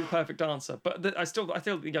you gave the perfect answer, but I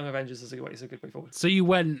feel the Young Avengers is a good way forward. So you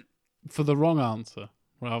went for the wrong answer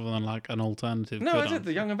rather than like an alternative. No, I did. Answer.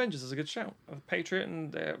 The Young Avengers is a good shout. Patriot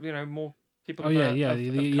and more people. Oh yeah.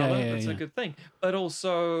 That's a good thing. But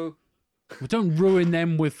also, well, don't ruin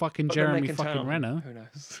them with fucking Jeremy fucking Renner. Who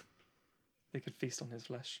knows? They could feast on his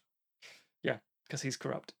flesh. Yeah, because he's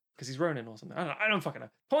corrupt. Because he's Ronin or something. I don't fucking know.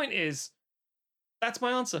 Point is, that's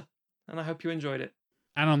my answer, and I hope you enjoyed it.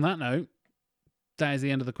 And on that note, that is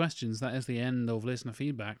the end of the questions. That is the end of listener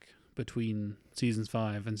feedback between seasons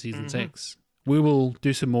 5 and season 6. We will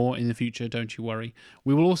do some more in the future, don't you worry.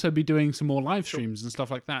 We will also be doing some more live streams and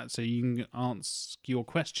stuff like that, so you can ask your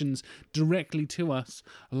questions directly to us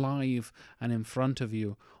live and in front of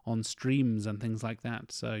you on streams and things like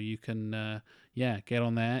that. So you can, get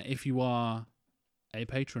on there. If you are a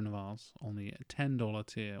patron of ours on the $10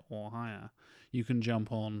 tier or higher, you can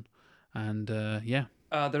jump on and,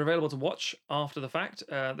 they're available to watch after the fact.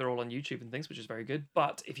 They're all on YouTube and things, which is very good.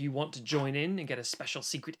 But if you want to join in and get a special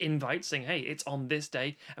secret invite saying, hey, it's on this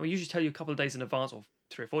day, and we usually tell you a couple of days in advance, or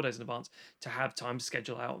 3 or 4 days in advance, to have time to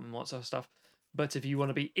schedule out and what sort of stuff. But if you want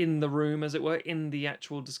to be in the room, as it were, in the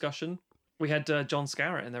actual discussion, we had John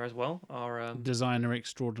Scarrett in there as well, our designer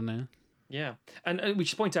extraordinaire. Yeah, and we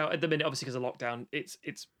should point out at the minute, obviously because of lockdown,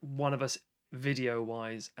 it's one of us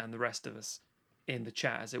video-wise and the rest of us in the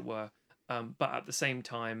chat, as it were. But at the same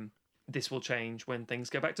time, this will change when things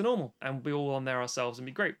go back to normal, and we're all on there ourselves and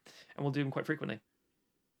be great, and we'll do them quite frequently.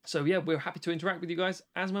 So yeah, we're happy to interact with you guys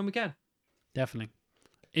as and when we can. Definitely.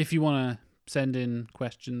 If you want to send in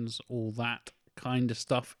questions, all that kind of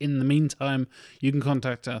stuff, in the meantime, you can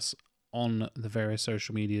contact us on the various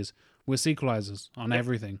social medias. We're Sequelizers on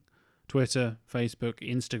everything. Twitter, Facebook,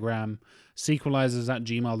 Instagram,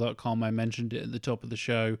 sequelizers@gmail.com. I mentioned it at the top of the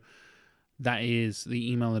show. That is the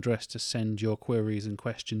email address to send your queries and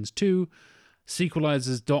questions to.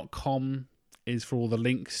 Sequelizers.com is for all the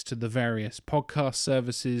links to the various podcast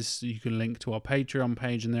services. You can link to our Patreon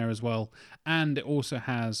page in there as well. And it also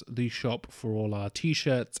has the shop for all our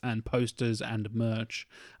t-shirts and posters and merch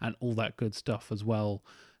and all that good stuff as well.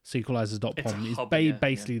 Sequelizers.com is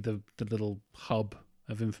basically the little hub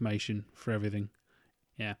of information for everything.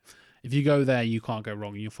 Yeah. If you go there, you can't go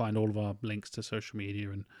wrong. You'll find all of our links to social media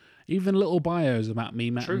and even little bios about me,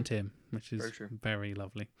 Matt, and Tim, which is very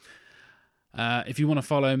lovely. If you want to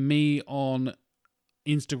follow me on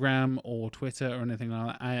Instagram or Twitter or anything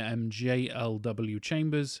like that, I am JLW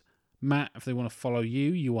Chambers. Matt, if they want to follow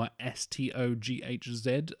you, you are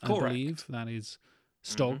STOGHZ, I believe. That is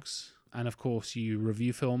Stogs. And of course, you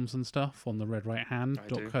review films and stuff on the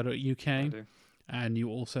redrighthand.co.uk. And you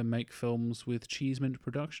also make films with Cheesemint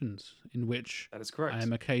Productions, in which that is correct. I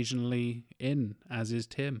am occasionally in, as is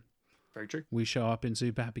Tim. Very true. We show up in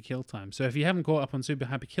Super Happy Kill Time. So if you haven't caught up on Super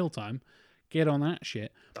Happy Kill Time, get on that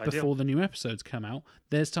shit before the new episodes come out.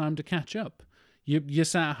 There's time to catch up. You're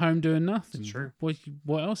sat at home doing nothing. It's true.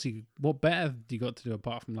 What else? What better you got to do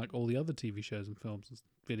apart from like all the other TV shows and films and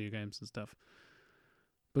video games and stuff?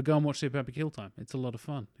 But go and watch Super Happy Kill Time. It's a lot of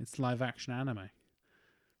fun. It's live action anime,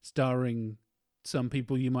 starring some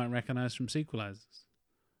people you might recognize from Sequelizers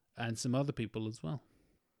and some other people as well.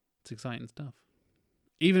 It's exciting stuff.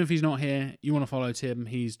 Even if he's not here, you want to follow Tim.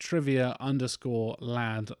 He's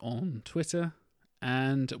trivia_lad on Twitter.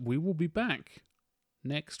 And we will be back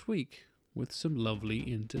next week with some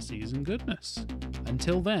lovely inter-season goodness.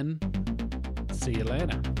 Until then, see you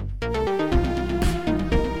later.